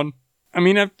one down. I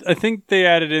mean, I think they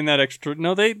added in that extra...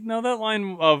 No, that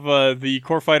line of the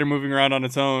core fighter moving around on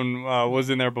its own was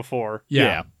in there before.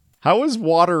 Yeah. How is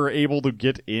water able to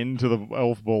get into the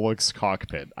Elf Bullock's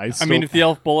cockpit? I mean, if the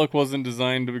Elf Bullock wasn't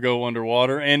designed to go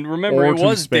underwater, and remember, Or it to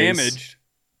was space. damaged.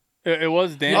 It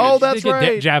was damaged. Oh, They that's get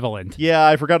right. javelin. Yeah,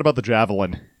 I forgot about the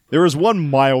javelin. There is one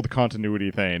mild continuity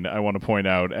thing I want to point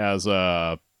out as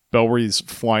Bellry's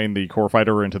flying the core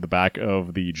fighter into the back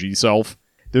of the G-Self.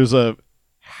 There's a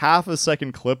half a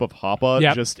second clip of Hoppa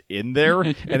Yep. just in there,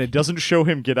 and it doesn't show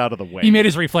him get out of the way. He made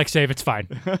his reflex save, it's fine.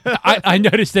 I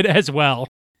noticed it as well.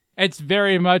 It's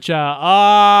very much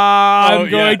I'm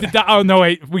going to die. Oh, no,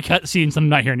 wait. We cut scenes. I'm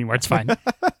not here anymore. It's fine.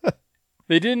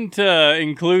 They didn't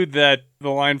include the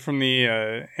line from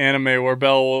the anime where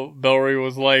Bellry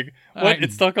was like, "What?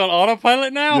 It's stuck on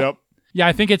autopilot now?" Yep. Yeah,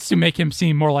 I think it's to make him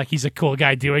seem more like he's a cool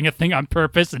guy doing a thing on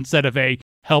purpose instead of a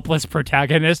helpless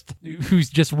protagonist who's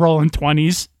just rolling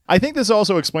 20s. I think this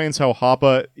also explains how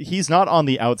Hoppa, he's not on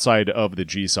the outside of the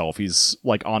G-Self. He's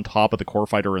like on top of the core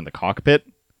fighter in the cockpit.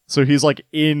 So he's like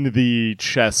in the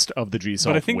chest of the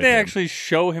G-Self. But I think with they him. actually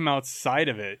show him outside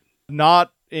of it.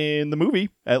 Not in the movie,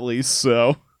 at least,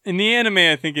 so. In the anime,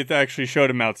 I think it actually showed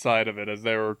him outside of it as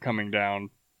they were coming down.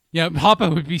 Yeah, Papa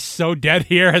would be so dead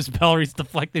here as Bellry's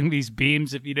deflecting these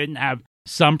beams if he didn't have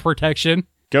some protection.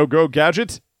 Go,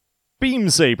 gadget. Beam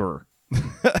saber.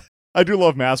 I do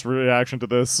love Matt's reaction to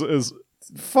this is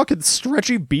fucking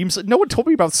stretchy beams. No one told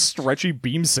me about stretchy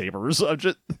beam sabers. I'm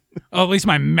just... Oh, at least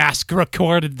my mask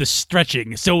recorded the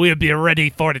stretching, so we'll be ready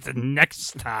for it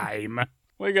next time.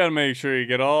 We gotta make sure you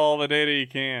get all the data you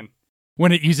can.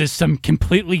 When it uses some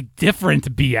completely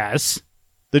different BS.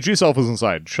 The G-Self is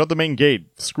inside. Shut the main gate.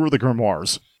 Screw the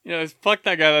grimoires. Yeah, fuck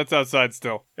that guy that's outside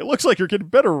still. It looks like you're getting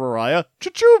better, Mariah.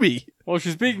 Chichumi! Well,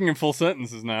 she's speaking in full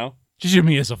sentences now.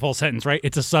 Chichumi is a full sentence, right?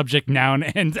 It's a subject, noun,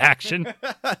 and action.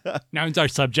 Nouns are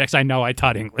subjects. I know I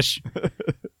taught English.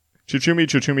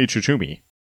 Chichumi.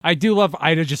 I do love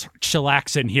Ida just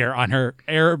chillaxing here on her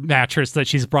air mattress that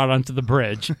she's brought onto the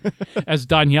bridge. As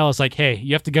Danielle is like, hey,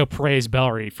 you have to go praise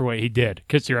Bellry for what he did,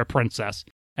 because you're a princess.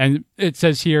 And it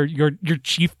says here, you're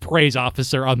chief praise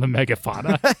officer on the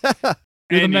megafauna.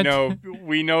 And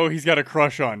we know he's got a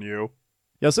crush on you.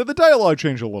 Yeah, so the dialogue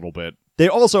changed a little bit. They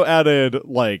also added,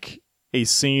 like, a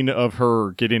scene of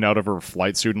her getting out of her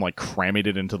flight suit and, like, cramming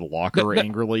it into the locker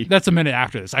angrily. That's a minute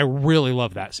after this. I really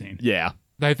love that scene. Yeah.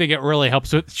 I think it really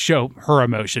helps show her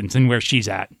emotions and where she's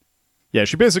at. Yeah,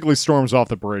 she basically storms off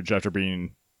the bridge after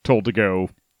being told to go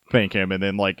thank him, and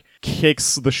then, like,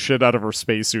 kicks the shit out of her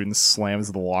spacesuit and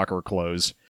slams the locker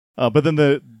closed. But then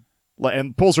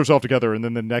and pulls herself together, and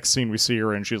then the next scene we see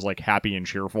her in, she's, like, happy and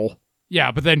cheerful.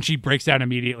 Yeah, but then she breaks down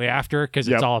immediately after, because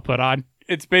it's all put on.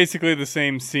 It's basically the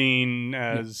same scene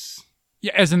as...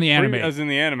 Yeah, as in the anime. As in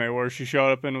the anime, where she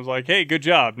showed up and was like, hey, good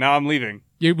job, now I'm leaving.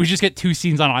 Yeah, we just get two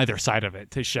scenes on either side of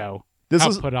it to show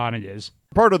how put on it is.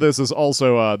 Part of this is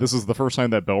also, this is the first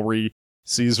time that Bellry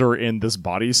sees her in this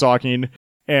body socking,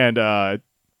 and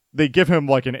they give him,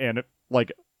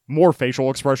 like, more facial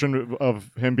expression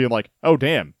of him being like, oh,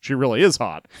 damn, she really is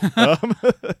hot.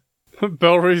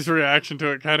 Bellry's reaction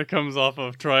to it kind of comes off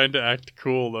of trying to act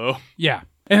cool, though. Yeah.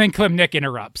 And then Clem Nick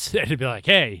interrupts. And he'd be like,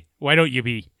 hey, why don't you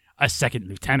be a second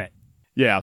lieutenant?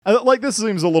 Yeah. This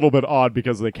seems a little bit odd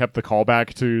because they kept the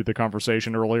callback to the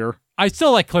conversation earlier. I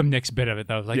still like Clem Nick's bit of it,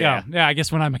 though. Like, yeah. I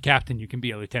guess when I'm a captain, you can be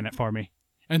a lieutenant for me.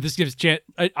 And this gives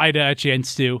Ida a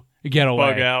chance to get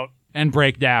away. Bug out. And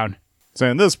break down. So,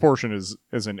 and this portion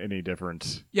isn't any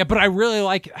different. Yeah, but I really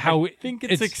like how... I think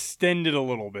it's extended a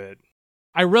little bit.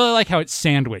 I really like how it's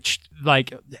sandwiched.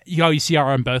 Like, you see her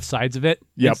on both sides of it,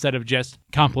 instead of just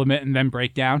compliment and then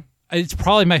break down. It's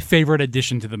probably my favorite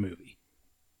addition to the movie.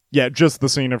 Yeah, just the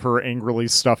scene of her angrily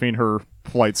stuffing her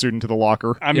flight suit into the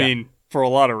locker. I mean, for a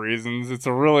lot of reasons. It's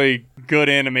a really good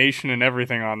animation and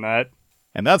everything on that.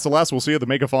 And that's the last we'll see of the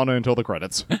megafauna until the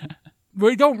credits.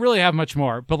 We don't really have much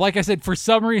more. But like I said, for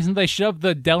some reason, they shoved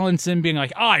the Dellinson being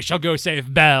like, I shall go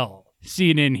save Belle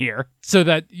scene in here so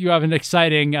that you have an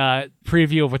exciting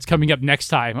preview of what's coming up next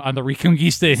time on the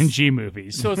Reconguista and G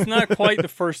movies. So it's not quite the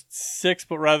first 6,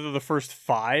 but rather the first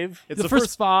 5? It's the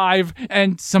first 5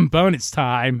 and some bonus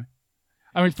time.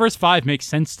 I mean, first 5 makes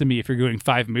sense to me if you're doing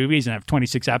 5 movies and have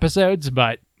 26 episodes,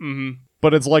 but... Mm-hmm.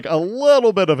 But it's like a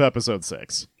little bit of episode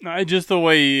 6. Just the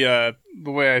way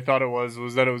I thought it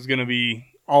was that it was going to be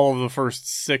all of the first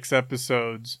 6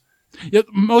 episodes. Yeah,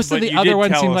 most of the other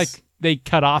ones seem like they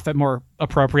cut off at more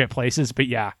appropriate places, but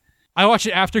yeah. I watched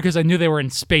it after because I knew they were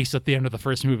in space at the end of the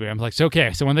first movie. I'm like,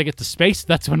 okay, so when they get to space,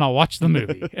 that's when I'll watch the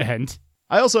movie. And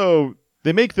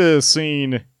they make the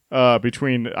scene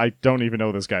between, I don't even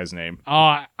know this guy's name.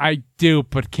 I do,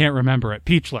 but can't remember it.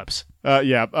 Peach Lips.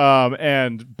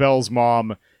 And Belle's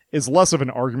mom is less of an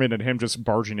argument and him just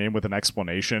barging in with an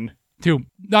explanation. To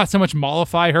not so much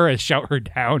mollify her as shout her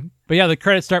down. But yeah, the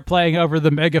credits start playing over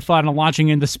the megafauna launching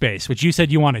into space, which you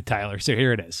said you wanted, Tyler, so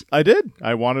here it is. I did.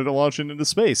 I wanted to launch it into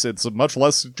space. It's much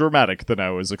less dramatic than I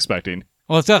was expecting.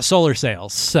 Well, it's got solar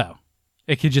sails, so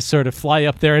it could just sort of fly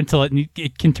up there until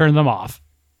it can turn them off.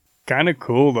 Kind of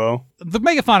cool, though. The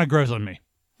megafauna grows on me.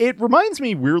 It reminds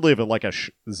me weirdly of like a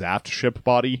Zaft ship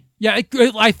body. Yeah,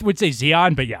 I would say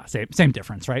Xeon, but yeah, same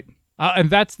difference, right?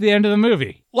 And that's the end of the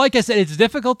movie. Like I said, it's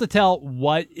difficult to tell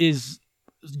what is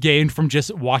gained from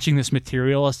just watching this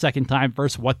material a second time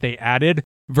versus what they added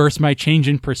versus my change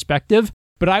in perspective.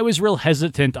 But I was real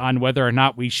hesitant on whether or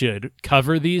not we should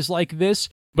cover these like this.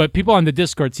 But people on the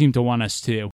Discord seem to want us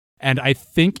to. And I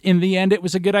think in the end it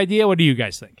was a good idea. What do you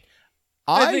guys think?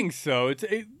 I think so.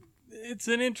 It's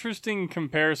an interesting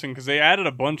comparison because they added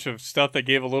a bunch of stuff that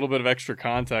gave a little bit of extra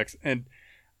context. And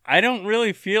I don't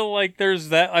really feel like there's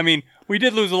that. I mean, we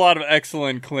did lose a lot of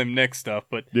excellent Clem Nick stuff,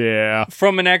 but yeah,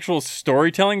 from an actual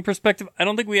storytelling perspective, I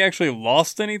don't think we actually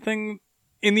lost anything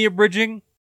in the abridging.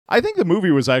 I think the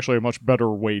movie was actually a much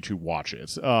better way to watch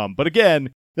it. But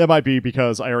again, that might be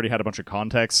because I already had a bunch of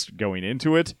context going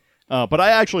into it. But I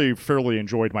actually fairly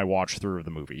enjoyed my watch through of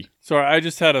the movie. Sorry, I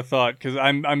just had a thought, because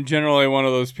I'm generally one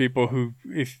of those people who,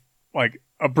 if, like,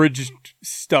 abridged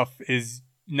stuff is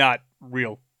not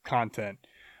real content.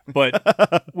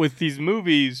 But with these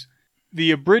movies,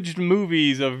 the abridged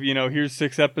movies of, here's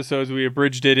 6 episodes, we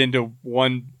abridged it into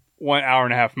one hour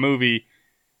and a half movie,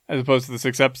 as opposed to the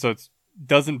 6 episodes,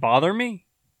 doesn't bother me.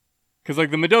 Because,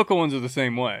 like, the Madoka ones are the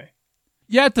same way.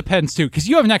 Yeah, it depends, too, because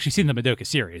you haven't actually seen the Madoka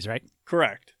series, right?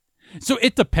 Correct. So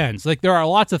it depends. Like, there are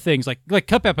lots of things, like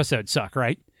Cup episodes suck,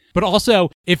 right? But also,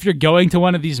 if you're going to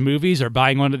one of these movies or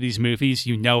buying one of these movies,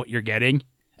 you know what you're getting.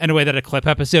 In a way that a clip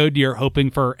episode, you're hoping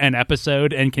for an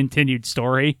episode and continued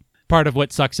story. Part of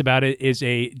what sucks about it is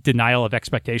a denial of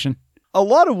expectation. A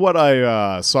lot of what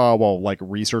I saw while like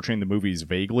researching the movies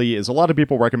vaguely is a lot of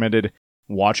people recommended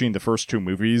watching the first 2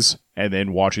 movies and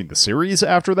then watching the series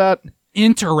after that.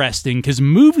 Interesting, because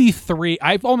movie 3,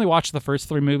 I've only watched the first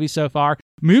 3 movies so far.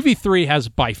 Movie 3 has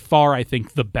by far, I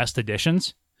think, the best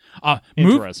additions.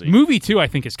 Interesting. Movie 2, I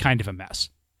think, is kind of a mess.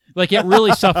 Like, it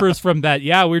really suffers from that,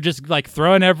 we're just, like,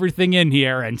 throwing everything in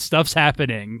here and stuff's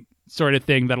happening sort of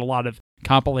thing that a lot of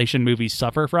compilation movies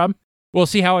suffer from. We'll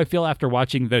see how I feel after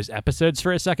watching those episodes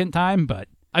for a second time, but,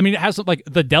 I mean, it has, like,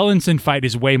 the Dellinson fight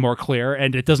is way more clear,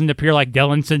 and it doesn't appear like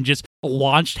Dellinson just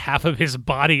launched half of his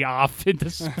body off into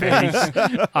space.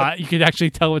 You can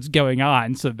actually tell what's going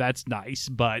on, so that's nice,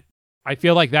 but I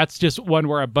feel like that's just one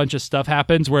where a bunch of stuff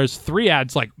happens, whereas 3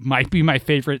 ads, like, might be my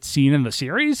favorite scene in the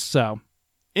series, so...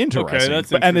 Interesting. Okay,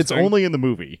 that's And it's interesting. only in the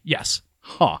movie. Yes.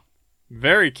 Huh.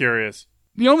 Very curious.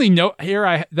 The only note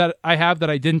here that I have that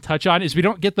I didn't touch on is we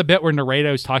don't get the bit where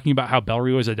Naruto is talking about how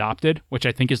Bellry was adopted, which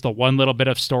I think is the one little bit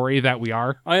of story that we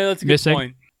are Oh, yeah, that's a good missing.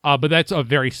 point. But that's a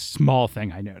very small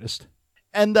thing I noticed.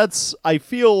 And that's, I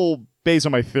feel, based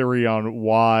on my theory on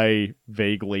why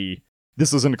vaguely,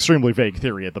 this is an extremely vague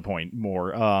theory at the point,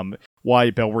 more,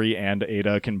 why Bellry and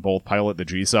Ada can both pilot the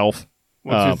G-Self.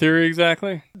 What's your theory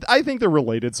exactly? I think they're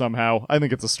related somehow. I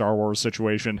think it's a Star Wars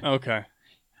situation. Okay.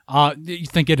 You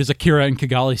think it is a Kira and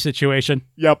Kigali situation?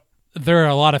 Yep. There are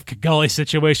a lot of Kigali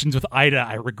situations with Ida,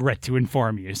 I regret to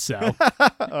inform you, so. Do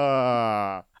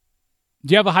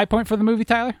you have a high point for the movie,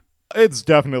 Tyler? It's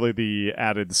definitely the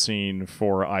added scene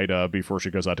for Ida before she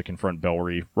goes out to confront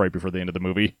Bellry right before the end of the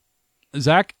movie.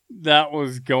 Zach? That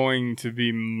was going to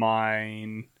be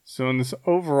mine. So in this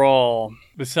overall,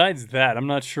 besides that, I'm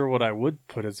not sure what I would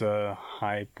put as a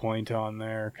high point on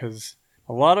there, because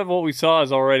a lot of what we saw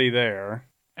is already there.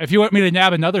 If you want me to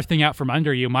nab another thing out from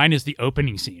under you, mine is the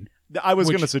opening scene. I was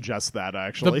going to suggest that,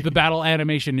 actually. The battle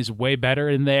animation is way better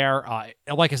in there.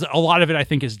 Like I said, a lot of it I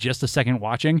think is just a second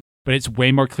watching, but it's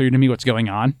way more clear to me what's going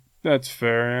on. That's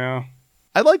fair, yeah.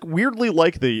 I weirdly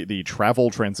like the travel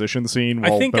transition scene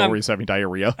while Bellry's having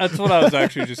diarrhea. That's what I was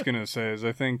actually just going to say, is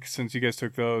I think since you guys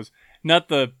took those, not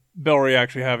the Bellry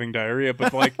actually having diarrhea,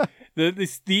 but like the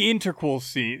interquel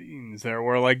scenes there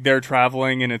where like they're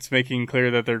traveling and it's making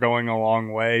clear that they're going a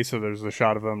long way, so there's a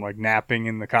shot of them like napping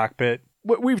in the cockpit.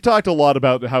 We've talked a lot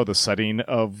about how the setting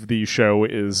of the show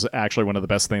is actually one of the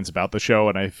best things about the show,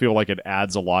 and I feel like it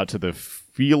adds a lot to the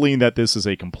feeling that this is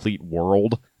a complete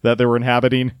world that they're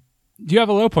inhabiting. Do you have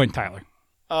a low point, Tyler?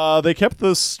 They kept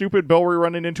the stupid Bellry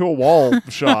running into a wall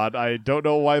shot. I don't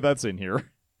know why that's in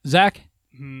here. Zach?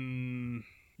 You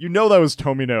know that was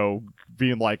Tomino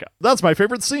being like, that's my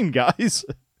favorite scene, guys.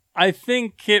 I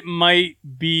think it might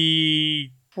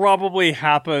be probably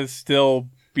Happa still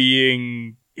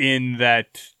being in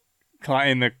that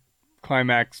in the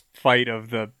climax fight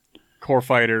of the core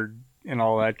fighter and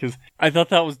all that, because I thought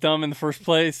that was dumb in the first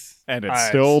place. And it's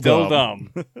still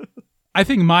dumb. I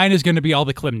think mine is going to be all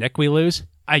the Klim Nick we lose.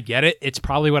 I get it. It's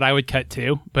probably what I would cut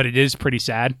too, but it is pretty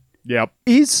sad. Yep.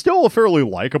 He's still a fairly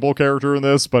likable character in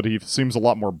this, but he seems a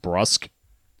lot more brusque.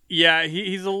 Yeah,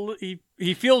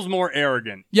 he feels more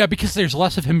arrogant. Yeah, because there's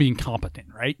less of him being competent,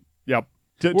 right? Yep.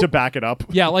 To back it up.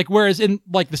 Yeah, like whereas in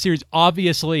like the series,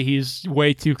 obviously he's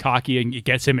way too cocky and it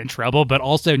gets him in trouble, but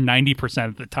also 90%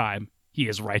 of the time he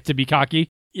is right to be cocky.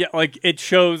 Yeah, like it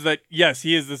shows that, yes,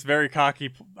 he is this very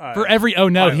cocky... For every oh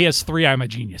no, pilot. he has 3 I'm a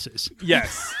geniuses.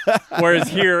 Yes. Whereas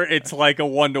here, it's like a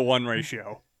 1-to-1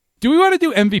 ratio. Do we want to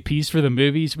do MVPs for the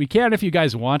movies? We can if you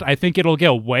guys want. I think it'll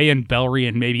go way in Bellry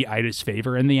and maybe Ida's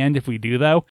favor in the end if we do,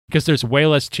 though, because there's way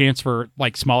less chance for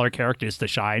like smaller characters to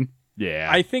shine. Yeah.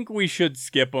 I think we should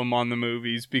skip them on the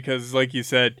movies because, like you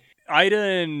said, Ida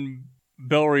and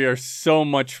Bellry are so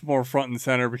much more front and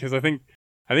center because I think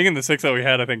in the 6 that we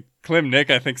had, I think Klim Nick,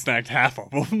 snagged half of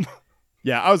them.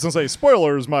 Yeah, I was going to say,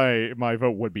 spoilers, my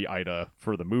vote would be Ida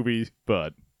for the movie,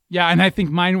 but... Yeah, and I think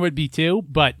mine would be too,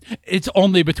 but it's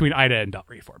only between Ida and Del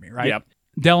Rey for me, right? Yep.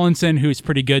 Dellinson, who's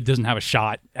pretty good, doesn't have a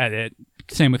shot at it.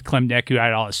 Same with Klimnik, who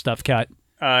had all his stuff cut.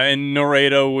 And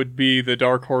Naredo would be the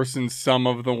dark horse in some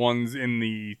of the ones in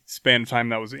the span of time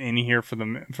that was in here for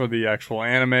the actual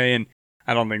anime, and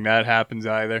I don't think that happens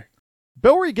either.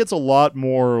 Bellry gets a lot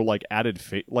more like added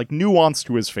nuance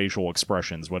to his facial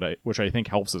expressions, which I think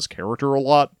helps his character a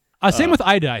lot. Same with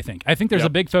Ida, I think. I think there's a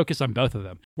big focus on both of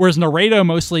them. Whereas Naredo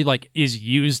mostly like is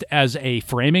used as a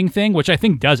framing thing, which I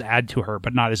think does add to her,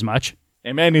 but not as much.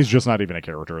 And Manny's just not even a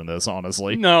character in this,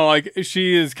 honestly. No, like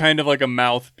she is kind of like a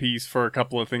mouthpiece for a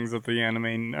couple of things that the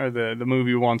anime or the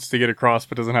movie wants to get across,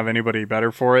 but doesn't have anybody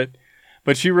better for it.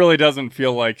 But she really doesn't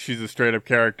feel like she's a straight up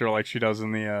character like she does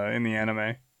in the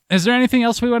anime. Is there anything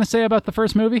else we want to say about the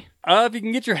first movie? If you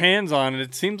can get your hands on it,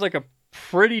 it seems like a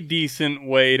pretty decent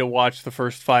way to watch the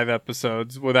first 5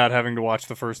 episodes without having to watch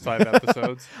the first 5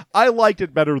 episodes. I liked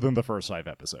it better than the first 5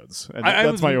 episodes. And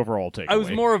that's my overall takeaway. I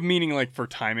was more of meaning like for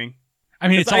timing. I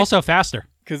mean, it's also faster.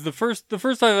 Because the first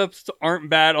 5 episodes aren't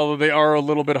bad, although they are a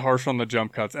little bit harsh on the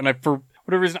jump cuts. And for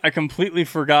whatever reason, I completely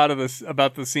forgot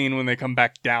about the scene when they come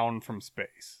back down from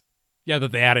space. Yeah,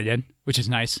 that they added in, which is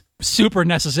nice. Super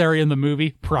necessary in the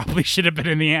movie. Probably should have been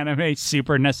in the anime.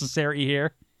 Super necessary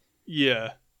here.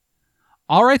 Yeah.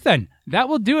 All right, then. That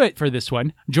will do it for this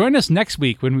one. Join us next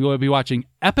week when we will be watching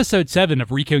Episode 7 of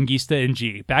Reconguista and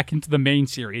G, back into the main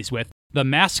series with The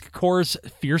Mask Corps'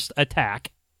 Fierce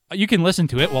Attack. You can listen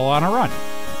to it while on a run.